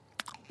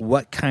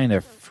 What kind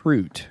of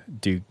fruit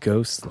do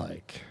ghosts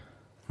like?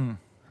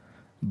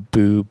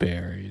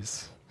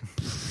 Blueberries.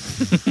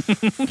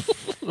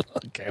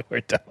 Okay,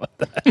 we're done with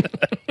that.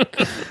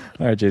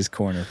 RJ's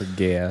corner for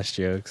gay ass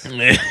jokes.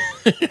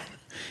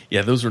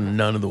 Yeah, those were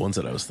none of the ones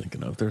that I was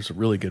thinking of. There's a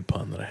really good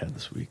pun that I had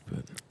this week,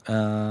 but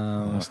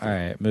All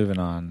right, moving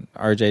on.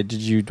 RJ,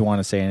 did you want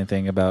to say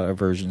anything about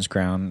Aversion's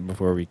Crown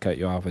before we cut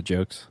you off with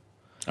jokes?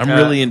 I'm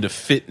really into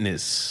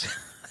fitness.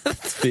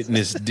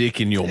 Fitness dick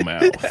in your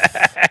mouth.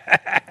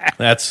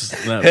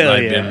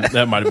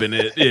 That might have been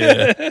it.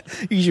 Yeah.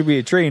 You should be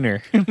a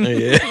trainer.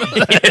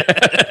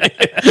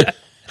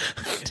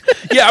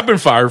 Yeah, I've been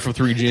fired for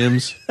 3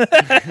 gyms.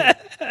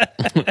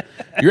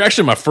 You're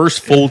actually my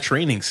first full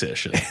training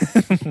session.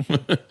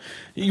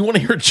 You want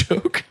to hear a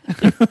joke?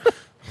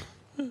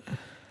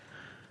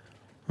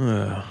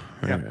 Yeah,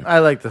 I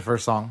like the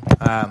first song.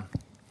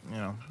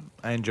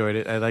 I enjoyed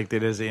it. I liked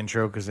it as the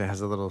intro because it has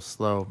a little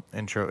slow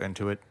intro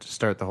into it to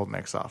start the whole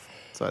mix off.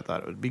 So I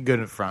thought it would be good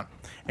in front.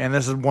 And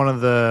this is one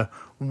of the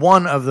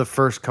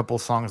first couple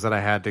songs that I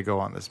had to go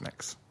on this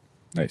mix.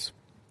 Nice.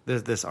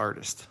 This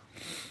artist.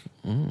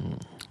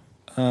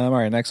 All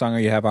right, next song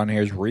you have on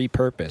here is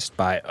Repurposed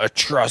by A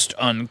Trust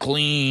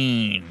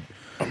Unclean.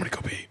 I'm going to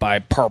go pee. By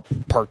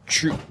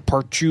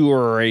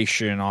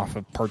Parturition off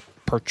of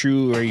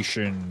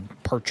Parturition.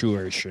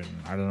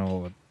 I don't know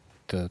what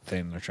the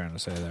thing they're trying to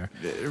say there.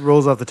 It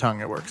rolls off the tongue.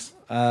 It works.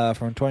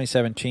 From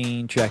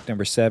 2017, track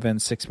number 7,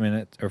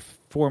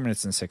 4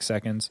 minutes and 6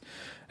 seconds.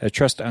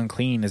 Trust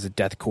Unclean is a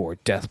deathcore,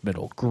 death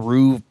metal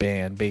groove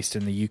band based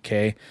in the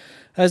UK.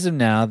 As of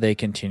now, they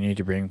continue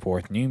to bring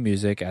forth new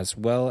music as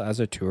well as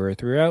a tour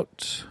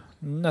throughout.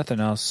 Nothing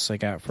else I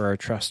got for our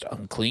Trust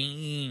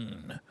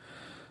Unclean.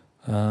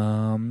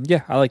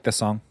 Yeah, I like this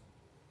song.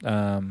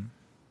 Yeah,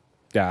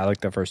 I like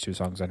the first 2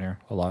 songs on here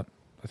a lot.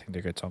 I think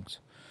they're good songs.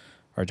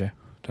 RJ,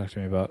 talk to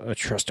me about A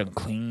Trust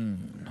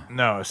Unclean.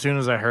 No, as soon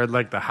as I heard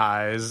like the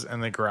highs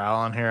and the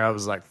growl on here, I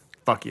was like,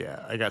 fuck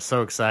yeah. I got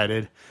so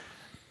excited.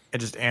 It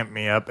just amped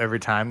me up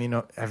every time. You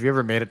know, have you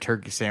ever made a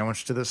turkey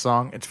sandwich to this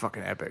song? It's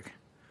fucking epic.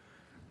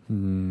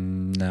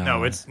 No,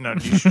 No, you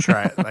should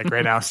try it. Like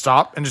right now,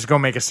 stop and just go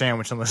make a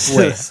sandwich and listen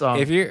to this song.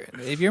 If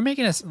you're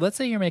making let's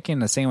say you're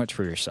making a sandwich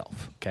for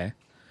yourself, okay?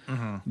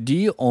 Mm-hmm. Do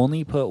you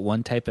only put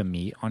one type of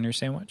meat on your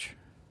sandwich?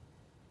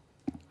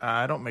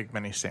 I don't make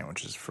many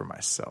sandwiches for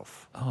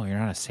myself. Oh, you're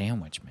not a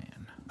sandwich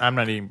man. I'm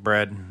not eating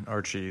bread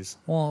or cheese.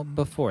 Well,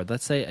 before,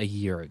 let's say a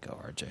year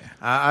ago, RJ.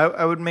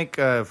 I would make,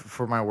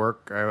 for my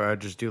work, I would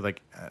just do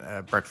like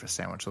a breakfast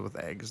sandwich with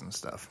eggs and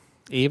stuff.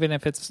 Even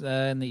if it's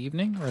in the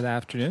evening or the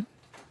afternoon?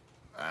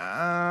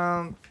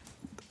 I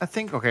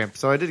think, okay,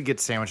 so I did get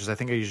sandwiches. I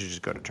think I usually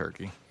just go to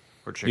turkey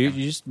or chicken. You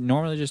just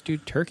normally just do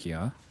turkey,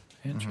 huh?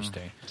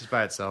 Interesting. Just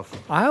by itself.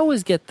 I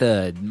always get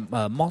the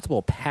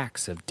multiple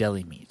packs of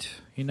deli meat,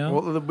 you know?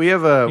 Well, we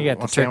have a You got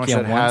the sandwich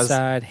turkey that on one has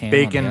side, ham on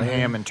bacon, the other.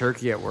 ham, and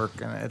turkey at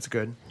work, and it's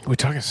good. We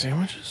talking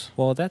sandwiches?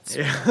 Well, that's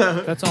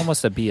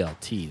almost a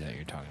BLT that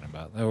you're talking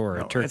about. Or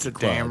a No, turkey it's a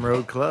club. damn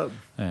road club.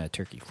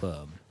 Turkey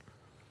club.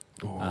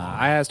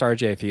 I asked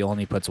RJ if he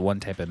only puts one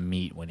type of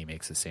meat when he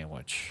makes a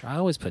sandwich. I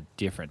always put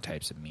different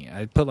types of meat.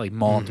 I put like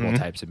multiple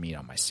types of meat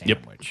on my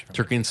sandwich.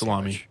 Turkey and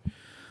salami.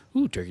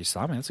 Ooh, turkey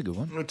salami. That's a good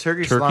one.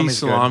 Turkey Turkey salami's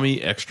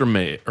salami, extra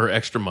or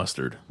extra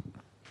mustard.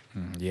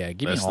 Yeah,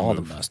 give That's me the all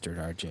the move. mustard,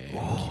 RJ.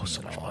 Oh,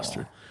 so much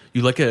mustard.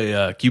 You like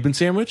a Cuban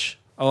sandwich?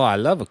 Oh, I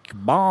love a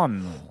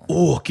cubano.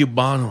 Oh,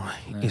 cubano.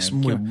 Es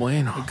muy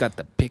bueno. We got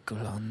the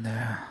pickle on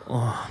there.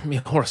 Oh,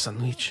 mejor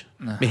sandwich.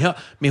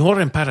 Mejor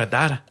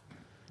empanada.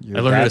 I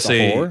learned how to dad's a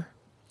say whore?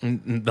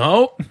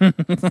 No.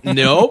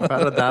 No.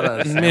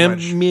 Paradada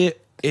sandwich.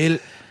 El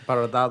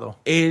Paradado.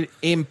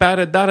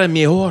 empanada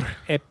mejor.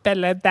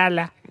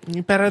 Peladala.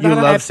 Empanada. You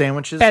love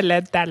sandwiches?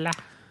 Peladala.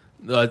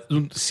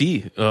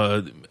 Sí,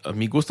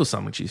 me gusta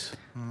sándwiches.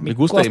 Me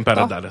gusta gusta.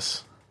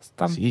 empanadas.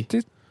 Sí.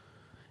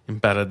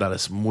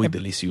 Empanadas muy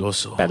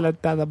delicioso.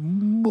 Peladala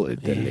muy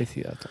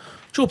delicioso.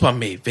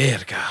 Chúpame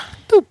verga.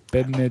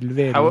 Chúpame el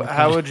velo.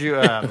 How would you?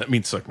 That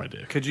means suck my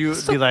dick. Could you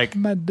be like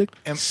My dick.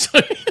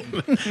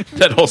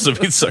 That also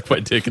means suck my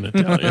dick in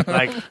Italian.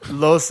 like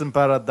los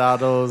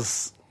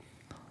emparadados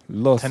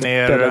Los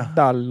Tener-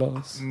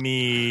 pedalos.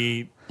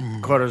 mi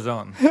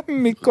corazón?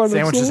 Mi corazón.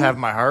 Sandwiches have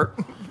my heart.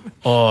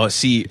 Oh,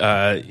 sí.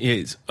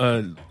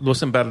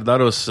 Los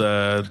empanados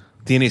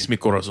tienes mi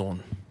corazón.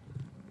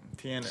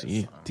 Tienes.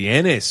 Sí,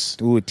 tienes.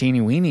 Ooh,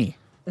 teeny weeny.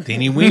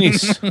 Teeny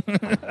weenies.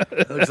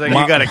 Looks like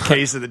you got a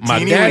case of the My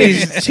teeny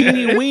daddy's weenies.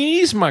 teeny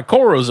weenies, my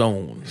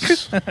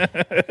corozones.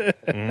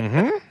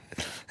 Mm-hmm.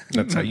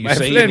 That's how you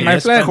say it in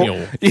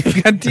Espanol.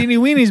 You've got teeny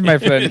weenies, my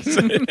friend.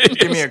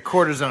 Give me a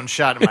cortisone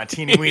shot in my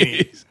teeny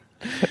weenies.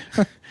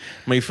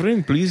 My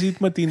friend, please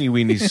eat my teeny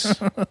weenies.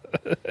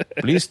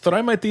 Please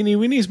try my teeny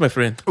weenies, my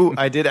friend. Ooh,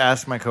 I did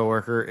ask my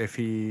coworker if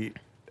he.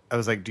 I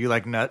was like, "Do you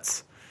like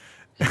nuts?"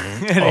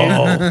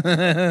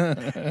 and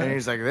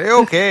he's like, "They're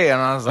okay." And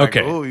I was like,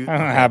 Okay. "Oh, you,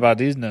 How about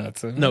these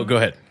nuts? No, go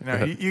ahead.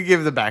 you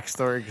give the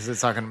backstory because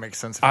it's not going to make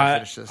sense if I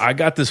finish this." I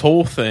got this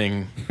whole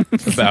thing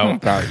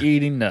About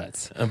eating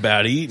nuts.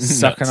 about eating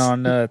Sucking nuts.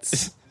 on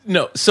nuts.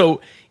 No, so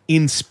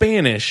in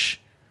Spanish,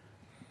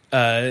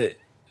 they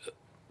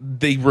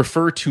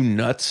refer to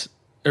nuts,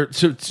 or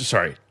to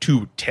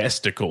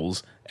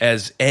testicles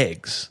as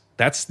eggs.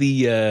 That's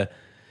the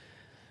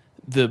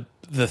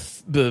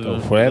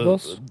huevos?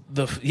 Huevos.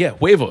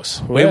 Huevos.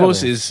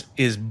 Huevos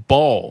is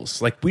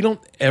balls. Like we don't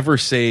ever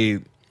say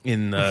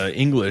in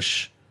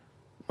English,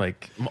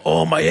 like,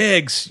 oh, my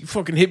eggs. You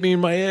fucking hit me in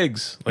my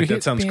eggs. Like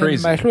that sounds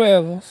crazy. My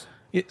huevos.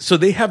 Yeah, so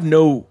they have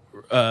no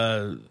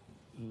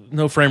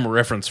frame of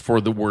reference for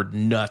the word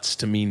nuts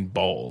to mean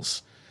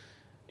balls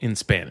in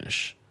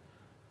Spanish.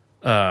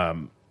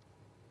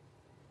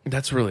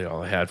 That's really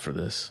all I had for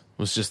this.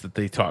 Was just that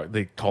they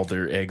called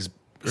their eggs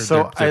or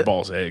So their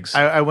balls eggs.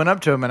 I went up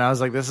to him and I was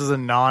like, "This is a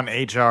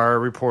non-HR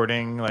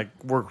reporting, like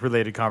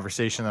work-related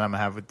conversation that I'm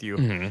gonna have with you."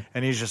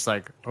 And he's just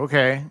like,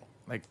 "Okay,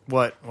 like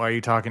what? Why are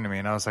you talking to me?"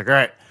 And I was like, "All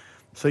right,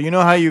 so you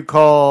know how you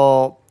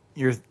call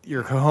your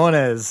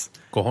cojones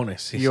Cojones.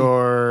 Sí,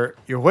 your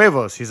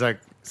huevos?" He's like,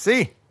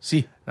 "Sí."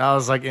 sí. And I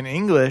was like, in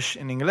English,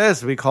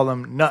 we call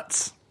them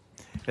nuts.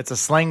 It's a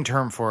slang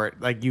term for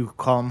it. Like you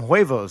call them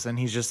huevos, and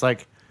he's just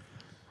like,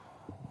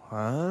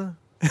 "Huh?"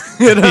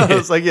 And I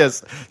was like,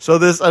 "Yes." So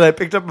and I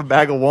picked up a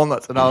bag of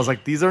walnuts, and I was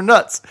like, "These are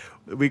nuts.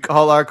 We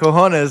call our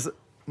cojones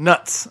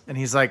nuts." And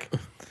he's like,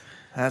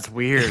 "That's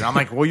weird." I'm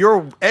like, "Well,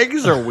 your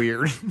eggs are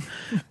weird."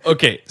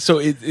 Okay, so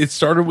it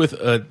started with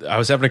I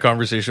was having a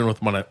conversation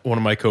with one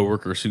of my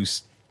coworkers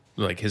who's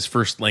like his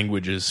first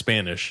language is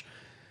Spanish,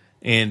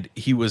 and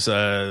he was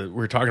we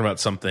were talking about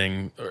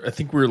something. I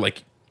think we were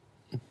like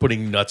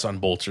putting nuts on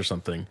bolts or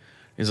something.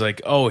 He's like,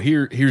 "Oh,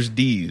 here's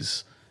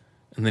D's,"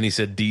 and then he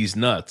said D's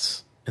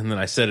nuts, and then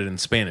I said it in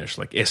Spanish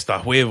like "esta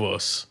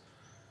huevos,"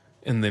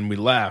 and then we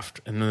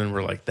laughed, and then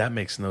we're like, "That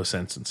makes no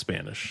sense in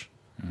Spanish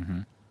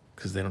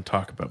because they don't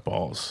talk about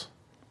balls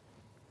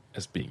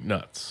as being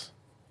nuts."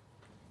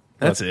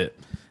 That's it.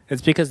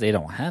 It's because they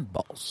don't have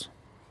balls.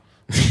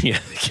 Yeah,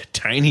 they get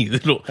tiny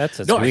little. That's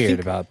what's No, I weird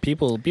think- about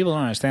people. People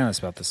don't understand this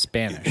about the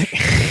Spanish.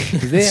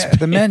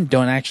 The men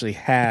don't actually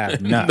have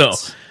No,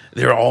 nuts.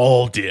 they're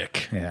all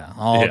dick. Yeah,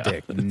 all Yeah.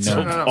 dick.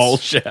 So No. all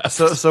shaft.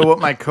 So what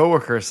my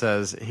coworker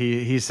says,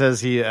 he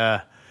says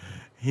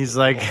he's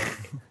like,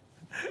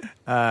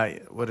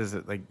 what is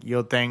it, like,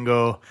 "Yo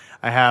tengo,"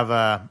 I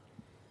have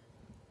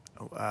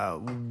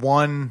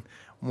one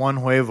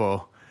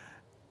huevo,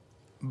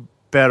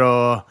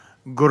 pero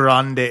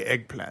grande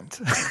eggplant.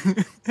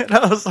 And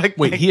I was like,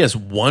 Wait, he has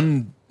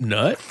one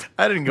nut?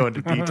 I didn't go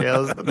into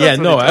details. But Yeah, that's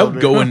what no, he I told would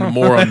me. go in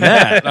more on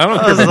that. I don't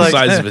care was about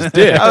like- the size of his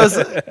dick. I was,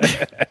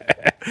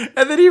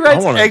 and then he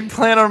writes wanna-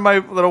 eggplant on my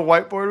little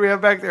whiteboard we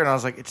have back there, and I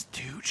was like, "It's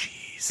 2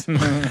 G's."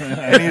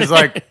 And he's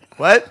like,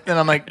 "What?" And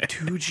I'm like,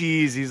 2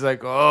 G's. He's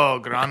like, "Oh,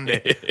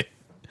 grande."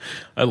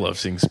 I love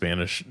seeing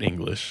Spanish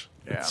English.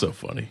 Yeah. It's so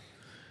funny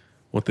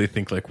what they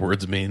think like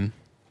words mean.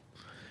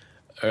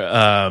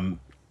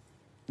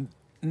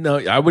 No,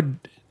 I would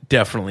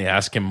definitely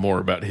ask him more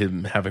about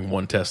him having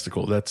one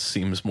testicle. That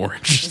seems more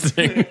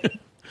interesting.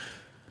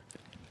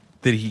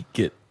 Did he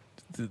get?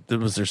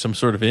 Was there some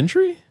sort of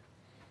injury?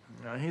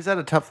 No, he's had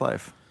a tough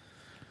life.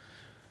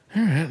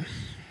 All right.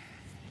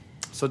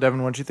 So,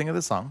 Devin, what'd you think of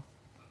the song?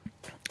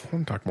 I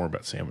want to talk more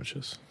about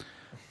sandwiches.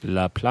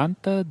 La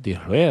planta de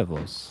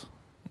huevos.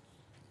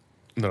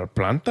 La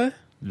planta?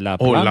 La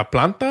La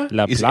planta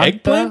La is planta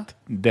eggplant?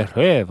 de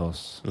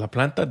huevos. La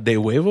planta de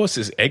huevos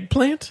is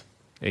eggplant?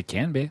 It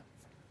can be.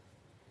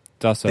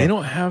 It's also They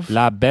don't have...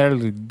 La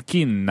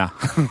Berlina.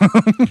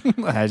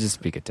 I just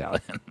speak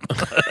Italian.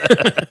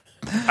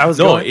 I was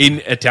No, going.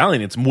 in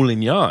Italian, it's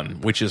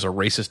moulignon, which is a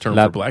racist term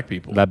for black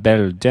people. La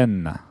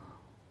Belgena.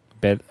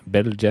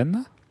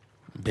 Belgena?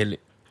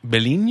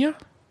 Beligna?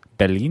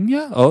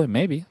 Belina? Oh,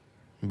 maybe.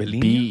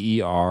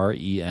 Beligna?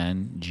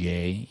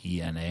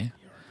 Berenjena.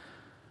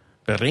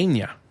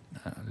 Beregna.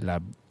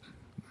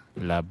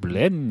 La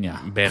Blenia.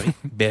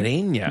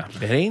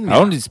 Beregna. I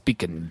only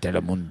speak in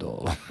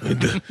Telemundo.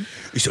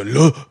 It's a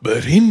la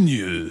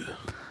Beregna.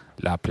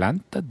 La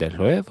planta de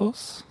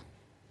huevos.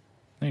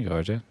 There you go,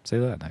 RJ. Say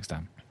that next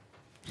time.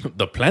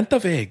 The plant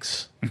of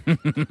eggs.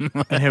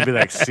 And he'll be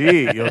like,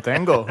 "Sí, yo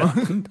tengo."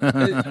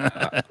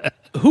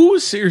 Who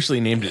seriously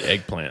named it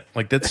eggplant?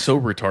 Like, that's so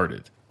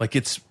retarded. Like,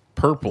 it's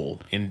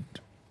purple and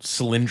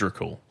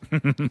cylindrical.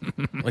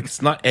 Like,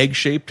 it's not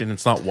egg-shaped and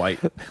it's not white.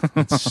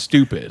 It's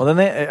stupid. Well,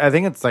 then I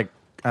think it's like,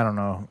 I don't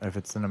know if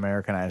it's an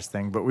Americanized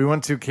thing, but we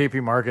went to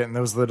KP Market and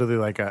there was literally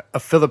like a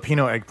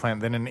Filipino eggplant,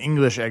 then an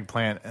English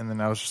eggplant, and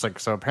then I was just like,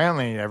 so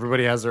apparently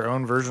everybody has their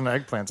own version of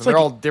eggplants, and they're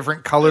all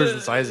different colors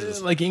and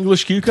sizes. Like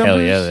English cucumbers?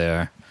 Hell yeah, they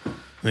are.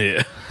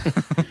 Yeah.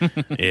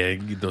 Yeah,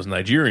 those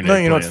Nigerian No,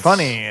 eggplants. you know what's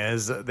funny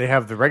is they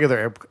have the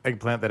regular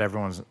eggplant that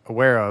everyone's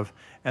aware of,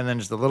 and then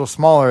just a little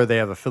smaller, they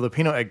have a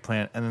Filipino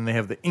eggplant, and then they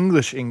have the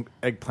English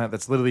eggplant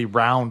that's literally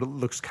round,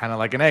 looks kind of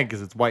like an egg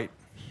because it's white.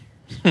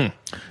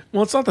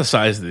 Well, it's not the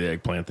size of the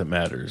eggplant that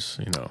matters,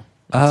 you know.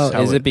 Oh, It's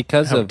how is it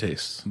because how of... it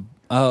tastes.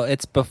 Oh,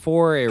 it's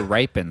before it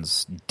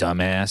ripens,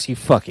 dumbass. You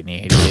fucking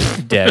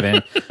idiot,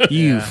 Devin.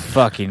 You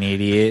fucking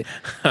idiot.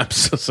 I'm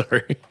so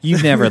sorry.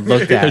 You've never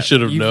looked at... I should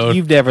have known.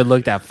 You've never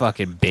looked at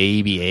fucking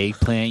baby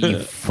eggplant, you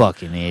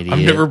fucking idiot. I've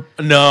never.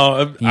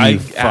 No, I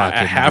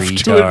fucking have to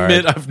retard.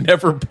 admit, I've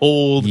never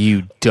pulled.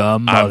 You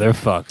dumb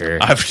motherfucker.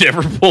 I've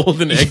never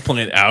pulled an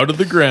eggplant out of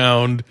the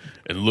ground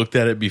and looked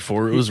at it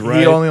before it was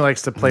right. He only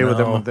likes to play with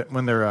No. them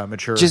when they're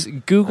mature. Just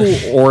Google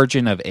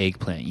origin of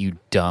eggplant, you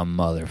dumb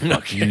motherfucker.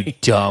 Okay. You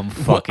dumb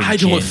fucking I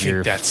don't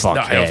ginger think that's. fuckhead.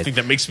 No, I don't think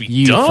that makes me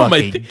you dumb. I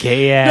fucking think,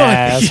 gay No, I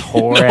ass, think-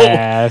 whore no.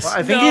 ass.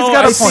 I think No, he's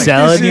got I a point.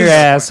 Selling This your is-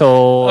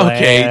 asshole.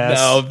 Okay, ass.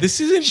 no, this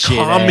isn't Shit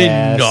common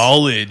ass.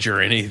 knowledge or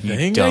You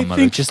anything. dumb I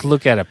mother. think Just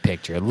look at a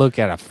picture. Look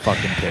at a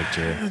fucking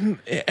picture.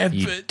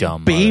 You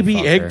dumb baby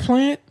motherfucker.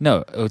 eggplant.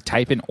 No,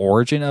 type in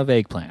origin of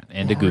eggplant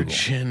into Google.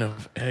 Origin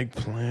of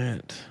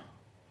eggplant.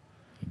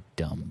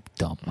 Dumb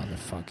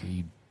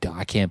motherfucker.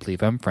 I can't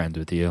believe I'm friends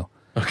with you.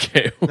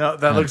 Okay, No,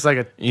 that looks like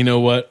a you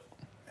know what?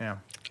 yeah.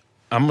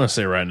 I'm gonna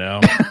say right now.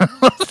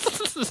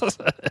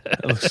 That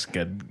looks like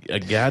a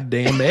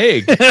goddamn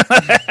egg.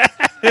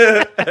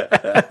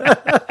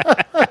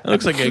 That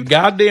looks like a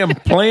goddamn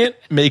plant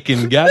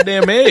making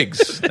goddamn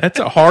eggs. That's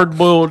a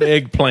hard-boiled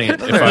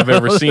eggplant if I've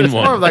ever seen It's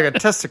more of one. like a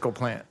testicle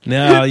plant.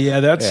 No, yeah,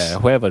 that's Yeah,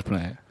 huevos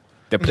plant.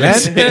 The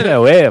plant de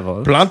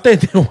huevos. planta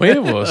de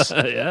huevos.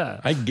 Yeah.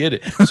 I get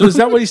it. So is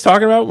that what he's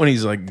talking about when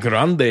he's like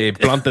grande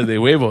planta de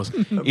huevos?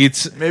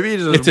 It's Maybe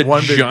it's just it's a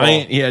one big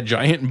giant, ball. yeah,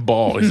 giant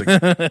ball. He's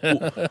like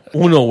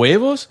uno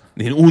huevos,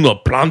 then uno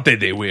planta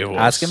de huevos.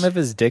 Ask him if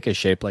his dick is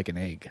shaped like an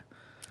egg.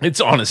 It's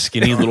on a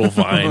skinny little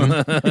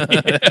vine.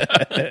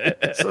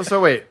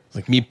 So wait,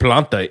 Like mi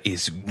planta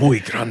is muy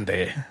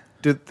grande.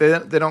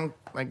 they don't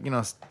like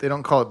they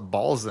don't call it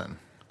balls then.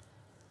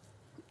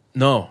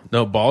 No,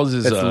 balls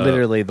is That's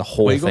literally the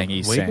whole huego- thing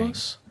he's saying.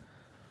 huevos?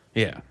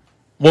 Yeah.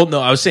 Well,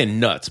 no, I was saying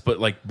nuts, but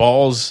like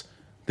balls,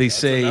 they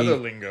say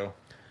lingo.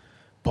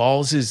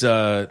 balls is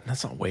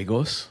that's not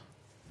huegos.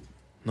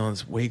 No,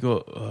 it's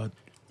huego.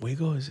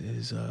 Huego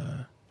is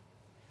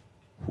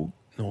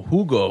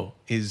Hugo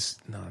is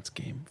no, it's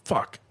game.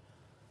 Fuck.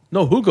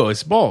 No, Hugo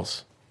is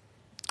balls.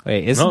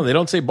 Wait, No, they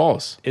don't say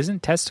balls.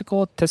 isn't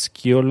testicle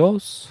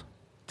tesculos?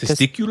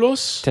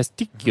 Testiculos.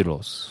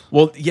 Testiculos.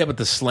 Well, yeah, but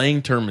the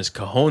slang term is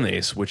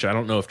cojones, which I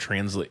don't know if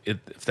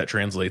that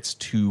translates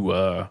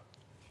to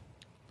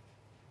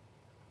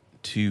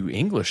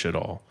English at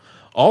all.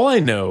 All I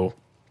know,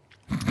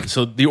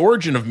 so the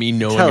origin of me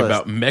knowing Tell us.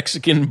 about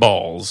Mexican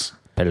balls,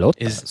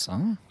 Pelotas,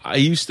 huh? I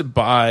used to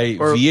buy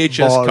Or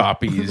VHS ball.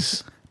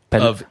 copies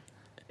Pel- of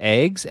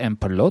Eggs and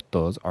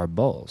pelotos are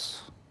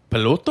balls.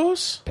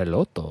 pelotos.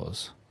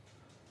 Pelotos.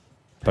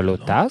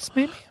 Pelotas,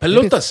 maybe?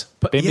 Pelotas.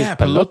 Maybe Yeah,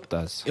 it's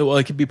pelotas. Well,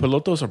 it could be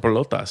pelotos or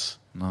pelotas.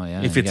 Oh,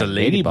 yeah. If you it's a got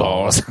lady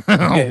ball.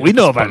 We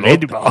know about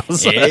lady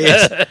balls.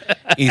 Yes.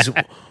 Is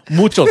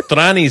mucho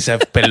tranis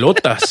have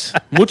pelotas.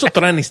 Mucho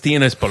tranis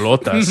tienes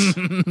pelotas.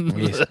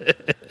 Yes.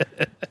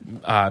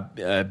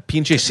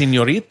 Pinche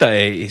señorita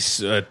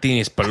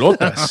tienes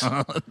pelotas.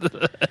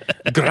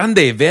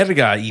 Grande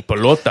verga y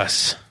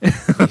pelotas.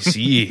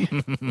 Sí.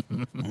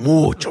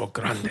 Mucho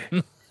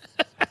grande.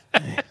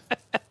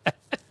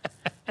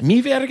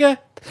 Mi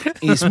verga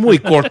es muy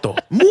corto.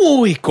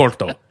 Muy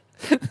corto.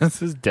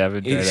 This is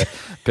Devin trying to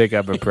pick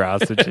up a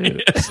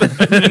prostitute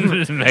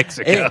in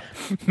Mexico.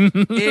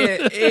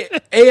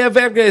 Ella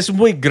verga es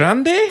muy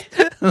grande.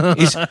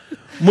 Es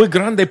muy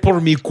grande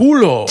por mi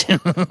culo.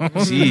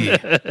 Sí.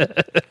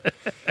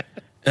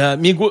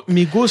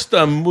 Me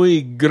gusta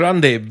muy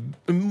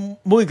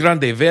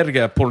grande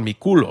verga por mi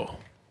culo.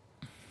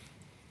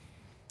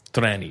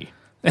 Tranny.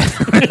 You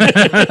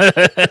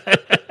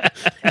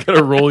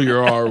gotta roll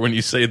your R when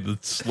you say the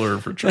slur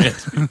for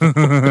trans people.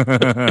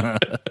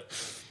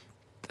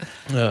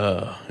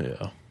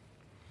 Yeah.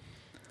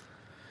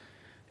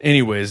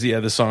 Anyways,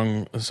 yeah, the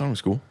song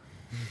was cool.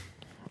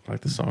 I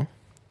like the song.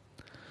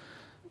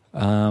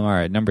 All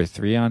right, number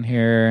 3 on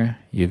here,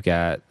 you've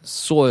got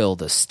Soil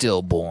the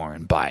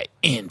Stillborn by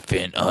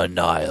Infant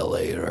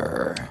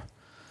Annihilator.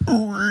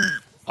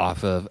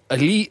 Off of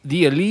the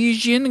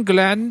Elysian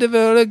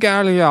Glandival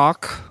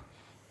Galioc.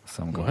 That's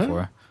what I'm going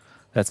for.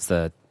 That's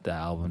the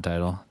album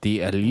title.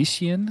 The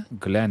Elysian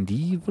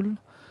Glandival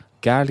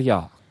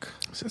Galioc.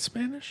 Is that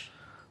Spanish?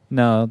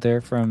 No,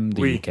 they're from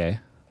the UK.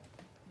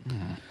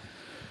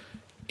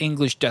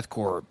 English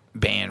deathcore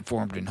band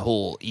formed in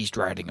Hull, East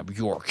Riding of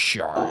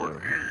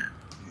Yorkshire.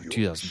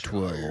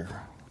 2012.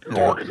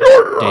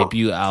 Their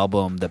debut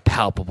album, The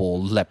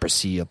Palpable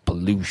Leprosy of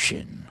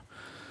Pollution.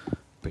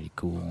 Pretty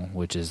cool,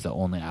 which is the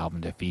only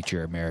album to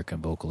feature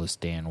American vocalist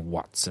Dan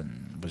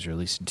Watson. Was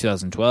released in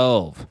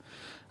 2012.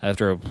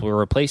 After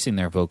replacing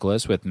their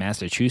vocalist with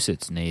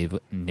Massachusetts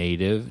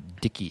native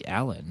Dickie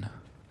Allen.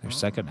 Their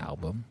second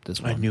album.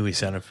 This one. I knew he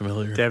sounded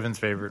familiar. Devin's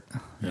favorite.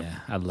 Yeah,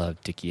 I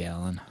love Dickie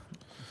Allen.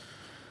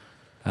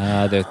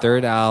 Their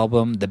third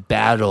album, The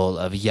Battle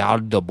of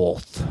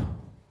Yaldabaoth.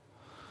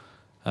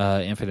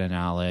 Infant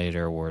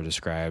Annihilator were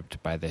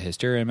described by the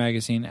Hysteria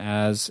magazine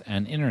as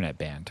an internet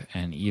band,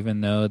 and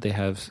even though they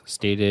have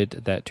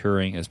stated that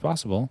touring is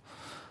possible,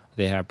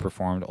 they have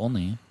performed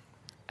only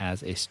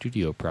as a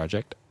studio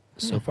project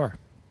so far.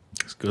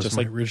 This goes to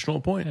my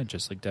original point. Yeah,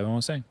 just like Devin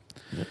was saying.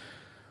 Yep.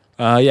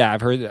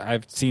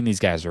 I've seen these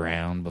guys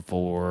around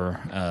before.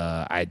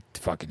 I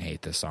fucking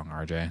hate this song,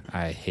 RJ.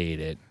 I hate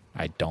it.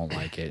 I don't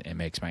like it. It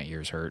makes my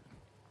ears hurt.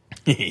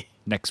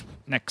 Next.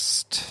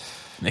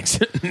 We'll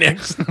skip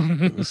next.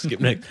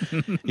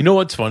 You know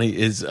what's funny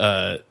is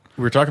we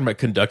were talking about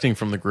Conducting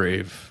from the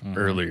Grave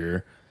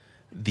earlier.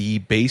 The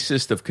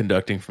bassist of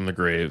Conducting from the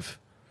Grave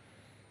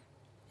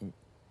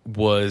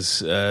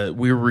was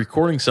we were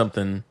recording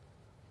something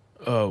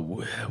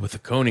with a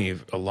Coney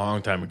a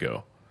long time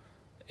ago,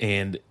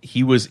 and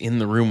he was in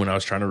the room when I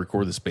was trying to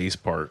record this bass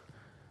part,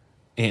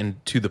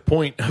 and to the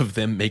point of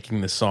them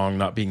making the song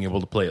not being able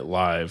to play it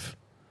live,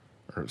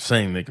 or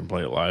saying they can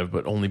play it live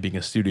but only being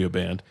a studio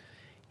band.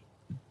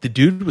 The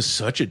dude was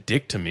such a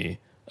dick to me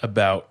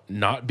about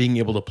not being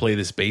able to play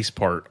this bass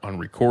part on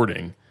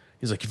recording.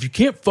 He's like, if you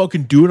can't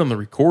fucking do it on the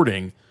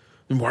recording,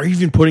 then why are you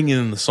even putting it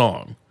in the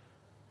song?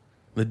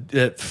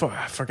 I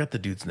forgot the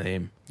dude's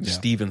name. Yeah.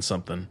 Steven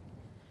something.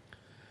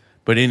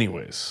 But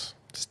anyways.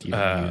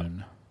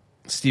 Steven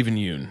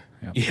Yeun.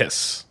 Yep.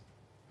 Yes.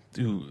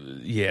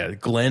 Dude, yeah,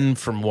 Glenn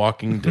from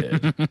Walking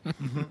Dead.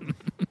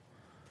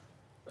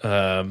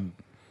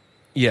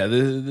 Yeah,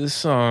 this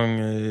song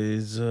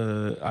is...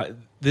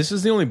 this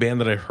is the only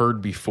band that I've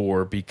heard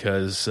before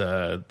because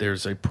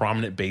there's a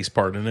prominent bass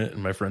part in it,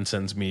 and my friend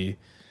sends me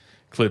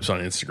clips on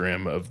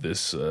Instagram of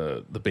this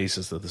the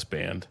bassist of this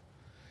band.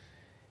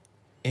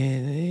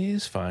 And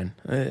it's fine.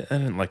 I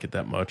didn't like it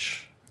that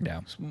much.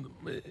 Yeah.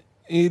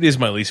 It is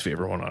my least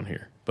favorite one on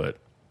here, but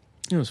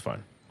it was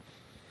fine.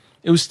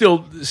 It was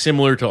still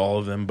similar to all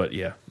of them, but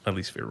yeah, my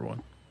least favorite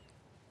one.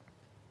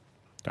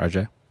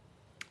 RJ?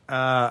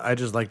 I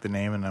just liked the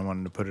name, and I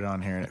wanted to put it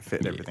on here, and it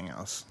fit everything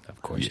else.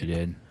 Of course you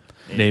did.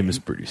 Name is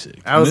pretty sick.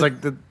 I was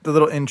like, the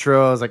little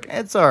intro, I was like,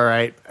 it's all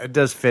right. It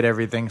does fit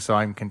everything, so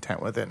I'm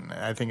content with it. And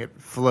I think it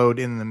flowed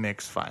in the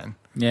mix fine.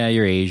 Yeah,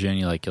 you're Asian.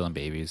 You like killing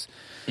babies.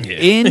 Yeah.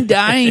 In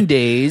Dying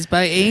Days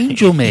by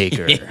Angel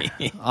Maker.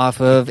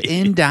 Off of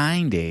In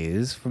Dying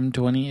Days from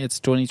its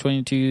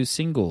 2022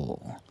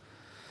 single.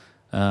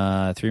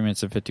 3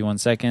 minutes and 51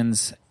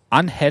 seconds.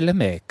 Angel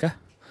Maker.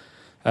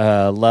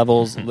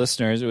 Levels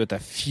listeners with a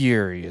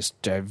furious,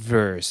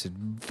 diverse,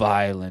 and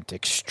violent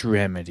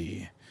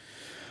extremity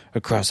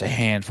across a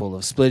handful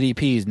of split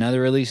EPs and other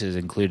releases,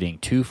 including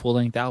 2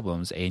 full-length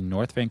albums. A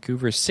North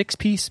Vancouver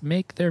 6-piece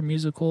make their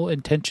musical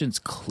intentions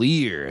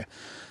clear,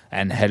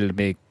 and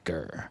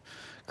Hellmaker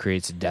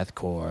creates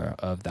deathcore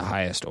of the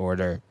highest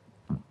order,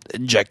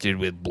 injected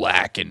with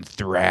black and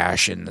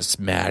thrash and the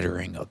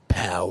smattering of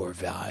power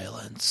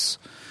violence.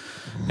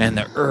 And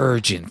the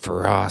urgent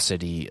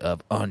ferocity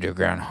of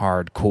underground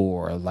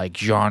hardcore, like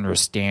genre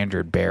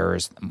standard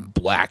bearers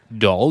Black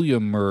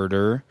Dahlia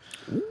Murder.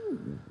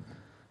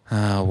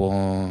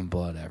 Well,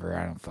 whatever.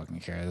 I don't fucking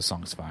care. The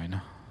song's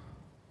fine.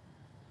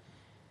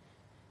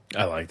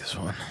 I like this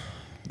one.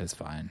 It's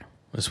fine.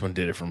 This one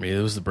did it for me.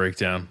 It was the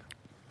breakdown.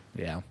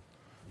 Yeah.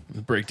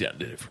 The breakdown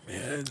did it for me.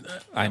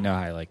 I know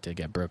how I like to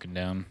get broken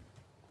down.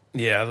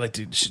 Yeah, I like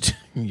to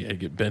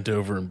get bent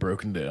over and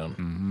broken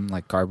down.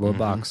 Like cardboard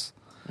box.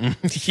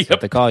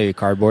 Yep. They call you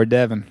Cardboard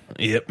Devin.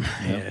 Yep.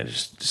 Yeah,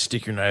 just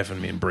stick your knife in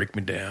me and break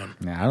me down.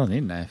 Yeah, I don't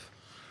need a knife.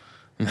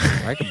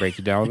 I can break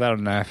you down without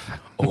a knife.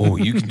 Oh,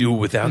 you can do it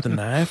without the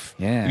knife?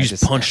 Yeah, You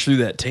just punch through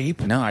that tape?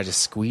 No, I just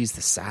squeeze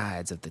the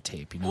sides of the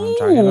tape. You know what I'm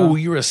talking Oh, about?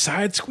 you're a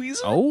side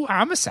squeezer? Oh,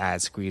 I'm a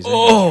side squeezer.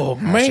 Oh,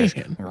 I just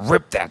man.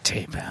 rip that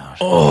tape out.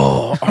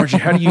 Oh, RJ,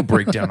 how do you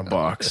break down a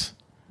box?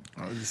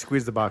 You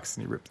squeeze the box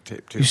and you rip the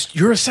tape too.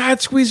 You're a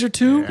side squeezer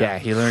too? Yeah,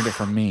 he learned it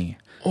from me.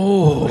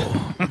 Oh,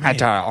 I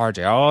taught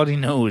RJ all he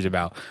knows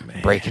about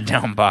breaking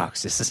down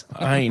boxes.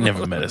 I ain't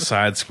never met a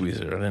side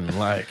squeezer I didn't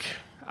like.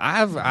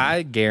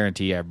 I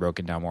guarantee I've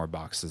broken down more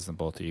boxes than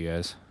both of you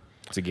guys.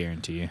 It's a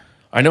guarantee.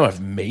 I know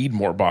I've made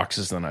more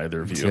boxes than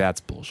either of you. See,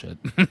 that's bullshit.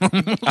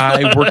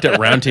 I worked at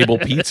Round Table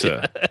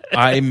Pizza.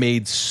 I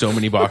made so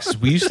many boxes.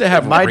 We used to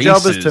have My job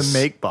is races. to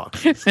make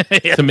boxes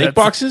to make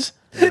boxes.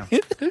 with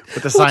the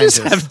Just scientists.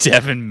 have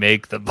Devin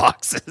make the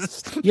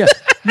boxes. Yeah,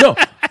 no,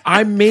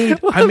 I made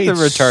the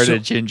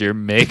retarded ginger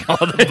make all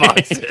the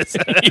boxes.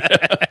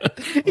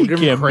 We'll give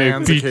can't him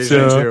crayons make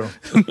occasionally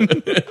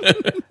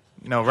too.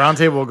 No, Round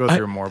Table will go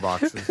through more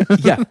boxes.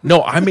 Yeah,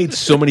 no, I made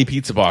so many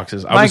pizza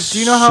boxes. I Mike, was do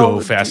you know so how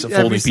fast at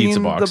have folding you seen pizza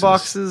boxes. the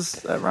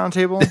boxes at Round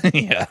Table?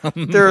 Yeah.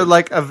 They're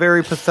like a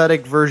very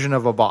pathetic version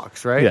of a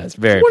box, right? Yeah, it's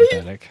very What are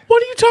pathetic.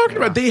 you talking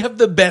about? They have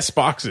the best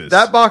boxes.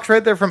 That box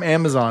right there from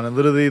Amazon, and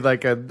literally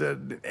like a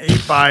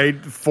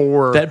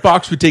 8x4. That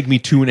box would take me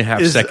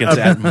 2.5 is seconds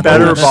a at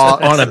better most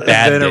box on a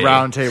bad than day. a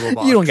Round Table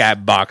box. You don't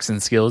got boxing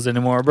skills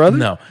anymore, brother.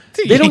 No,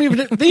 they don't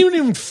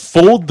even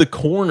fold the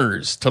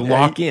corners to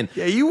lock in.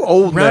 Yeah, you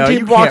old Round now. Table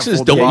You can't boxes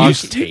fold don't the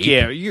box. use tape.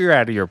 Yeah, you're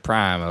out of your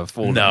prime of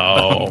folding,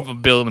 No.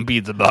 of building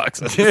pizza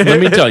boxes. Let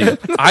me tell you,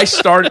 I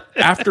started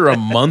after a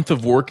month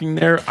of working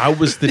there. I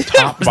was the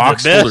top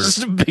box the folder.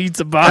 best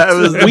pizza box That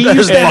was the We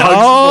used best to in box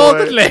all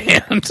boy. the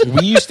land.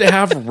 We used to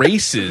have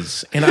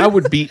races, and I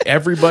would beat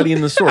everybody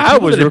in the store. I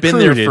People was that had been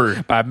there recruited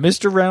for by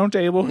Mr.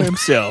 Roundtable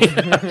himself.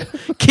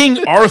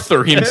 King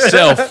Arthur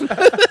himself.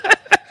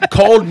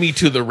 Called me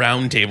to the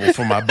round table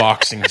for my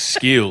boxing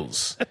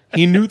skills.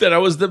 He knew that I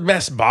was the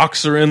best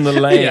boxer in the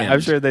land. Yeah, I'm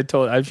sure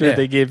Yeah.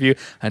 they gave you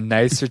a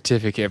nice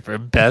certificate for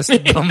best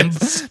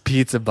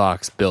pizza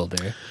box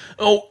builder.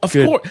 Oh, of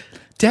Good. course.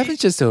 Devin's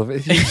just over.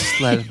 He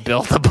just let him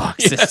build the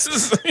boxes.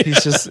 Yes.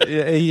 He's just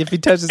if he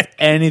touches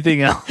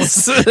anything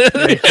else,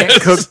 He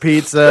can't cook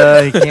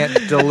pizza. He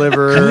can't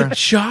deliver. Good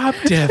job,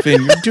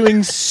 Devin. You're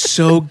doing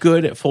so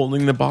good at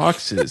folding the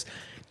boxes.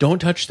 Don't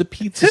touch the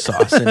pizza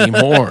sauce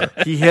anymore.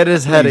 He hit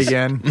his head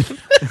again.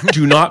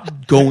 Do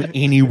not go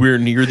anywhere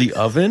near the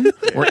oven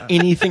or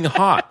anything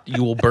hot.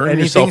 You will burn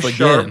Anything yourself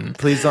sharp. again.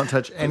 Please don't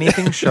touch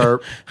anything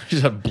sharp. I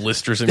just have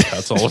blisters and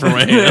cuts all over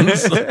my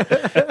hands.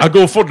 I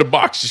go for the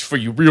boxes for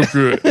you real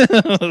good.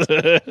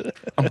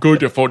 I'm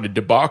good at folding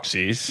the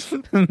boxes.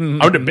 I'm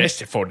the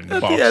best at folding the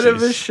At the end of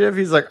his boxes. shift,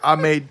 he's like, I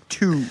made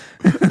 2.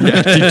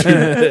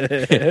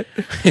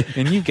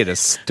 and you get a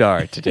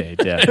star today,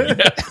 Devin.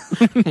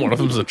 One of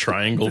them's a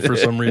triangle for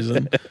some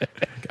reason.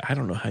 I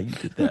don't know how you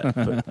did that,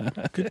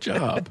 but good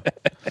job.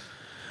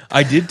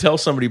 I did tell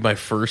somebody my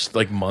first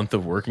month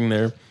of working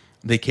there.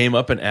 They came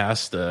up and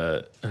asked,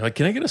 like,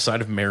 "Can I get a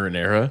side of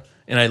marinara?"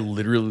 And I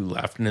literally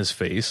laughed in his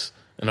face,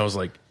 and I was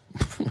like,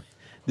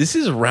 "This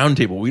is a round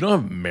table. We don't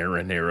have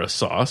marinara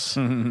sauce,"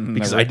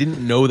 because I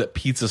didn't know that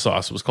pizza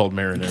sauce was called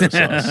marinara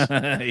sauce.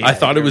 I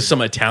thought it was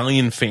some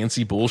Italian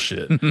fancy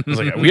bullshit. I was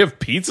like, "We have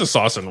pizza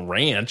sauce and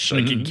ranch.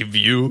 I can give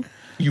you,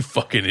 you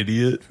fucking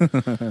idiot."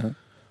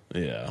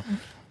 Yeah,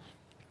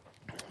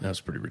 that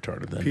was pretty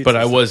retarded then. Pizza But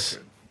I was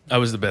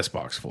the best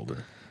box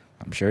folder.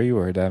 I'm sure you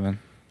were, Devin.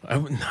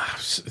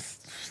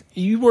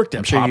 You worked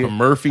at Papa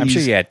Murphy's. I'm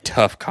sure you had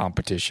tough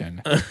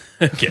competition.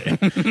 Okay.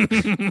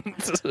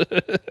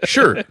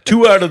 Sure.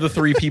 2 out of the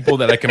 3 people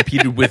that I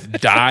competed with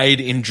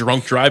died in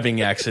drunk driving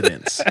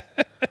accidents.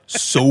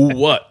 So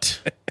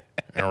what?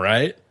 All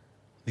right.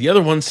 The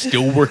other one's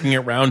still working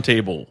at Round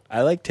Table.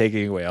 I like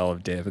taking away all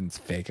of Devin's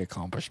fake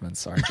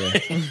accomplishments,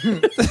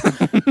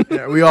 RJ.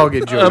 Yeah, we all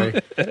get joy.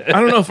 I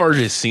don't know if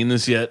RJ's seen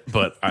this yet,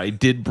 but I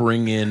did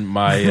bring in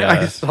my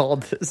I saw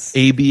this.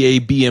 ABA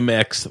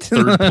BMX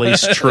 3rd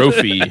place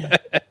trophy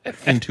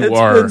into It's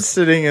our been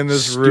sitting in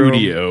this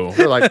studio. room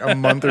for like a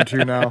month or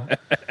 2 now.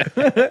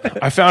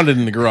 I found it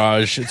in the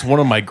garage. It's one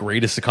of my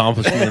greatest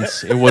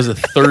accomplishments. It was a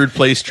 3rd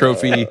place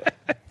trophy.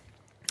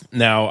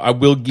 Now, I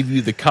will give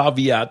you the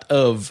caveat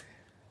of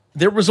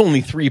there was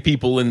only 3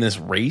 people in this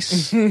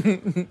race,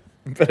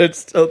 But it's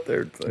still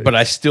 3rd place. but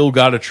I still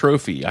got a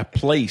trophy. I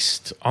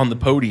placed on the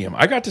podium.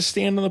 I got to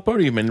stand on the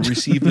podium and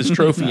receive this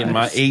trophy in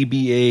my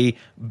ABA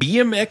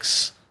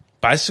BMX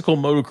bicycle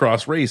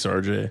motocross race,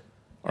 RJ.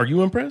 Are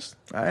you impressed?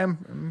 I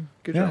am.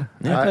 Good job.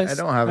 I I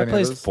don't have I any of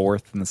placed those.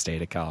 4th in the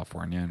state of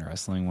California in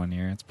wrestling one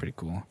year. It's pretty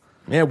cool.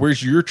 Yeah,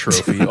 where's your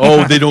trophy?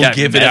 Oh, they don't Got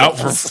give it out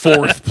for medals.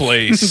 4th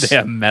place. They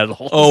have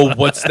medals. Oh,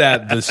 what's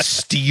that? The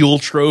steel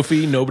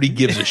trophy? Nobody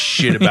gives a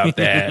shit about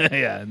that.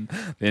 yeah, and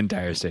the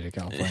entire state of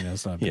California.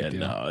 That's not a big Yeah, deal.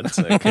 no, it's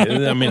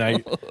okay. I mean,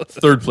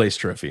 3rd place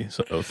trophy,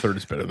 so 3rd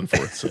is better than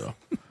 4th. So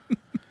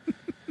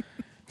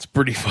It's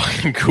pretty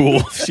fucking cool,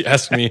 if you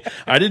ask me.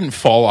 I didn't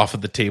fall off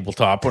of the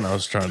tabletop when I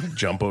was trying to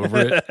jump over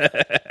it.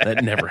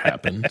 That never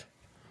happened.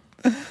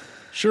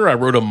 Sure, I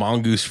rode a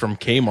mongoose from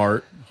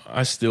Kmart.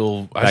 I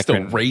still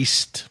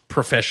raced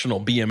professional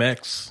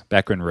BMX.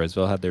 Back when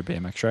Roseville had their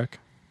BMX track.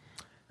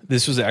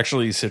 This was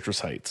actually Citrus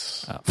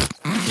Heights. Oh.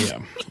 Yeah,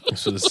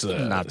 this was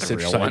Not the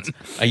Citrus real Heights.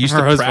 one. I used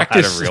to Roseville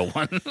practice had a real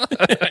one.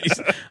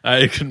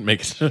 I couldn't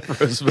make it to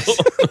Roseville.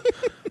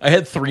 I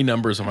had 3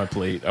 numbers on my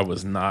plate. I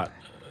was not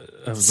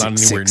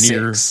anywhere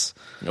near. 666.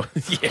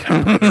 Yeah,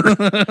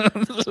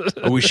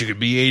 I wish you could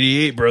be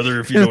 88, brother.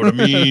 If you know what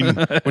I mean.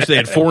 Wish they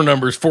had 4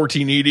 numbers.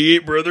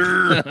 1488,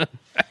 brother.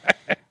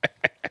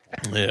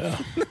 Yeah,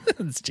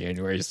 It's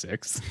January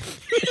 6th.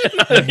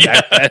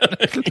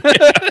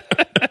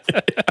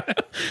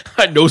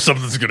 I know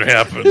something's gonna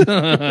happen.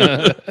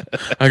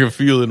 I can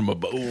feel it in my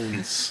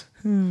bones.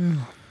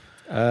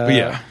 But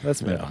yeah,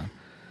 Let's move on.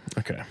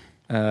 okay.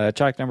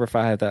 Track number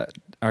 5 that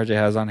RJ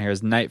has on here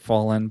is Night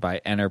Fallen by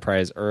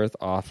Enterprise Earth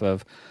off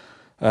of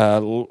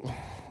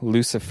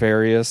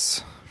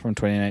Luciferius from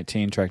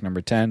 2019. Track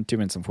number 10, 2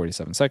 minutes and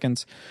 47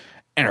 seconds.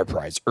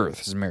 Enterprise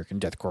Earth is an American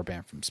deathcore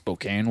band from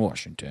Spokane,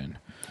 Washington.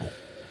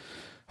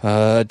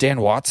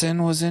 Dan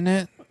Watson was in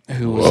it.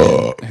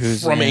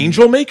 Who's From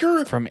Angel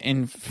Maker? From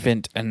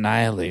Infant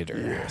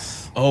Annihilator.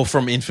 Oh,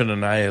 from Infant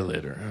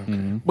Annihilator.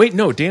 Okay. Wait,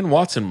 no, Dan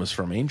Watson was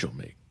from Angel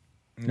Maker.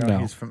 No, No.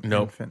 he's from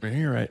No, Infant.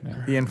 you're right.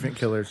 The Infant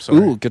Killers.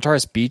 Ooh,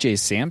 guitarist BJ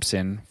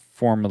Sampson,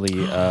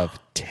 formerly of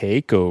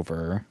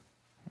Takeover.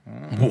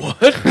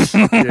 What?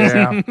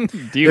 Yeah.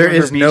 Do you There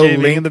remember is no BJ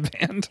being link- in the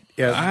band?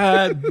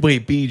 Yeah.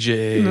 Wait,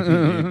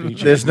 BJ.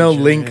 There's no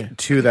BJ. link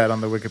to that on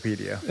the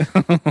Wikipedia.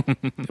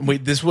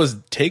 Wait, this was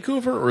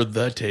Takeover or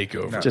The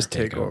Takeover? No, Just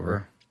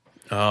Takeover.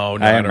 Oh,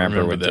 no, I don't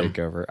remember with them.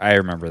 Takeover. I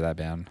remember that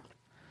band.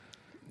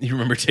 You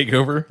remember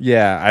Takeover?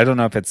 Yeah, I don't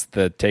know if it's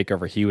the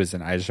Takeover he was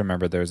in. I just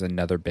remember there was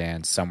another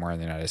band somewhere in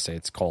the United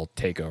States called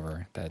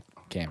Takeover that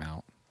came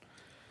out.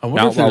 I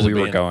wonder Not if there while was a we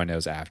were band. going, it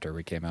was after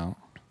we came out.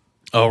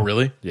 Oh,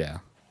 really? Yeah.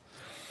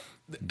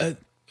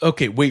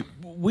 Okay, wait.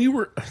 We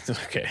were...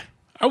 Okay.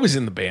 I was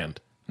in the band.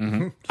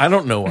 I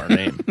don't know our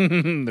name.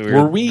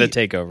 Were we... the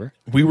Takeover?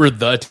 We were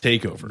The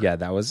Takeover. Yeah,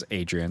 that was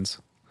Adrian's.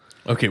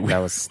 Okay. That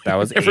was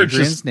never Adrian's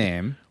just-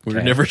 name. We were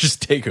Okay. never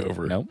just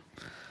Takeover. Nope.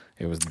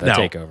 It was the Now-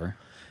 Takeover.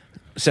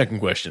 Second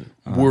question.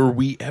 Were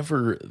we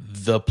ever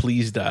The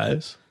Please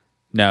Dies?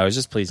 No, it was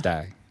just Please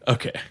Die.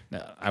 Okay.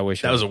 No, I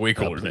wish That it was a way The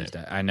cooler Please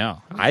name. Die. I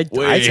know. I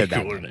Way said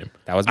that cooler name. name.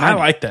 That was my I name.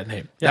 like that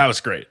name. That was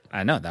great.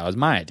 I know. That was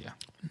my idea.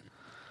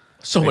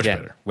 So much Again,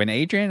 better. when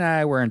Adrian and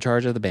I were in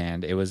charge of the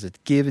band, it was a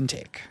give and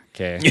take.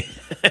 Okay,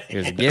 it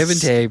was a give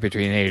and take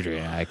between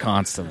Adrian and I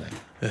constantly.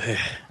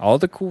 All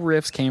the cool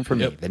riffs came from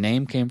me. The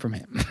name came from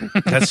him.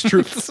 That's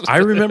true. I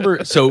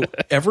remember. So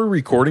every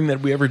recording that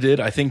we ever did,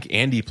 I think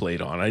Andy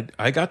played on.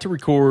 I got to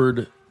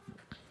record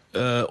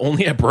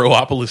only at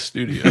Browopolis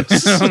Studios,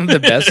 The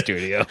best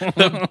studio.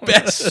 the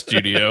best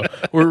studio,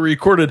 where we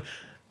recorded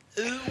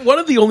one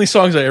of the only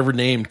songs I ever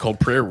named called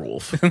Prayer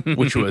Wolf,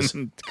 which was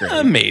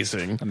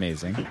amazing.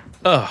 Amazing.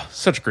 Oh,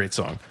 such a great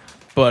song.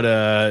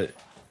 But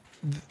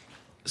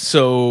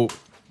so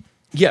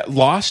yeah,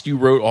 Lost. You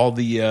wrote all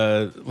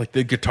the like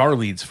the guitar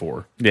leads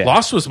for. Yeah.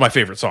 Lost was my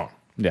favorite song.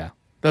 Yeah.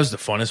 That was the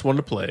funnest one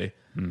to play.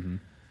 Mm-hmm.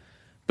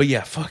 But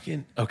yeah,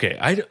 fucking okay.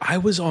 I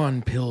was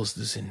on pills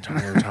this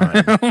entire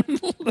time.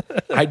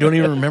 I don't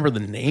even remember the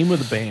name of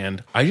the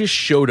band. I just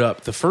showed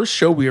up. The first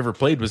show we ever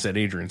played was at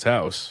Adrian's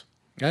house.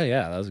 Oh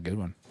yeah, that was a good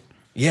one.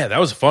 Yeah, that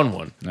was a fun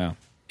one. No.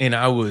 And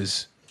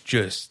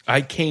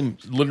I came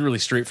literally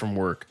straight from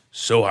work,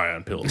 so high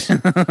on pills.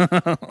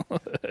 I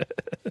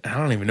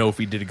don't even know if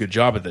we did a good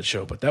job at that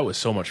show, but that was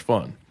so much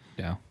fun.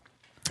 Yeah.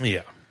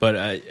 Yeah, but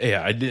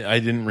I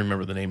didn't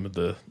remember the name of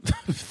the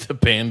the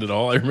band at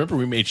all. I remember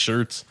we made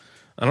shirts.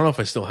 I don't know if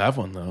I still have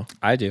one though.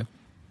 I do.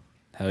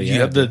 Hell yeah. You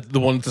have the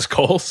one with the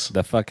skulls?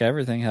 the fuck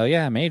everything. Hell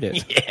yeah, I made it.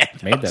 Yeah,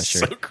 Made that was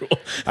shirt. So cool.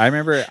 I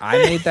remember I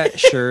made that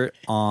shirt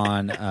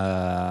on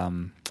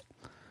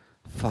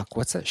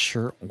what's that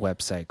shirt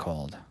website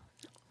called?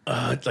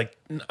 Like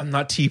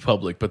not T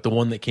Public, but the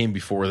one that came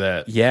before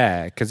that.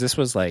 Yeah, because this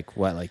was like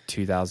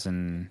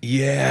 2008?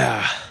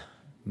 Yeah,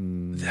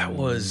 that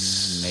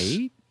was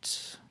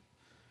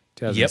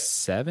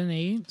 2007,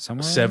 8,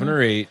 somewhere. 7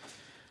 or 8.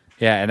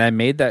 Yeah, and I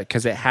made that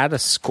because it had a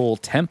skull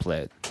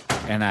template,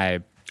 and I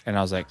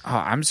was like, oh,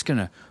 I'm just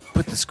gonna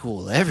put the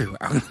skull everywhere.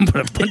 I'm gonna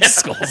put a bunch of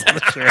skulls on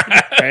the shirt.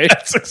 Right?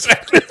 That's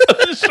exactly how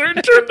the shirt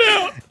turned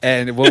out.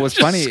 And what was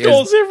funny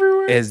Skulls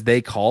everywhere. is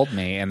they called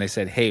me and they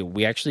said, hey,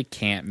 we actually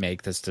can't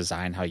make this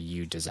design how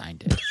you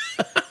designed it.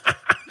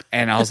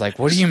 And I was like,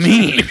 what do you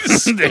mean?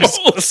 There's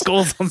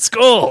skulls on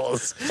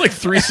skulls. It's like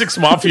 3-6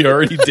 Mafia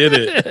already did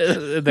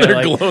it. They're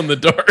like, glow in the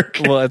dark.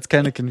 Well, it's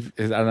kind of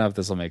I don't know if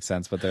this will make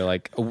sense, but they're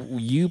like,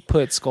 you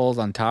put skulls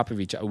on top of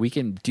each other. We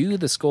can do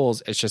the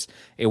skulls. It's just,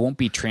 it won't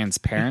be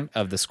transparent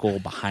of the skull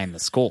behind the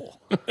skull.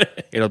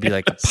 It'll be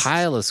like a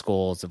pile of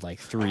skulls of like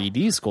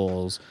 3D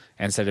skulls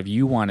instead of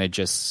you wanted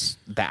just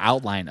the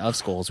outline of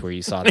skulls where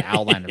you saw the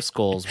outline of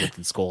skulls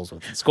within skulls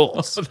within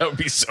skulls. That would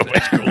be so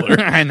much cooler.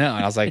 I know.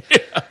 And I was like,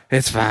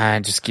 it's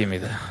fine. Just give me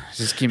all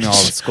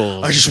the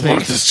skulls. I just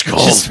want the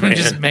skulls, man.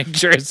 Just make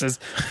sure it says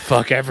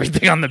fuck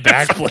everything on the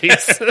back,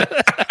 please.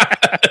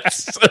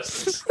 That's so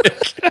sick.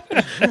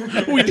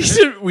 We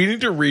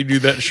need to redo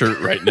that shirt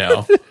right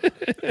now.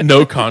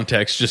 No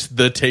context, just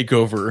the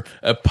takeover.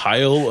 A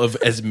pile of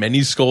as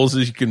many skulls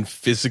as you can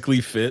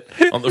physically fit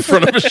on the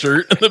front of a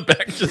shirt, and the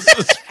back just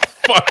says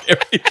fuck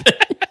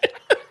everything.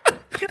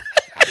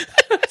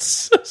 That's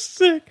so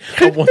sick.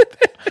 I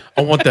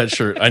want that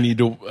shirt. I need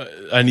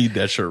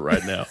that shirt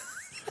right now.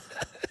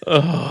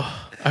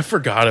 Oh, I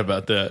forgot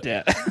about that.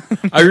 Yeah.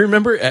 I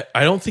remember,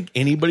 I don't think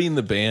anybody in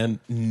the band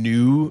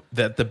knew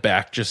that the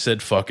back just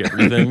said fuck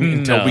everything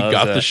until we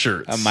got the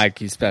shirts. A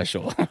Mikey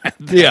special.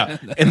 Yeah.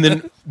 And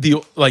then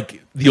the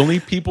only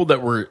people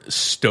that were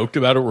stoked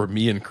about it were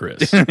me and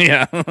Chris.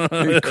 Yeah.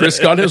 Chris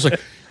got it. I was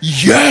like,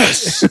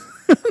 yes.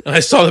 And I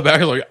saw the back.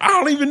 I was like, I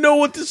don't even know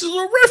what this is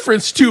a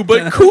reference to,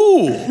 but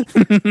cool.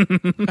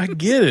 I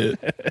get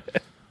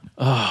it.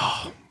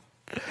 Oh.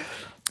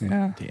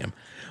 Yeah. Damn.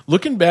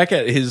 Looking back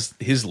at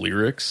his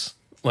lyrics,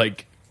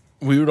 like,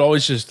 we would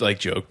always just like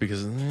joke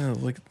because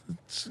like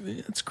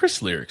it's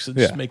Chris lyrics. It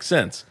just makes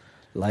sense.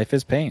 Life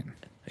is pain.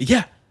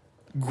 Yeah,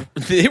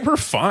 they were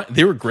fine.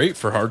 They were great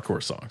for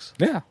hardcore songs.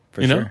 Yeah,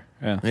 for you sure.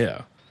 know?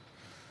 Yeah.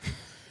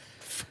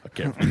 Fuck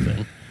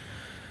everything.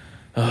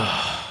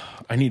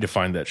 I need to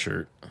find that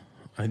shirt.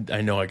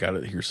 I know I got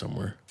it here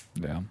somewhere.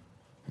 Yeah.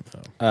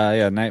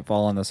 Yeah.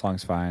 Nightfall on the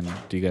song's fine.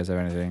 Do you guys have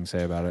anything to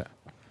say about it?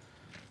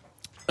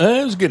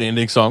 It was a good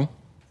ending song.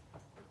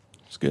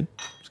 It's good.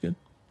 It's good.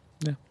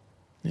 Yeah.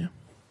 Yeah.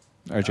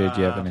 RJ,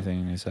 do you have anything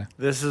you need to say?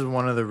 This is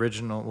one of the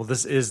original. Well,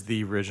 this is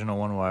the original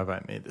one. Why have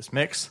I made this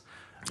mix?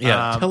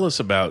 Yeah. Tell us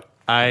about.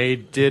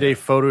 I did a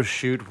photo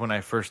shoot when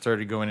I first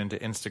started going into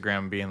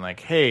Instagram, being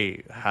like,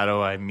 "Hey, how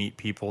do I meet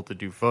people to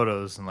do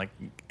photos and like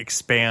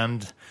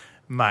expand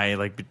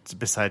my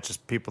besides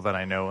just people that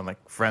I know and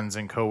like friends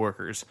and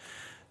coworkers?"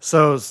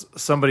 So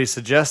somebody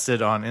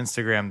suggested on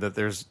Instagram that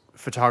there's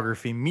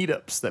photography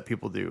meetups that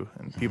people do,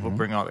 and people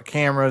bring all their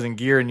cameras and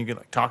gear, and you can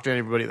like talk to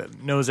everybody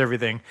that knows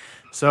everything.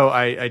 So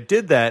I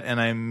did that,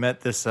 and I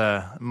met this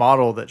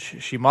model that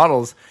she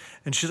models,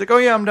 and she's like, "Oh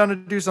yeah, I'm down to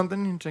do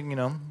something." And you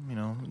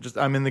know, just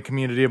I'm in the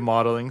community of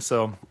modeling,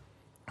 so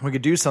we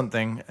could do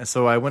something. And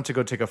so I went to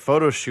go take a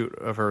photo shoot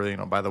of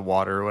her, by the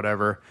water or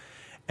whatever.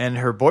 And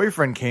her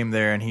boyfriend came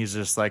there, and he's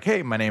just like,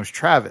 "Hey, my name's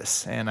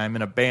Travis, and I'm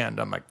in a band."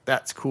 I'm like,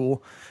 "That's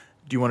cool.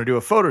 Do you want to do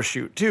a photo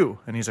shoot too?"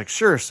 And he's like,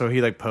 "Sure." So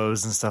he like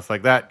posed and stuff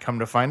like that. Come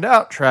to find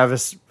out,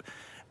 Travis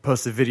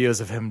posted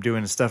videos of him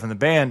doing stuff in the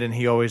band, and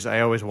I always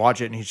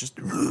watch it, and he's just,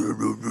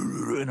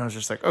 and I was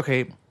just like,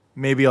 okay,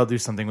 maybe I'll do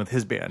something with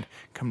his band.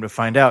 Come to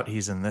find out,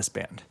 he's in this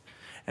band,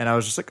 and I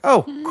was just like,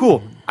 oh,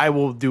 cool. I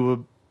will do a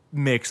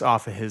mix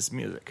off of his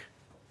music.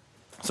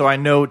 So I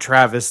know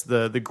Travis,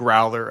 the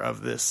growler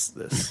of this.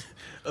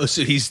 Oh,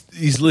 so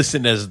he's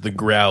listed as the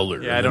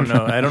growler. Yeah, I don't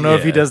know. I don't know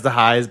if he does the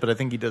highs, but I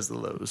think he does the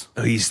lows.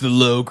 Oh, he's the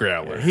low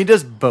growler. He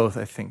does both,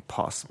 I think,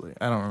 possibly.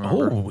 I don't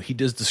remember. Oh, he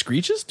does the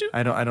screeches too?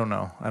 I don't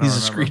know. I don't He's remember. a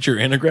screecher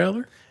and a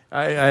growler?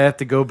 I have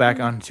to go back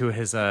onto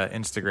his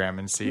Instagram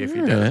and see if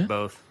he does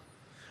both.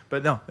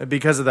 But no,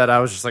 because of that, I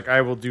was just like,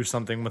 I will do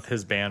something with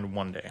his band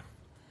one day.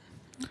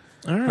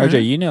 All right.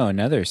 RJ, you know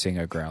another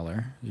singer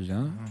growler. You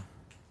know?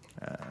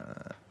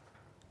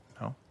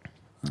 No.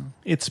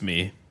 It's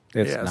me.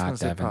 It's I was not gonna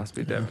say Devin.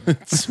 possibly Devin.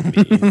 It's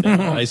me.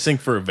 No, I sing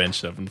for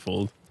Avenged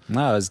Sevenfold.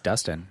 No, it was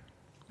Dustin.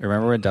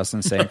 Remember when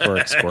Dustin sang for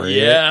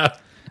Excoriate? Yeah.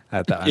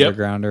 At the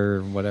Underground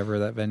or whatever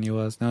that venue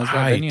was? No, it was that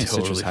I venue in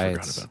totally Citrus forgot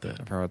Heights. about that.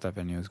 I forgot what that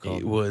venue was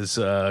called. It was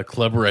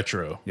Club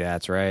Retro. Yeah,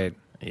 that's right.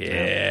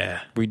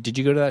 Yeah. Did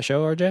you go to that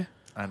show, RJ?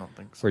 I don't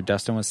think so. Where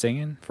Dustin was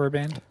singing for a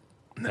band?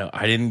 No,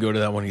 I didn't go to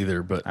that one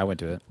either, but I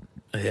went to it.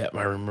 yeah,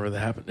 I remember that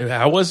happened.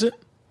 How was it?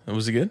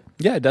 Was it good?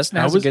 Yeah, Dustin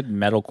How has was- a good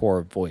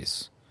metalcore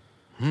voice.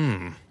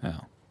 Oh.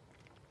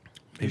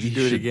 You should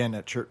do it again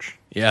at church.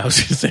 Yeah, I was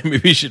going to say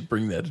maybe you should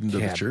bring that into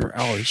the church.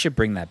 He should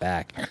bring that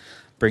back.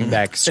 Bring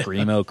back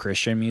screamo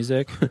Christian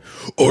music.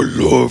 I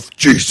love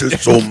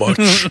Jesus so much.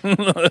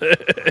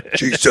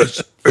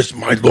 Jesus is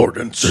my Lord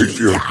and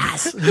Savior.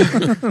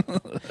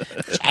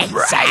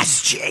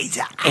 Jesus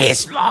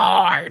is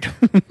Lord.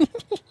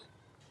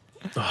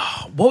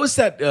 What was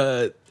that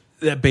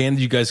that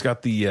band you guys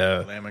got the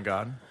Lamb of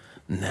God.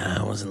 No,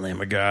 it wasn't Lamb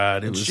of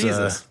God. It was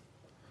Jesus.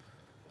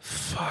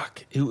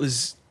 Fuck. It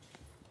was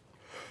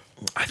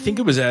I think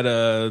it was at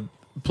a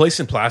place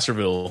in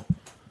Placerville.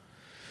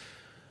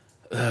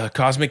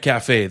 Cosmic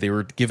Cafe. They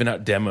were giving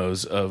out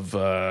demos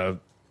of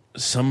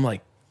some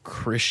like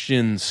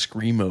Christian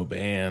screamo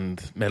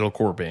band,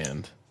 metalcore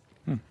band.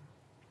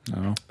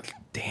 No.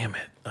 Damn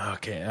it.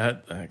 Okay,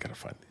 I gotta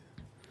find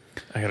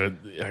it. I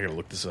gotta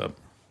look this up.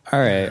 All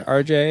right,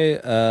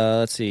 RJ.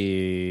 Let's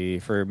see.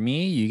 For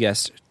me, you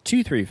guessed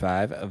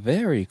 235.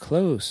 Very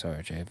close,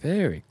 RJ.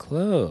 Very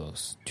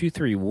close.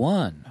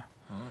 231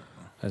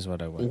 is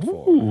what I went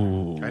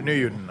for. I knew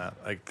you'd not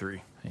like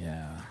 3.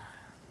 Yeah.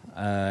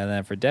 And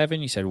then for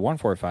Devin, you said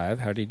 145.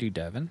 How do you do,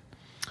 Devin?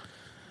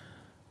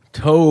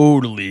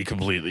 Totally,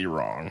 completely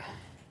wrong.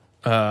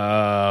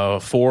 4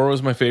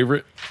 was my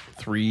favorite.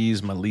 3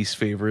 is my least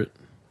favorite.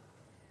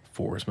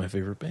 4 is my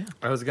favorite band.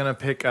 I was gonna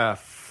pick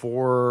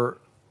 4,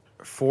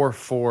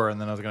 and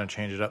then I was gonna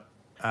change it up.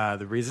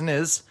 The reason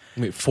is,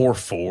 Wait,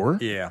 4.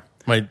 yeah,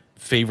 My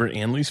favorite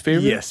and least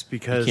favorite. yes,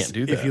 because You can't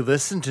do that. if you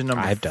listen to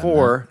number I've done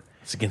 4,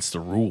 It's against the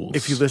rules.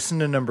 if you listen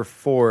to number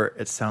 4,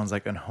 it sounds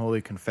like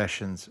 "Unholy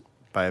Confessions"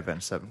 by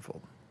Avenged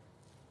Sevenfold.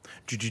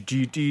 And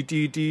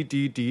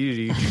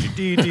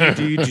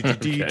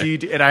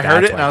I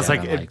heard it, and I was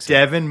like, Devin if likes it.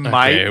 Devin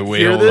might Okay, wait,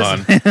 hear hold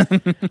this.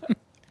 on.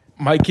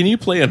 Mike, can you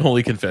play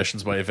Unholy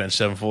Confessions by Avenged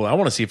Sevenfold? I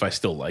want to see if I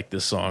still like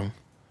this song.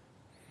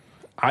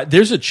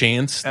 There's a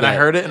chance And that I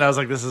heard it, and I was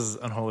like, this is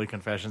Unholy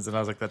Confessions, and I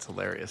was like, that's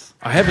hilarious.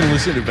 I haven't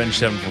listened to Avenged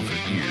Sevenfold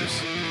for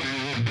years.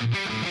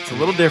 It's a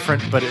little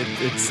different, but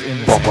it's in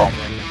the same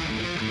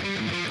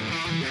thing.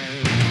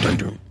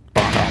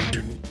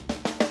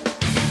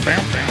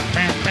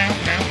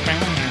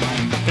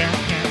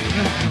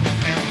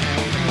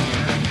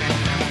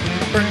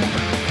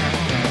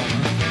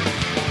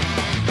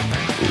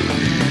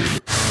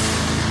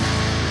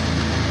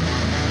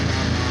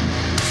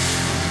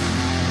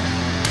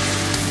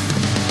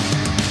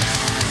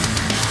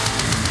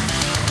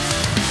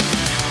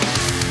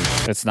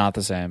 It's not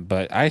the same,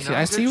 but I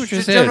see what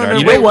you're Just- saying. no, RJ.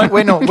 You know what?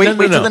 Wait, wait No,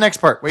 to the next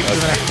part. Wait to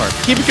the next part.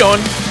 Keep it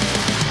going.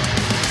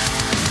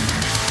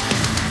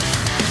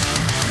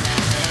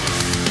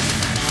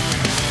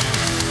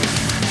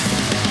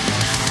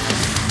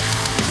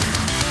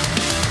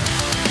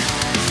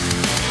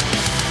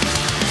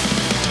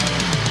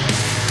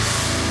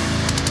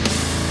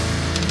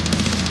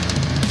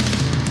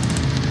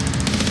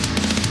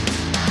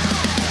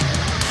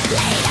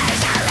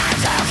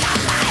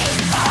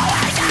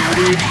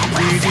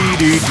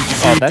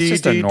 Oh, that's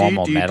just a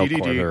normal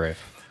metalcore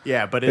riff.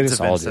 Yeah, but They it's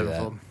just all Avenged do that.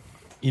 Sevenfold.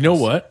 You know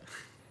what?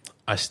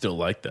 I still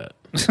like that.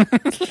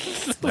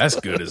 That's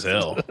good as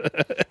hell.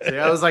 See,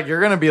 I was like,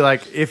 you're gonna be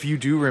like, if you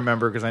do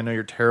remember, because I know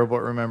you're terrible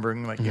at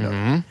remembering, like you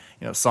know,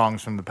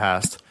 songs from the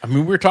past. I mean,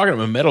 we were talking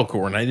about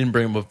metalcore, and I didn't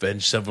bring up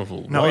Avenged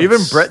Sevenfold. No, once. even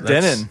Brett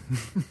That's-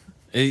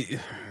 Dennen.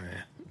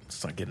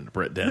 Let's not get into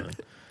Brett Dennen.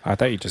 I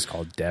thought you just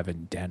called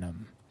Devin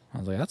Denim. I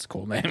was like, that's a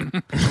cool name.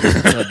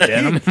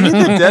 Denim.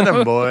 the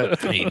Denim boy.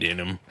 Hey,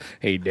 Denim.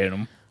 Hey,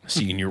 Denim.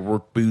 Seeing your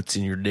work boots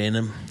and your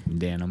denim.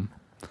 Denim.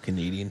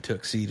 Canadian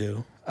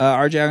tuxedo.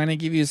 RJ, I'm going to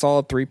give you a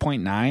solid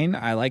 3.9.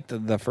 I liked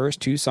the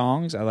first 2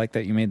 songs. I like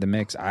that you made the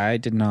mix. I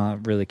did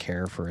not really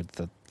care for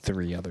the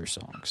 3 other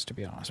songs, to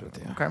be honest with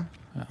you. Okay.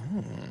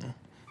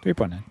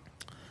 3.9.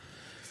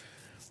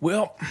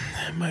 Well,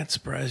 it might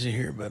surprise you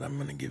here, but I'm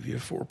going to give you a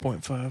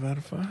 4.5 out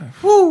of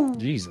 5.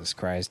 Jesus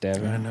Christ,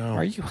 Devin. I know.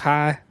 Are you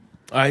high?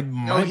 I No,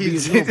 might be a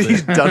he's little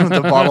he's bit. done with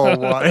the bottle of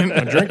wine.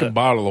 I drank a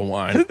bottle of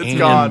wine and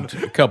gone.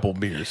 a couple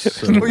beers.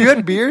 So. Oh, you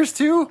had beers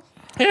too?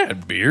 I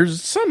had beers.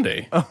 It's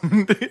Sunday.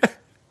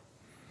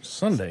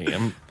 Sunday.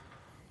 I'm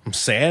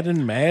sad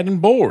and mad and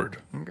bored.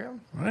 Okay.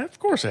 Of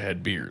course I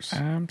had beers.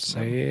 I'm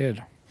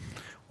sad.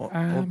 Well,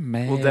 I'm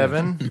mad. well,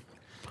 Devin.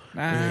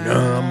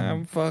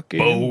 I'm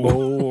fucking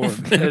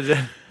bored.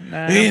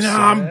 And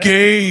I'm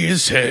gay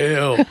as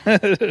hell.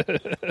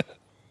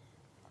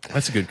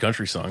 That's a good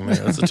country song there.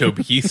 That's a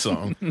Toby Keith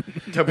song.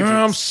 Toby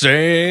I'm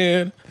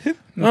sad.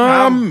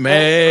 I'm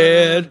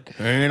mad.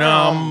 And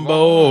I'm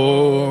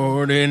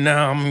bored. And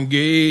I'm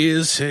gay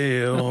as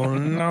hell.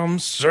 And I'm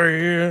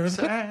sad.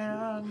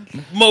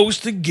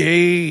 Most of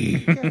gay.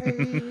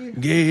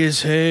 Gay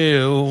as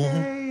hell.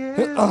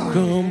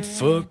 Come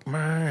fuck my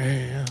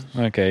ass.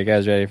 Okay, you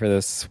guys ready for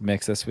this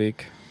mix this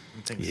week?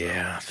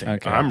 Yeah, I think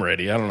Okay. I'm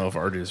ready. I don't know if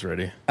RJ's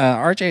ready.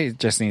 RJ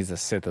just needs to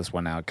sit this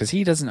one out because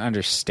he doesn't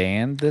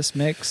understand this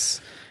mix.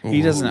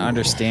 He doesn't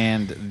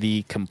understand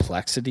the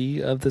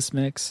complexity of this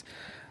mix,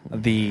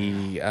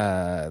 the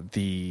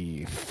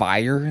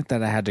fire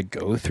that I had to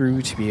go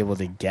through to be able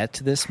to get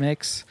to this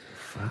mix.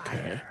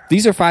 Okay.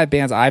 These are 5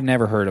 bands I've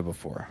never heard of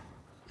before.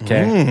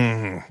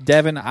 Okay,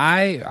 Devin,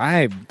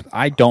 I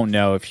don't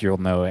know if you'll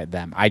know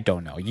them. I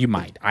don't know. You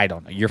might. I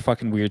don't know. You're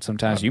fucking weird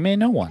sometimes. You may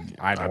know one.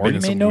 I've or been you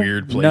in may some know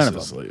weird none of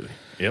places them. lately.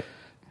 Yep.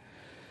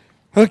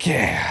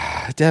 Okay,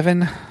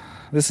 Devin,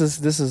 this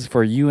is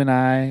for you and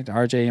I.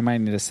 RJ, you might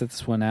need to sit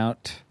this one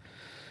out.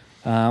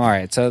 All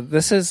right, so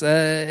this is.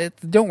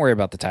 Don't worry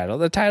about the title.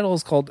 The title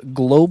is called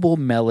 "Global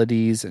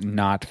Melodies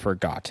Not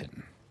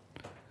Forgotten."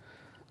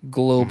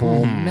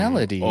 Global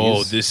Melodies.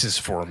 Oh, this is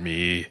for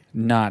me.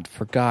 Not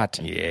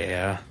forgotten.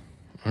 Yeah.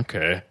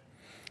 Okay.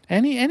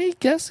 Any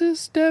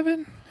guesses,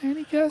 Devin?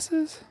 Any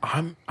guesses?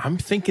 I'm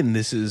thinking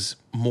this is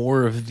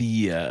more of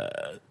the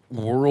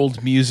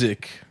world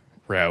music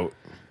route.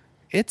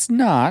 It's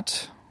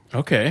not.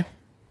 Okay.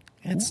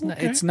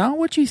 It's not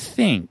what you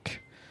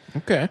think.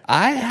 Okay.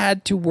 I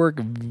had to work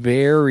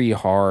very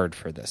hard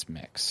for this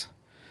mix.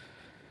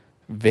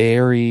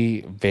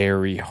 Very,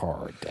 very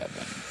hard,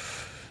 Devin.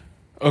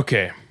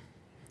 Okay.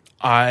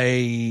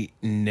 I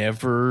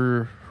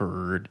never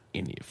heard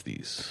any of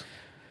these.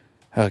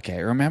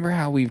 Okay, remember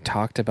how we've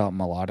talked about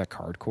melodic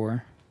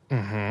hardcore?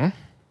 Mm-hmm.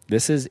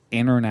 This is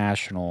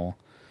international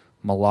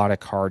melodic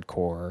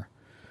hardcore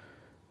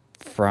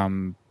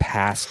from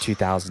past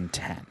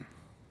 2010.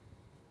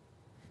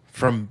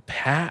 From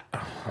Pat.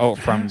 Oh,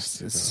 from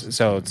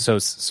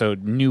so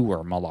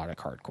newer melodic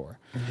hardcore.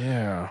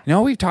 Yeah. You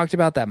know, we've talked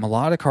about that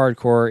melodic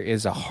hardcore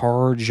is a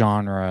hard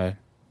genre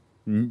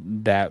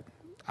that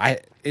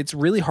it's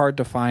really hard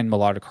to find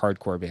melodic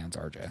hardcore bands,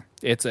 RJ.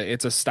 It's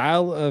a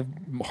style of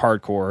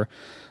hardcore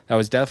that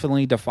was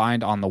definitely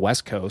defined on the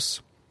West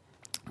Coast.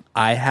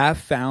 I have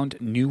found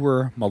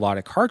newer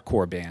melodic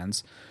hardcore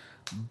bands,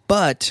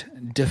 but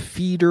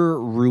Defeater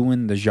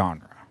ruined the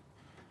genre.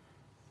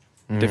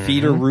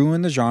 Defeater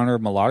ruined the genre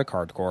of melodic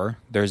hardcore.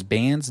 There's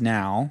bands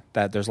now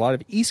there's a lot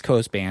of East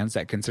Coast bands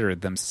that consider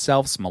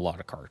themselves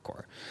melodic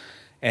hardcore,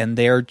 and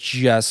they're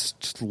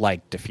just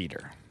like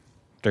Defeater.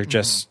 They're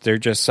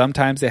just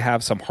sometimes they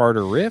have some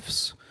harder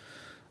riffs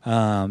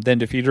than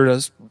Defeater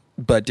does,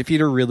 but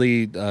Defeater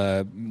really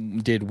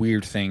did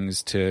weird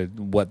things to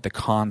what the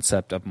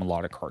concept of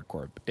melodic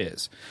hardcore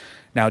is.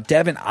 Now,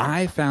 Devin,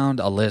 I found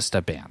a list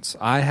of bands.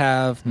 I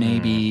have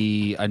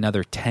maybe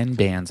another 10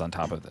 bands on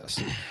top of this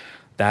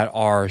that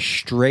are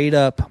straight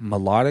up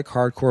melodic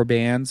hardcore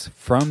bands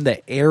from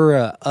the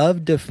era of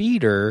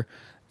Defeater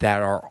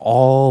that are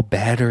all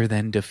better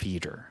than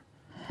Defeater.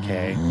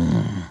 Okay.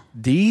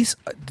 These,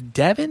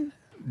 Devin,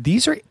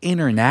 these are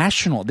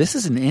international. This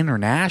is an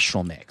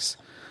international mix.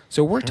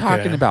 So we're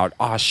talking about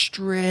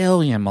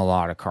Australian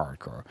melodic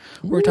hardcore.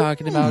 We're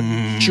talking about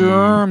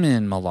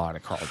German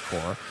melodic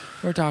hardcore.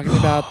 We're talking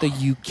about the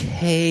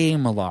UK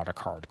melodic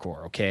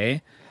hardcore,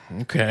 okay?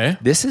 Okay.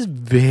 This is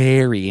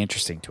very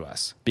interesting to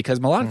us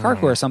because melodic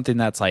hardcore is something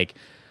that's like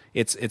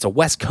it's a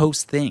West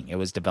Coast thing. It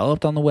was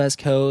developed on the West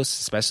Coast,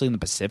 especially in the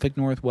Pacific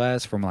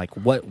Northwest, from like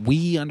what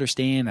we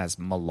understand as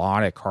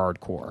melodic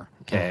hardcore.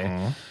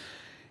 Okay.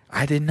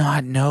 I did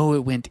not know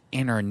it went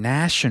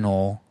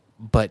international,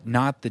 but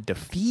not the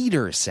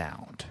Defeater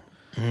sound.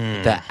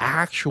 The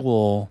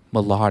actual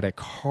melodic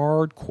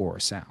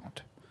hardcore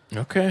sound.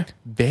 Okay.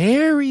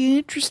 Very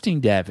interesting,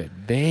 Devin.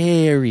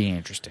 Very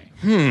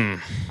interesting.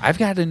 I've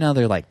got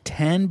another like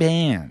 10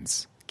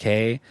 bands,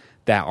 okay,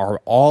 that are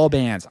all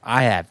bands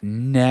I have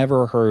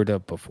never heard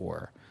of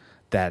before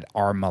that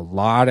are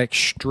melodic,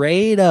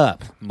 straight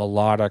up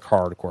melodic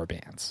hardcore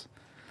bands.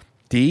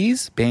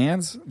 These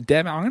bands,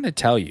 Devin, I'm going to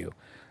tell you,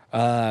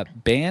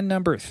 band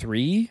number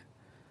 3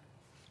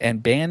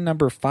 and band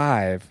number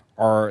 5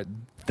 are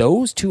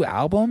those two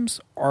albums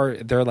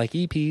they're like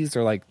EPs,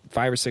 they're like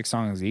 5 or 6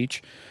 songs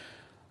each.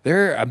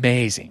 They're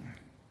amazing.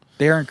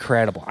 They're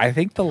incredible. I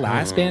think the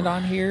last band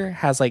on here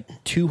has like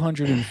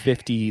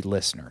 250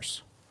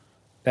 listeners.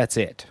 That's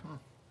it.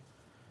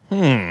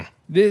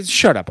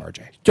 Shut up,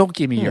 RJ. Don't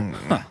give me your...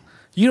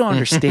 You don't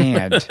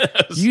understand.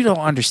 You don't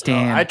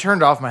understand. I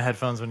turned off my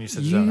headphones when you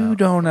said zone You out.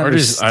 don't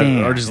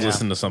understand. Or just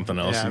listen to something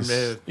else.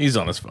 Yeah, He's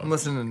on his phone. I'm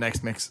listening to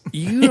Next Mix.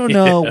 You don't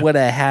know what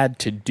I had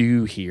to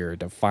do here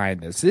to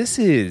find this. This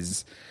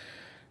is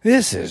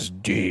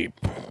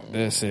deep.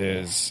 This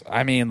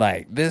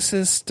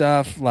is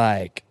stuff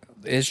like,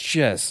 it's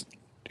just,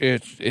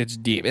 it's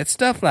deep. It's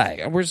stuff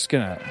like, we're just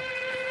gonna,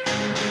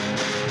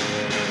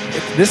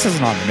 this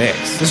isn't on the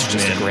mix. This is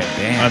just a great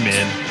band. I'm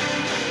in.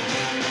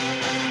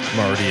 I'm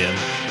already in.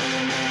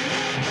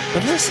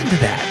 But listen to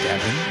that,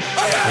 Devin.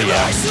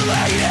 Yeah.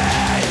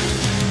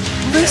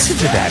 Listen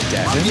to that,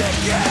 Devin.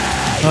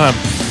 I'm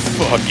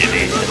fucking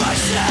in.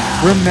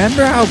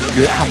 Remember how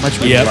much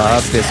we Yep.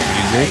 love this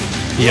music?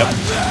 Yep.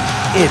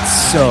 It's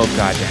so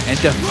goddamn. And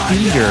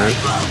Defeater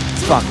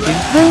fucking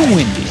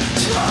ruined it.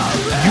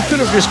 You could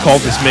have just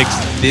called this mix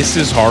 "This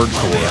is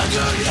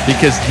Hardcore"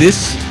 because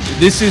this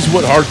is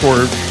what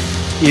hardcore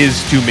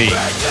is to me.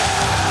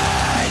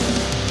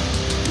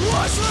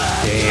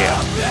 Damn.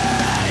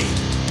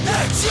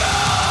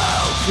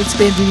 This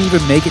band didn't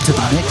even make it to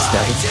the mix,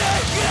 Devin.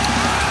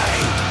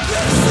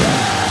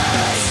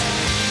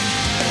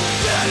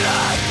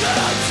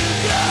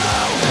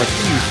 Like,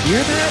 can you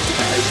hear that?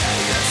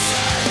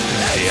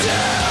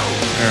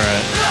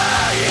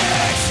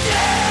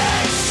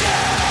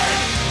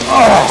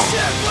 All right.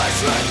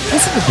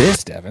 Listen to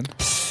this, Devin.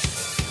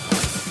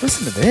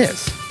 Listen to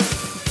this.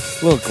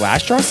 A little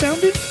glass jaw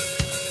sounding?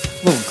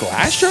 A little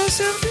glass jaw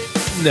sounding?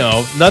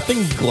 No, nothing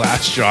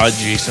Glassjaw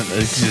adjacent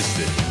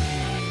existed.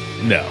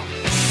 No.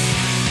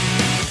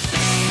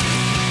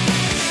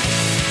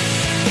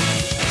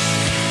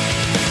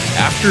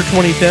 After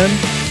 2010,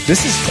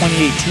 This is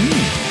 2018.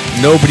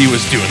 nobody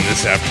was doing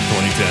this after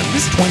 2010.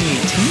 This is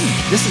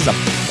 2018. This is a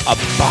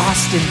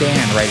Boston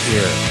band right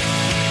here.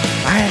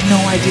 I had no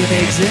idea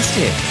they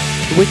existed.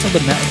 Wait till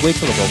the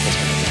vocals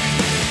come in.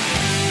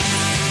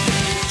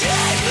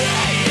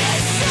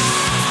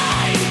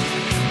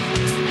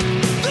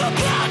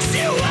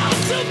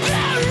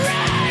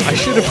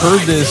 should have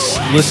heard this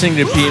listening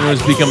to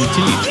Pianos Become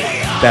Teeth.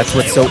 That's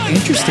what's so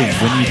interesting.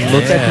 When you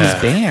look at Yeah.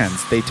 these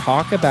bands, they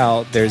talk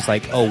about there's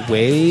like a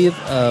wave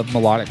of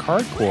melodic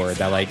hardcore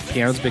that like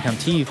Pianos Become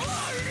Teeth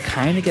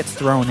kind of gets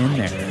thrown in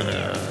there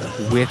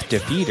with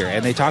Defeater.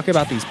 And they talk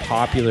about these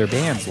popular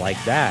bands like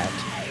that.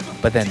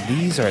 But then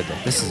this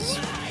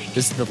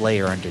is the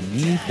layer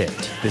underneath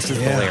it. This is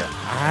the layer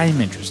I'm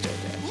interested in.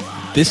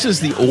 This is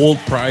the old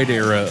Pride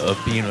era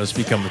of Pianos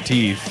Become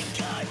Teeth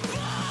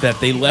that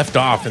they left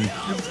off and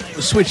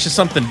switched to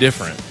something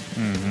different.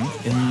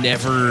 And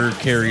never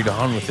carried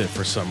on with it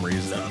for some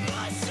reason.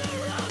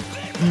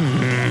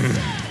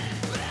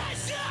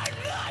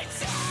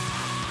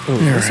 Ooh,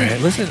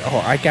 listen.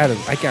 Oh, we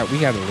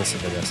gotta listen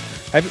to this.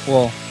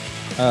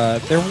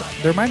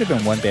 There might have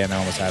been one band I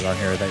almost had on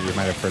here that you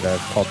might have heard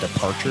of called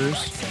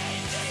Departures.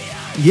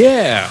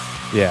 Yeah.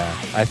 Yeah,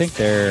 I think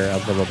they're a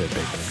little bit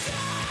bigger.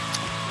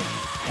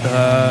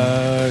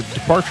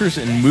 Departures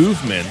and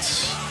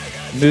Movements.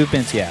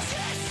 Movements, yeah.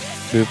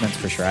 Movements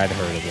for sure. I'd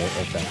heard of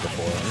that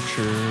before.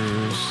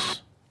 Departures.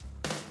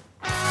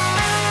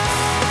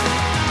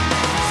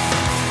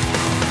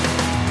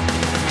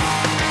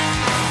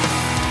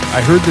 I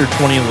heard their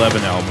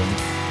 2011 album.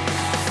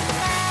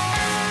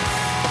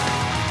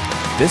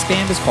 This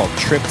band is called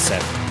Trip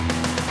Set.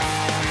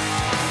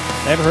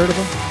 Ever heard of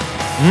them?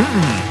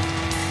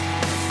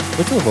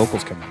 What's the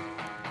vocals come in?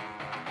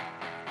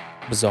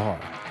 Bizarre.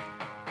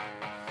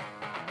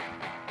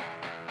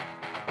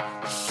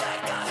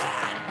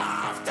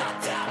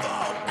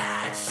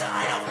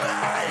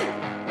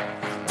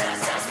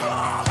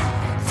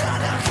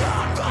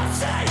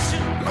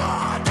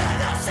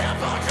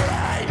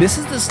 This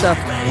is the stuff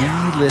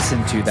we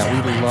listened to that we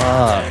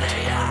loved,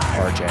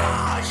 RJ.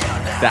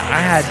 That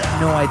I had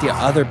no idea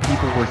other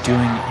people were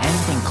doing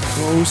anything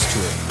close to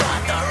it,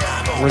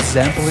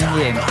 resembling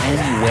it in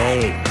any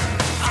way.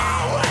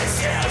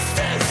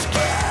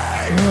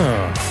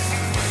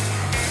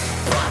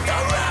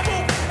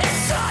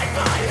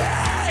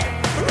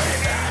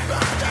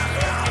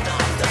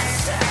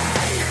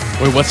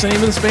 Wait, what's the name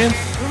of this band?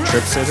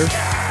 Trip Sitter?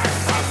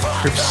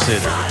 Trip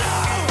Sitter.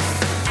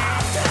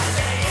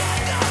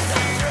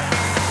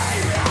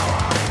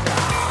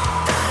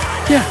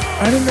 Yeah,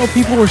 I didn't know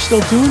people were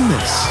still doing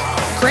this.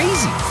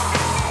 Crazy.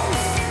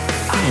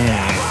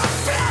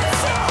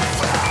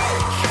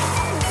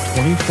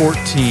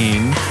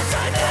 2014,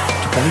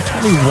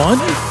 2021?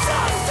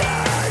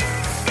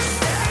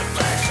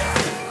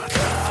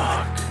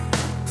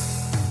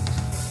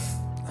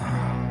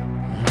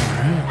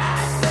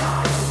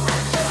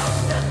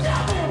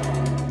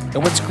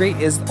 And what's great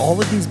is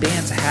all of these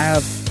bands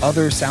have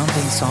other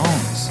sounding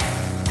songs.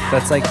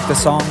 That's like the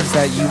songs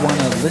that you want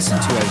to listen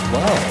to as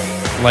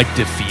well. Like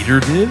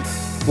Defeater did?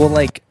 Well,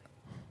 like,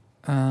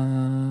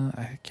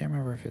 I can't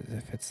remember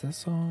if it's this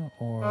song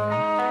or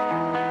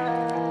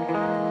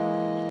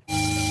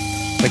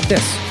like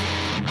this.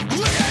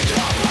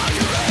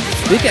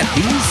 We got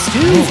these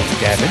two,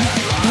 Devin.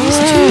 These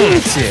two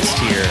exist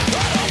here.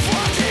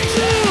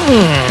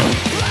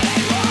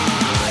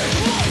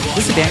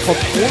 This is a band called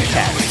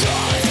Forecast.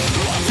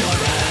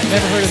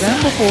 Never heard of them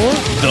before.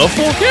 The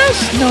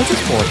Forecast? No,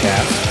 just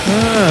Forecast.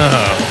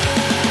 Oh.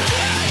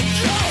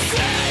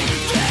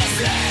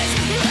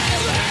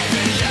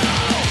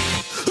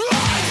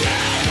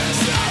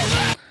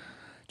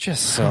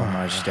 Just so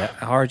much.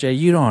 RJ,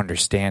 you don't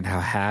understand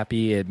how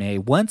happy it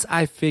made. Once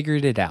I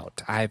figured it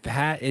out, I've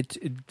had it.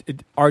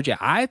 RJ,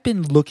 I've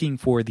been looking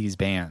for these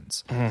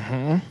bands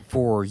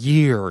for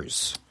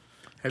years.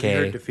 Have you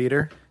heard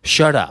Defeater?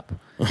 Shut up.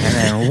 And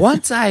then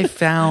once I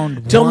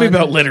found Tell me one-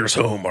 about Letters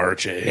Home,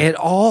 RJ. it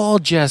all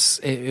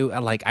just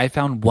like I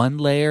found one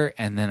layer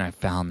and then I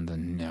found the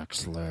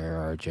next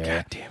layer, RJ.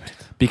 God damn it.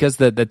 Because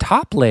the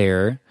top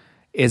layer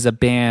is a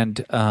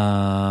band.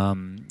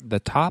 The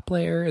top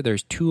layer,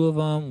 there's two of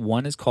them.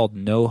 One is called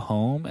No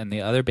Home, and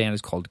the other band is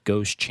called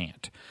Ghost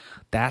Chant.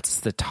 That's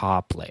the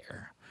top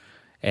layer,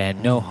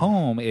 and No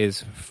Home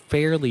is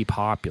fairly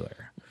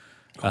popular.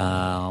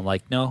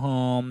 Like No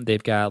Home,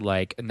 they've got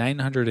like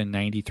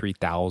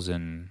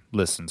 993,000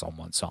 listens on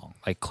one song,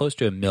 like close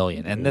to 1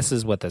 million. And this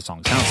is what the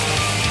song sounds like.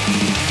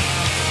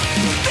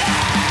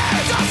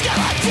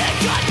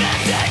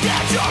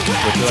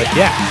 Which you're like,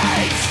 yeah.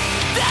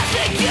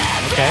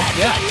 Okay,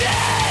 yeah.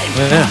 A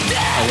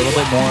little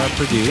bit more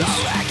produced,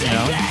 you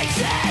know.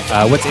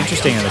 What's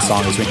interesting in the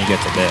song is when you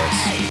get to this.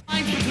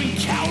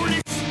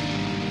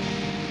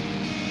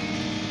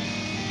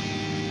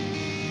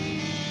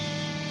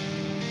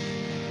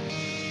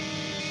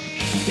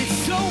 It's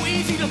so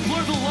easy to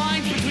blur the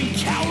lines between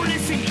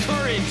cowardice and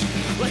courage.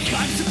 Like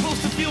I'm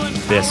supposed to feel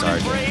empowered This and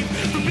argument. brave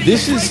for being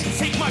This afraid is to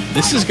take my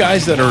this is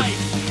guys that are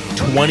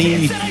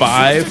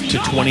 25 to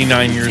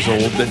 29 years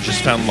old that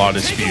just found Law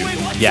Dispute.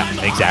 Yeah,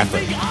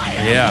 exactly.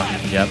 Yeah.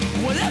 Yep.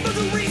 Whatever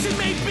the reason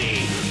may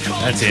be. Call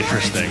That's it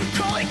interesting. courage,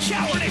 call it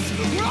cowardice.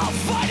 We're all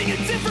fighting a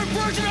different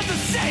version of the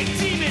same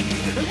demon.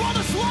 And while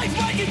this life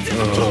might get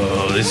difficult,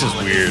 Oh, this is we're all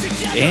in weird. this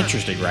together.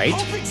 Interesting, right?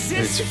 Hope exists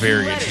It's if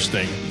very you let it.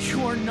 interesting.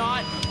 You are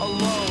not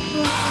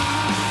alone.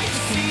 I've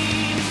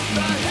seen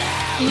the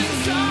hell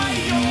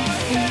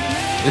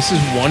This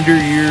is Wonder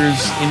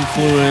Years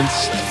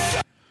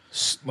influenced,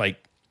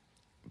 like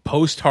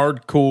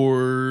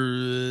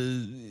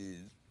post-hardcore,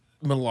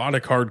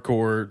 melodic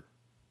hardcore.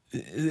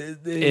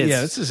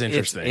 This is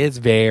interesting. It's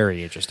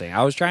very interesting.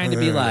 I was trying to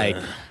be like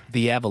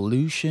the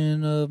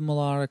evolution of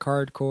melodic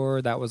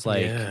hardcore. That was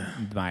like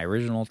my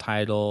original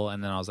title,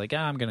 and then I was like,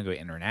 I'm going to go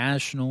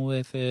international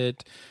with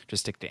it.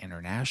 Just stick to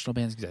international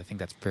bands because I think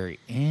that's very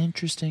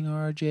interesting.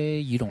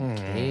 RJ, you don't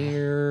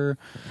care,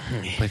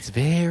 but it's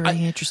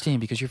very interesting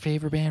because your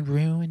favorite band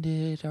ruined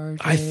it.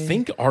 RJ, I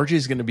think RJ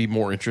is going to be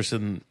more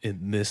interested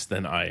in this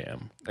than I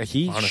am.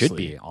 He honestly. should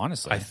be.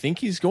 Honestly, I think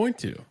he's going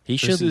to. He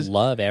should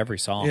love every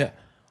song. Yeah.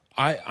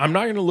 I'm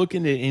not going to look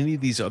into any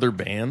of these other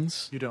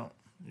bands. You don't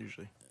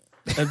usually.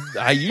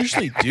 I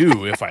usually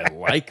do if I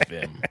like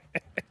them.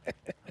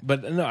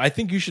 But no, I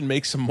think you should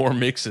make some more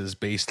mixes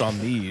based on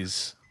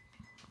these.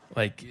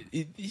 Like,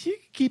 you can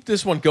keep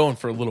this one going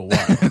for a little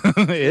while.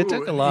 It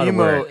took a lot of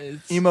work.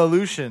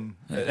 Emolution.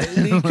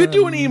 You could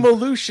do an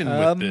evolution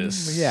with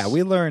this. Yeah,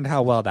 we learned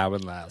how well that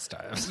would last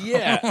time.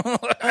 Yeah.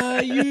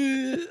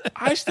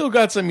 I still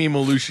got some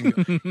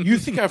evolution. You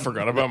think I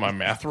forgot about my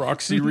Math Rock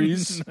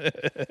series?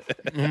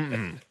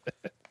 Mm-mm.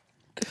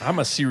 I'm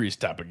a serious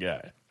type of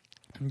guy.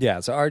 Yeah,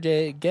 so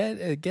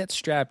RJ, get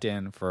strapped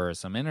in for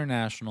some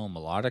international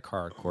melodic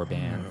hardcore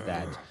bands.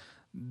 That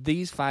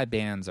these 5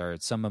 bands are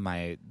some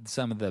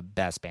of the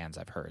best bands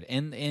I've heard.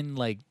 In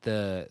like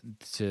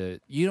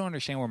you don't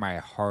understand where my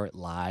heart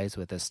lies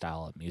with this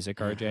style of music,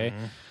 RJ.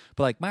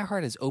 But like my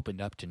heart has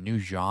opened up to new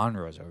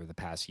genres over the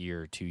past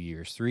year, 2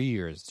 years, 3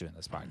 years doing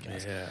this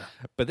podcast. Yeah.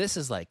 But this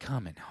is like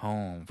coming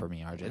home for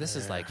me, RJ. This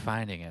is like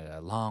finding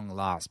a long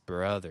lost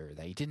brother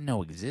that you didn't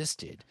know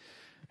existed.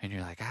 And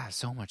you're like, I have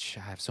so much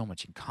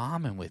in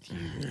common with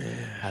you.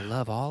 I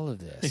love all of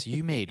this.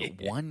 You made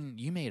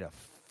a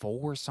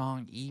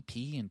 4-song EP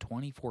in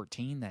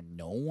 2014 that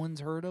no one's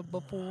heard of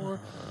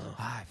before.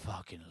 I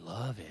fucking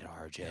love it,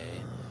 RJ.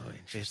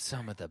 It's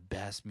some of the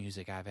best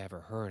music I've ever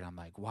heard. I'm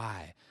like,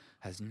 why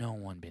has no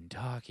one been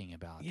talking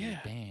about these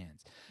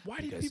bands? Why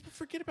do people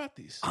forget about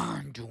these?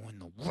 I'm doing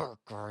the work,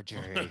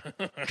 RJ.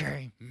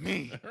 Okay,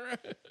 me.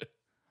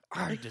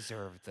 I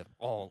deserve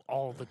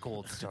all the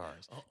gold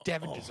stars.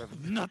 Devin deserves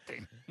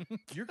nothing.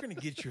 You're going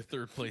to get your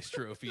 3rd place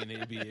trophy in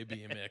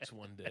ABA-BMX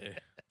one day.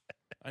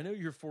 I know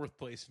you're 4th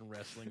place in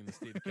wrestling in the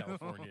state of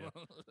California.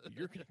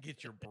 You're going to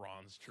get your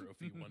bronze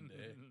trophy one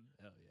day.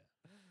 Hell yeah.